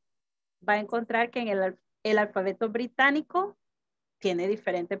alfabeto, va a encontrar que en el alfabeto británico tiene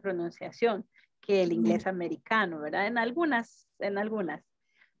diferente pronunciación que el inglés americano, ¿verdad? En algunas.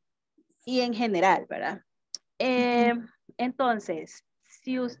 Y en general, ¿verdad? Entonces,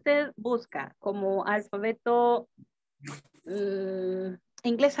 si usted busca como alfabeto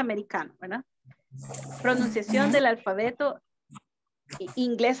inglés americano, ¿verdad? Pronunciación del alfabeto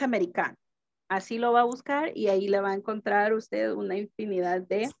inglés americano. Así lo va a buscar y ahí le va a encontrar usted una infinidad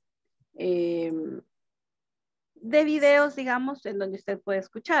de videos, digamos, en donde usted puede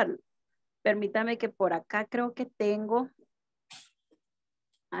escucharlo. Permítame que por acá creo que tengo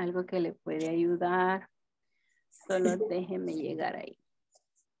algo que le puede ayudar. Solo déjeme llegar ahí.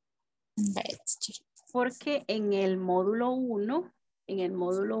 Porque en el módulo 1,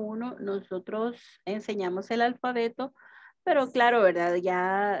 nosotros enseñamos el alfabeto, pero claro, ¿verdad?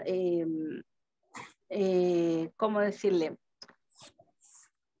 Ya, ¿cómo decirle?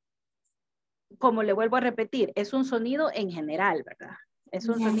 Como le vuelvo a repetir, es un sonido en general, ¿verdad? Es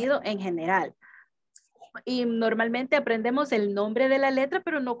un sonido en general. Y normalmente aprendemos el nombre de la letra,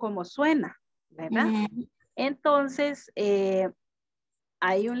 pero no cómo suena, ¿verdad? Entonces,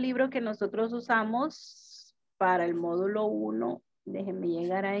 hay un libro que nosotros usamos para el módulo 1. Déjenme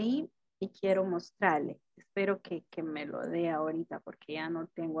llegar ahí y quiero mostrarle. Espero que me lo dé ahorita porque ya no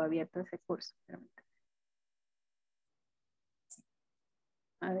tengo abierto ese curso.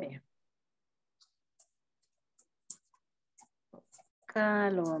 A ver. Acá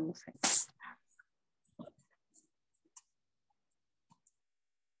lo vamos a encontrar.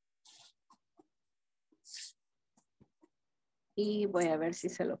 Y voy a ver si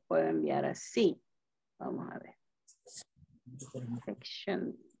se lo puedo enviar así. Vamos a ver.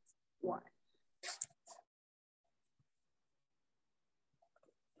 Section 1.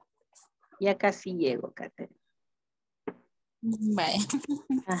 Ya casi llego, Catherine. Vale.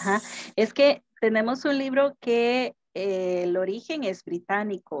 Ajá. Es que tenemos un libro que el origen es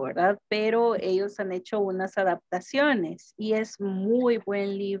británico, ¿verdad? Pero ellos han hecho unas adaptaciones y es muy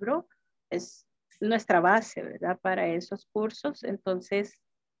buen libro. Es nuestra base, ¿verdad? Para esos cursos. Entonces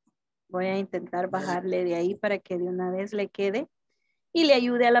voy a intentar bajarle de ahí para que de una vez le quede y le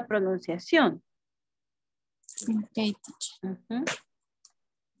ayude a la pronunciación. Ok.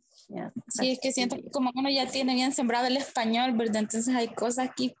 Ya, sí, es que siento que como uno ya tiene bien sembrado el español, ¿verdad? Entonces hay cosas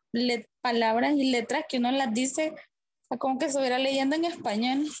aquí, palabras y letras que uno las dice como que estuviera leyendo en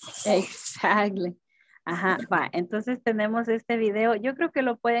español. Exacto. Ajá, va. Entonces tenemos este video. Yo creo que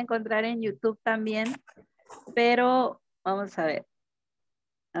lo puede encontrar en YouTube también, pero vamos a ver.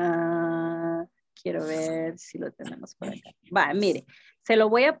 Quiero ver si lo tenemos por acá. Va, mire, se lo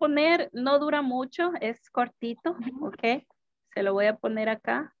voy a poner, no dura mucho, es cortito, ¿ok? Se lo voy a poner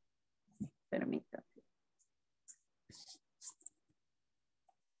acá. Permítame.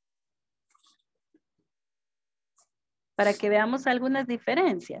 Para que veamos algunas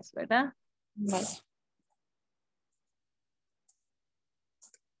diferencias, ¿verdad? Vale.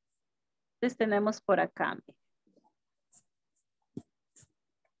 Entonces tenemos por acá.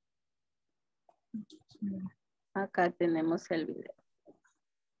 Acá tenemos el video.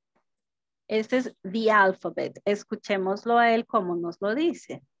 Este es the alphabet. Escuchémoslo a él como nos lo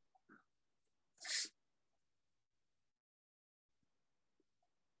dice.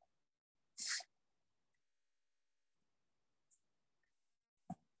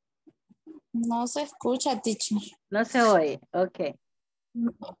 No se escucha, teacher. No se oye, ok.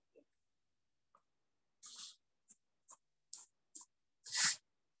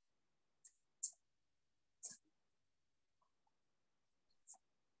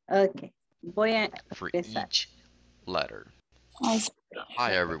 Ok, voy a empezar. Each letter.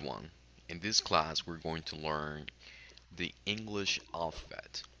 Hi everyone. In this class we're going to learn the English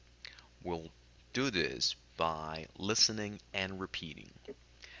alphabet. We'll do this by listening and repeating.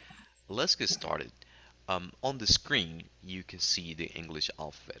 Let's get started. On the screen you can see the English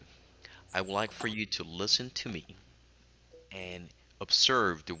alphabet. I would like for you to listen to me and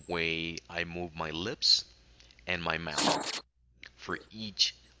observe the way I move my lips and my mouth for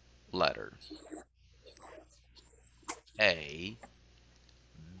each letter. A,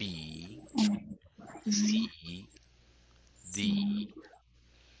 B, C, D,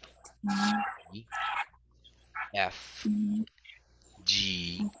 E, F,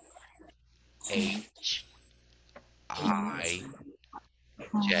 G, H, I,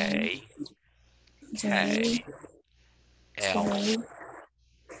 J, K, L,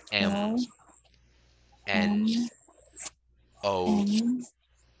 M, N, O,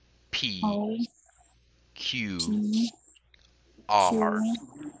 P, Q, Q, R,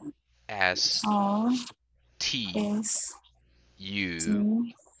 Q, S, R, T, S, U,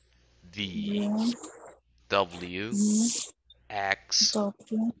 T, V, U, W, V, X,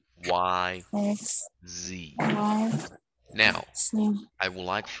 W, Y, X, Z. Y, Now, Z. I would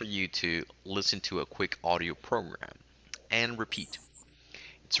like for you to listen to a quick audio program and repeat.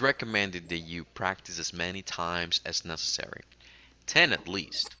 It's recommended that you practice as many times as necessary, 10 at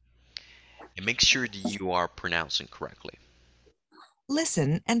least, and make sure that you are pronouncing correctly.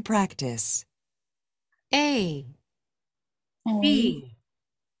 Listen and practice. A, A, B,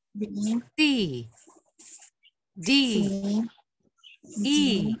 B, C, D, C,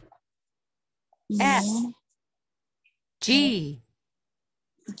 E, D, F, E, G,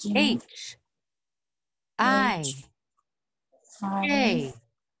 G, H, I, H, I, J,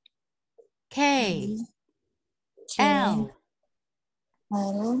 K, K, L,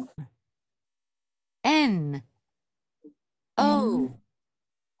 L, N, O,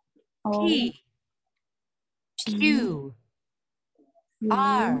 O, P, P, Q, U,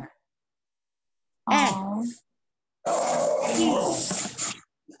 R, S, R, T,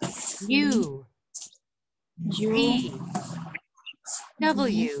 U, U, V,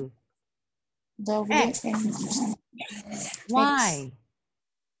 W, W, X, Y,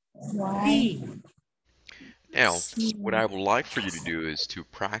 Y, Z. Now, C. what I would like for you to do is to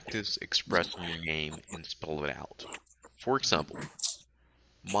practice expressing your name and spell it out. For example,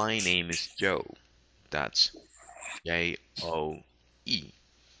 my name is Joe. That's J-O-E.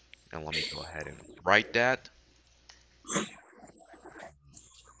 And let me go ahead and write that.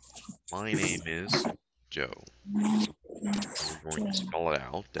 My name is Joe. And we're going to spell it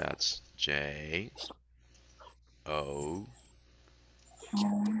out. That's J-O-E.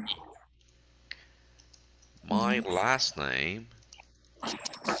 My last name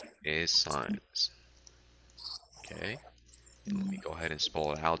is Science. Okay. And let me go ahead and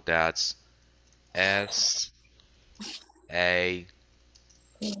spell it out. That's S-A-E-N-Z.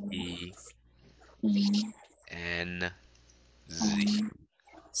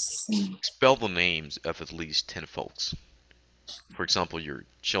 Spell the names of at least 10 folks. For example, your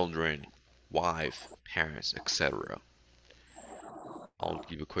children, wife, parents, etc. I'll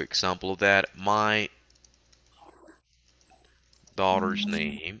give a quick example of that. My daughter's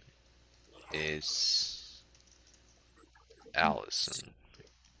name is Allison.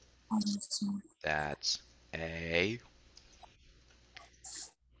 That's A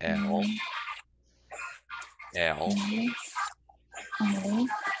L L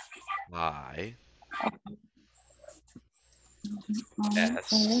I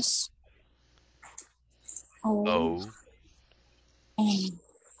S O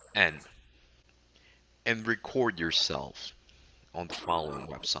N. And record yourself on the following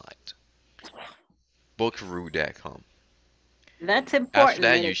website, bookaroo.com. That's After important,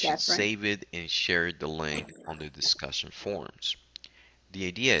 that, Miss you should Catherine. save it and share the link on the discussion forums. The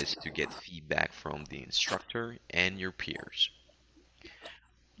idea is to get feedback from the instructor and your peers.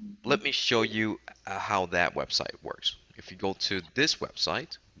 Let me show you how that website works. If you go to this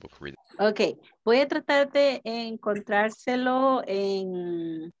website, bookaroo. Ok, voy a tratar de encontrárselo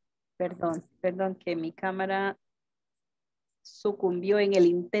en... Perdón, que mi cámara sucumbió en el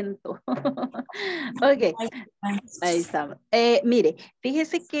intento. Ok, ahí estamos. Mire,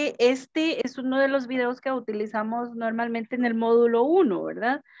 fíjese que este es uno de los videos que utilizamos normalmente en el módulo 1,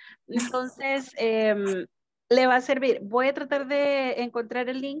 ¿verdad? Entonces, le va a servir. Voy a tratar de encontrar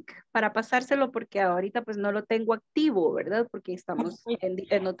el link para pasárselo porque ahorita pues no lo tengo activo, ¿verdad? Porque estamos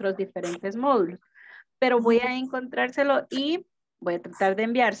en otros diferentes módulos. Pero voy a encontrárselo y voy a tratar de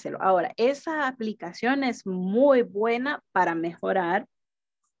enviárselo. Ahora, esa aplicación es muy buena para mejorar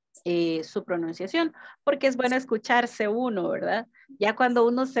su pronunciación, porque es bueno escucharse uno, ¿verdad? Ya cuando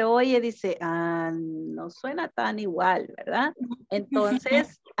uno se oye dice, no suena tan igual, ¿verdad?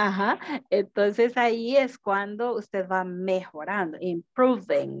 Entonces, entonces ahí es cuando usted va mejorando,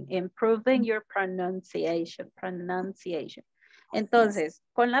 improving your pronunciation. Entonces,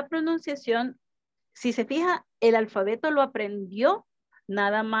 con la pronunciación, si se fija, el alfabeto lo aprendió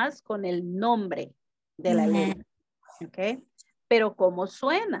nada más con el nombre de la letra, ¿ok? Pero ¿cómo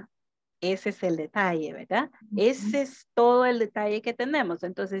suena? Ese es el detalle, ¿verdad? Ese es todo el detalle que tenemos.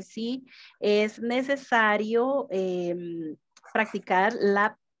 Entonces sí es necesario practicar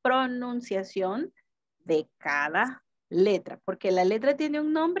la pronunciación de cada letra, porque la letra tiene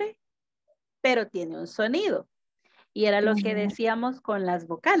un nombre, pero tiene un sonido. Y era lo que decíamos con las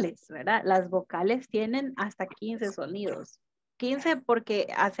vocales, ¿verdad? Las vocales tienen hasta 15 sonidos. 15 porque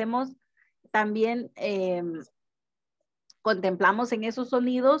hacemos también, contemplamos en esos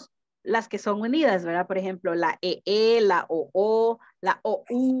sonidos las que son unidas, ¿verdad? Por ejemplo, la EE, la OO, la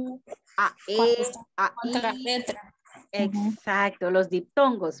OU, AE, AI. Exacto, los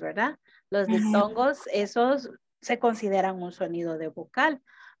diptongos, ¿verdad? Los diptongos, esos se consideran un sonido de vocal.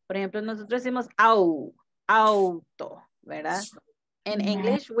 Por ejemplo, nosotros decimos au, auto, ¿verdad? En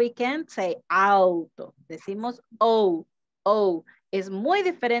English, we can't say auto. Decimos oh. Es muy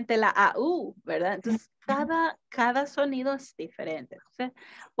diferente la AU, ¿verdad? Entonces, cada sonido es diferente. Entonces,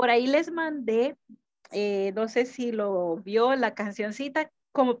 por ahí les mandé, no sé si lo vio, la cancioncita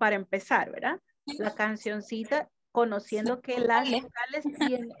como para empezar, ¿verdad? La cancioncita conociendo que las vocales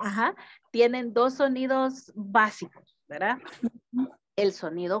tienen dos sonidos básicos, ¿verdad? El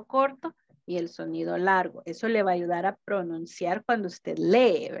sonido corto y el sonido largo. Eso le va a ayudar a pronunciar cuando usted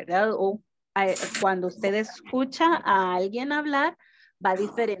lee, ¿verdad? O cuando usted escucha a alguien hablar, va a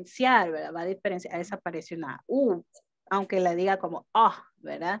diferenciar, ¿verdad? Va a diferenciar. Esa parece una U, aunque la diga como oh,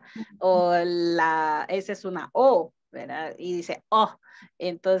 ¿verdad? O esa es una O, ¿verdad? Y dice oh.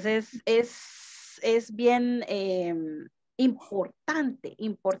 Entonces es bien importante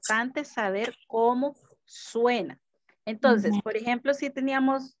saber cómo suena. Entonces, por ejemplo, si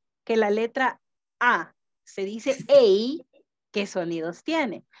teníamos que la letra A se dice EI, ¿qué sonidos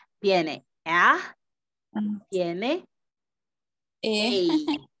tiene? Tiene A, tiene EI,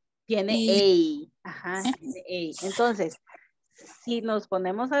 tiene EI. Ajá, tiene EI. Entonces, si nos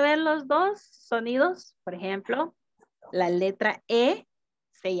ponemos a ver los dos sonidos, por ejemplo, la letra E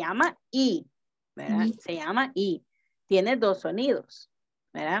se llama I, ¿verdad? Se llama I. Tiene dos sonidos,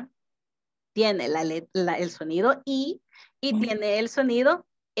 ¿verdad? Tiene el sonido I y tiene el sonido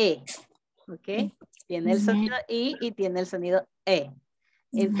E, ¿ok? Tiene el sonido I y tiene el sonido E.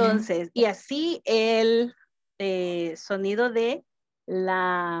 Entonces, y así el sonido de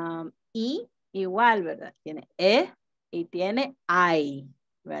la I igual, ¿verdad? Tiene E y tiene I,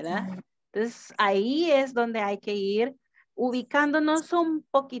 ¿verdad? Entonces, ahí es donde hay que ir ubicándonos un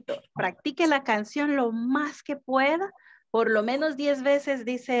poquito. Practique la canción lo más que pueda. Por lo menos 10 veces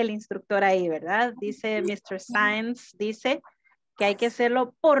dice el instructor ahí, ¿verdad? Dice Mr. Science, dice que hay que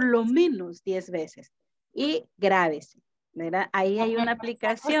hacerlo por lo menos 10 veces. Y grábese, ¿verdad? Ahí hay una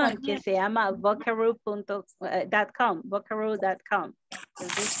aplicación que se llama vocaro.com, vocaro.com.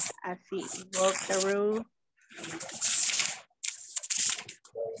 Entonces, así, vocaro.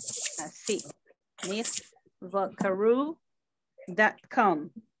 Así, Miss vocaro.com.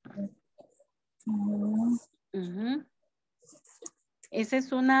 Esa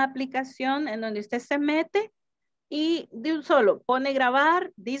es una aplicación en donde usted se mete y de un solo pone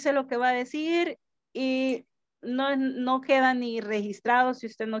grabar, dice lo que va a decir y no queda ni registrado si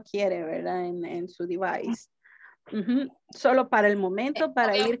usted no quiere, ¿verdad? En su device. Solo para el momento,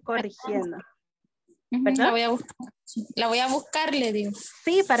 para ir corrigiendo. La voy a buscar, le digo.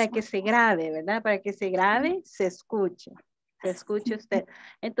 Sí, para que se grabe, ¿verdad? Para que se grabe, se escuche. Se escuche usted.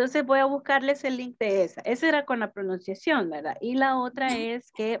 Entonces voy a buscarles el link de esa. Esa era con la pronunciación, ¿verdad? Y la otra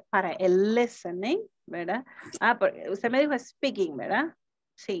es que para el listening, ¿verdad? Porque usted me dijo speaking, ¿verdad?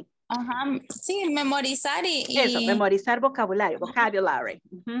 Sí. Ajá, sí, memorizar y... Eso, memorizar vocabulario.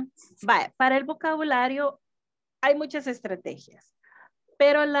 Vale, para el vocabulario hay muchas estrategias.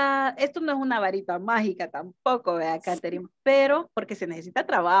 Pero esto no es una varita mágica tampoco, ¿verdad, Catherine? Pero porque se necesita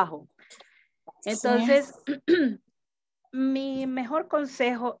trabajo. Entonces... Sí. Mi mejor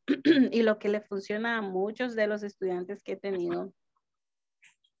consejo y lo que le funciona a muchos de los estudiantes que he tenido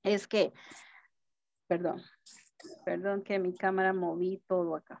es que, perdón que mi cámara moví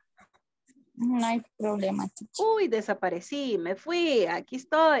todo acá. No hay problema. Uy, desaparecí, me fui, aquí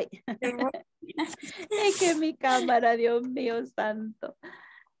estoy. Es que mi cámara, Dios mío santo.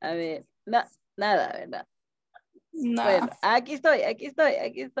 A ver, nada, ¿verdad? No. Bueno, aquí estoy,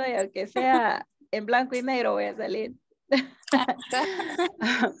 aunque sea en blanco y negro voy a salir.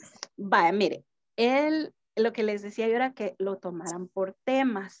 Vaya, mire, lo que les decía yo era que lo tomaran por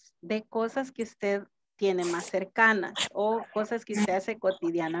temas de cosas que usted tiene más cercanas o cosas que usted hace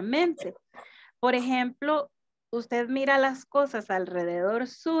cotidianamente. Por ejemplo, usted mira las cosas alrededor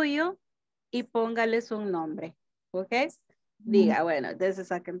suyo y póngales un nombre, ¿ok? Diga, bueno, this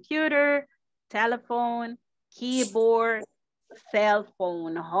is a computer, telephone, keyboard, cell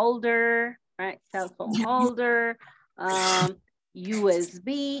phone holder, right? Cell phone holder,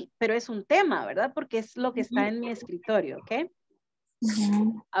 USB, pero es un tema, ¿verdad? Porque es lo que está en mi escritorio, ¿ok?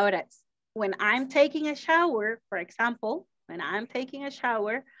 Ahora, when I'm taking a shower, for example, when I'm taking a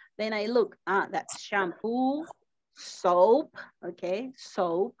shower, then I look, that's shampoo, soap, okay,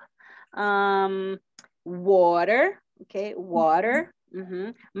 soap, water, okay, water,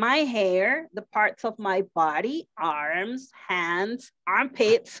 My hair, the parts of my body, arms, hands,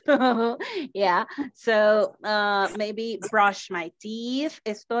 armpits. Yeah. So maybe brush my teeth.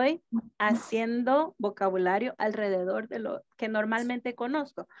 Estoy haciendo vocabulario alrededor de lo que normalmente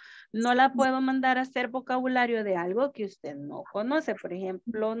conozco. No la puedo mandar a hacer vocabulario de algo que usted no conoce. Por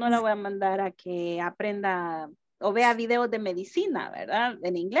ejemplo, no la voy a mandar a que aprenda o vea videos de medicina, ¿verdad?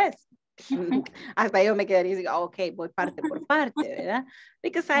 En inglés. Hasta yo me quedaría y digo, ok, voy parte por parte, ¿verdad?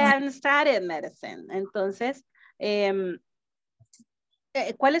 Because I haven't studied medicine. Entonces,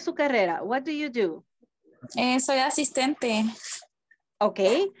 ¿cuál es su carrera? What do you do? Soy asistente.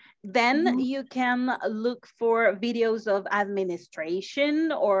 Okay, then you can look for videos of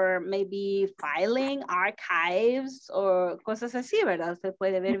administration or maybe filing, archives o cosas así, ¿verdad? Usted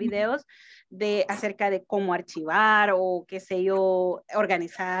puede ver videos acerca de cómo archivar o qué sé yo,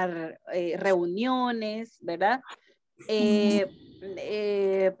 organizar reuniones, ¿verdad?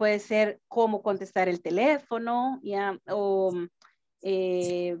 Puede ser cómo contestar el teléfono, ¿ya? O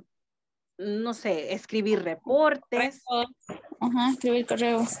no sé, escribir reportes. Ajá, escribir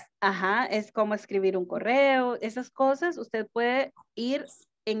correos. Ajá, es como escribir un correo. Esas cosas usted puede ir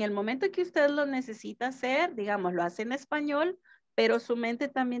en el momento que usted lo necesita hacer, digamos, lo hace en español, pero su mente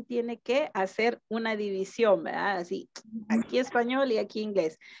también tiene que hacer una división, ¿verdad? Así, aquí español y aquí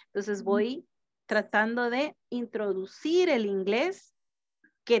inglés. Entonces voy tratando de introducir el inglés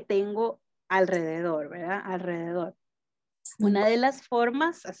que tengo alrededor, ¿verdad? Alrededor. Una de las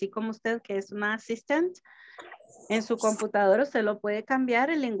formas, así como usted que es una assistant, en su computadora usted lo puede cambiar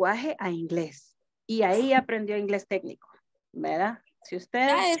el lenguaje a inglés. Y ahí aprendió inglés técnico, ¿verdad? Si usted...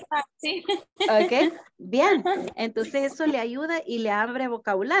 Ya está, sí. Ok, bien. Entonces eso le ayuda y le abre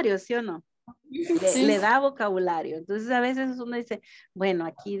vocabulario, ¿sí o no? Sí. Le da vocabulario. Entonces a veces uno dice, bueno,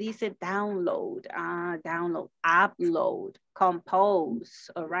 aquí dice download, download, upload,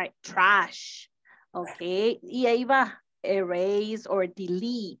 compose, all right, trash, ok. Y ahí va, erase or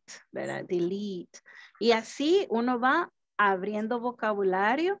delete, ¿verdad? Delete. Y así uno va abriendo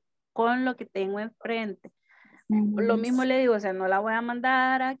vocabulario con lo que tengo enfrente. Lo mismo le digo, o sea, no la voy a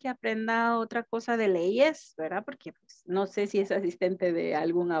mandar a que aprenda otra cosa de leyes, ¿verdad? Porque pues, no sé si es asistente de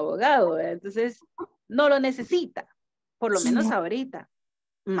algún abogado, ¿verdad? Entonces no lo necesita, por lo menos ahorita.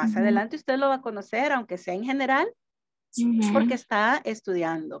 Más adelante usted lo va a conocer, aunque sea en general, porque está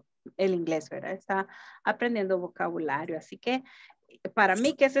estudiando el inglés, ¿verdad? Está aprendiendo vocabulario. Así que para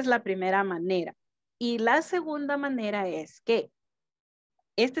mí que esa es la primera manera. Y la segunda manera es que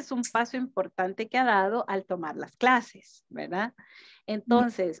este es un paso importante que ha dado al tomar las clases, ¿verdad?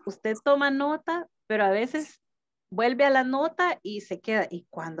 Entonces, usted toma nota, pero a veces vuelve a la nota y se queda, ¿y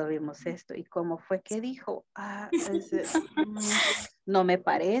cuándo vimos esto? ¿Y cómo fue que dijo? No me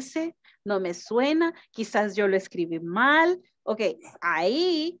parece, no me suena, quizás yo lo escribí mal. Ok,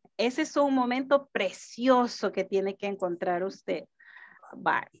 ahí, ese es un momento precioso que tiene que encontrar usted.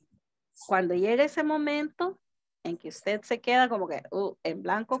 Vale. Cuando llegue ese momento en que usted se queda como que en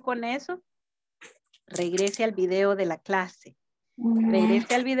blanco con eso, regrese al video de la clase.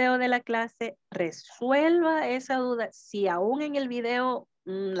 Regrese al video de la clase, resuelva esa duda. Si aún en el video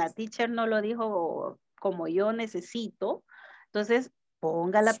la teacher no lo dijo como yo necesito, entonces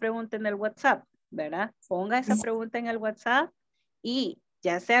ponga la pregunta en el WhatsApp, ¿verdad? Ponga esa pregunta en el WhatsApp y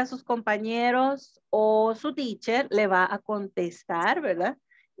ya sea sus compañeros o su teacher le va a contestar, ¿verdad?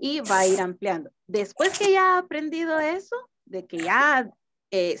 Y va a ir ampliando. Después que ya ha aprendido eso, de que ya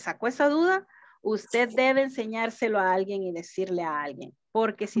sacó esa duda, usted debe enseñárselo a alguien y decirle a alguien,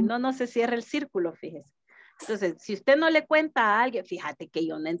 porque si no, no se cierra el círculo, fíjese. Entonces, si usted no le cuenta a alguien, fíjate que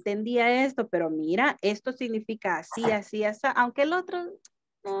yo no entendía esto, pero mira, esto significa así, así, así, aunque el otro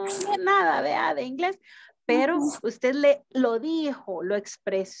no nada, vea, de inglés, pero usted le lo dijo, lo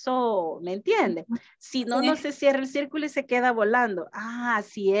expresó, ¿me entiende? Si no, no se cierra el círculo y se queda volando. Ah,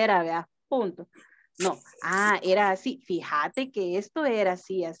 así era, vea, punto. No, era así. Fíjate que esto era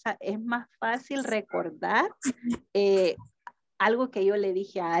así. Es más fácil recordar algo que yo le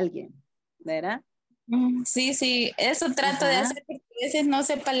dije a alguien, ¿verdad? Sí, sí, eso trato de hacer porque a veces no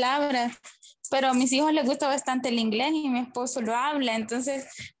sé palabras, pero a mis hijos les gusta bastante el inglés y mi esposo lo habla, entonces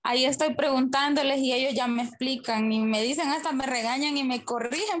ahí estoy preguntándoles y ellos ya me explican y me dicen, hasta me regañan y me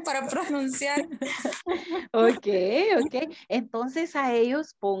corrigen para pronunciar. Ok. Entonces a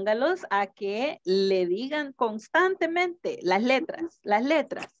ellos póngalos a que le digan constantemente las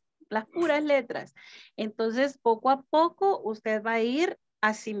puras letras. Entonces poco a poco usted va a ir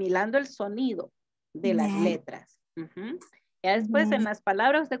asimilando el sonido de las letras. Ya después en las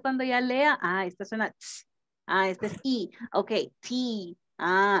palabras, usted cuando ya lea, esta suena tss, esta es I, ok, T,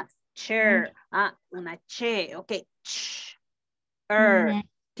 chair, una che, ok, ch.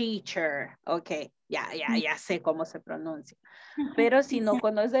 teacher. Ok, ya sé cómo se pronuncia. Pero si no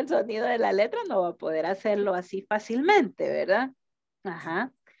conoce el sonido de la letra, no va a poder hacerlo así fácilmente, ¿verdad?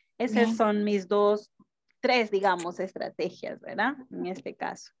 Ajá. Esas son mis tres, digamos, estrategias, ¿verdad? En este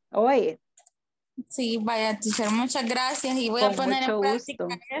caso. Oye. Sí, vaya, teacher, muchas gracias. Y voy a poner en práctica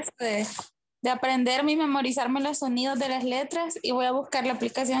esto de aprenderme y memorizarme los sonidos de las letras y voy a buscar la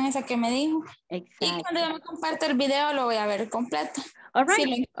aplicación esa que me dijo. Exacto. Y cuando yo me comparte el video lo voy a ver completo. All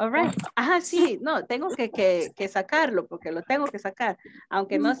right, all right. Ajá, sí, no, tengo que sacarlo porque lo tengo que sacar.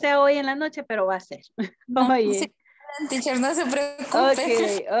 Aunque no sea hoy en la noche, pero va a ser. Oye. Sí, teacher, no se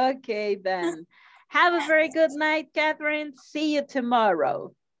preocupe. Okay, then. Have a very good night, Catherine. See you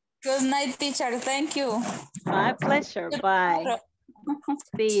tomorrow. Good night, teacher. Thank you. My pleasure. Bye.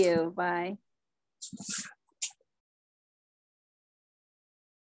 See you. Bye.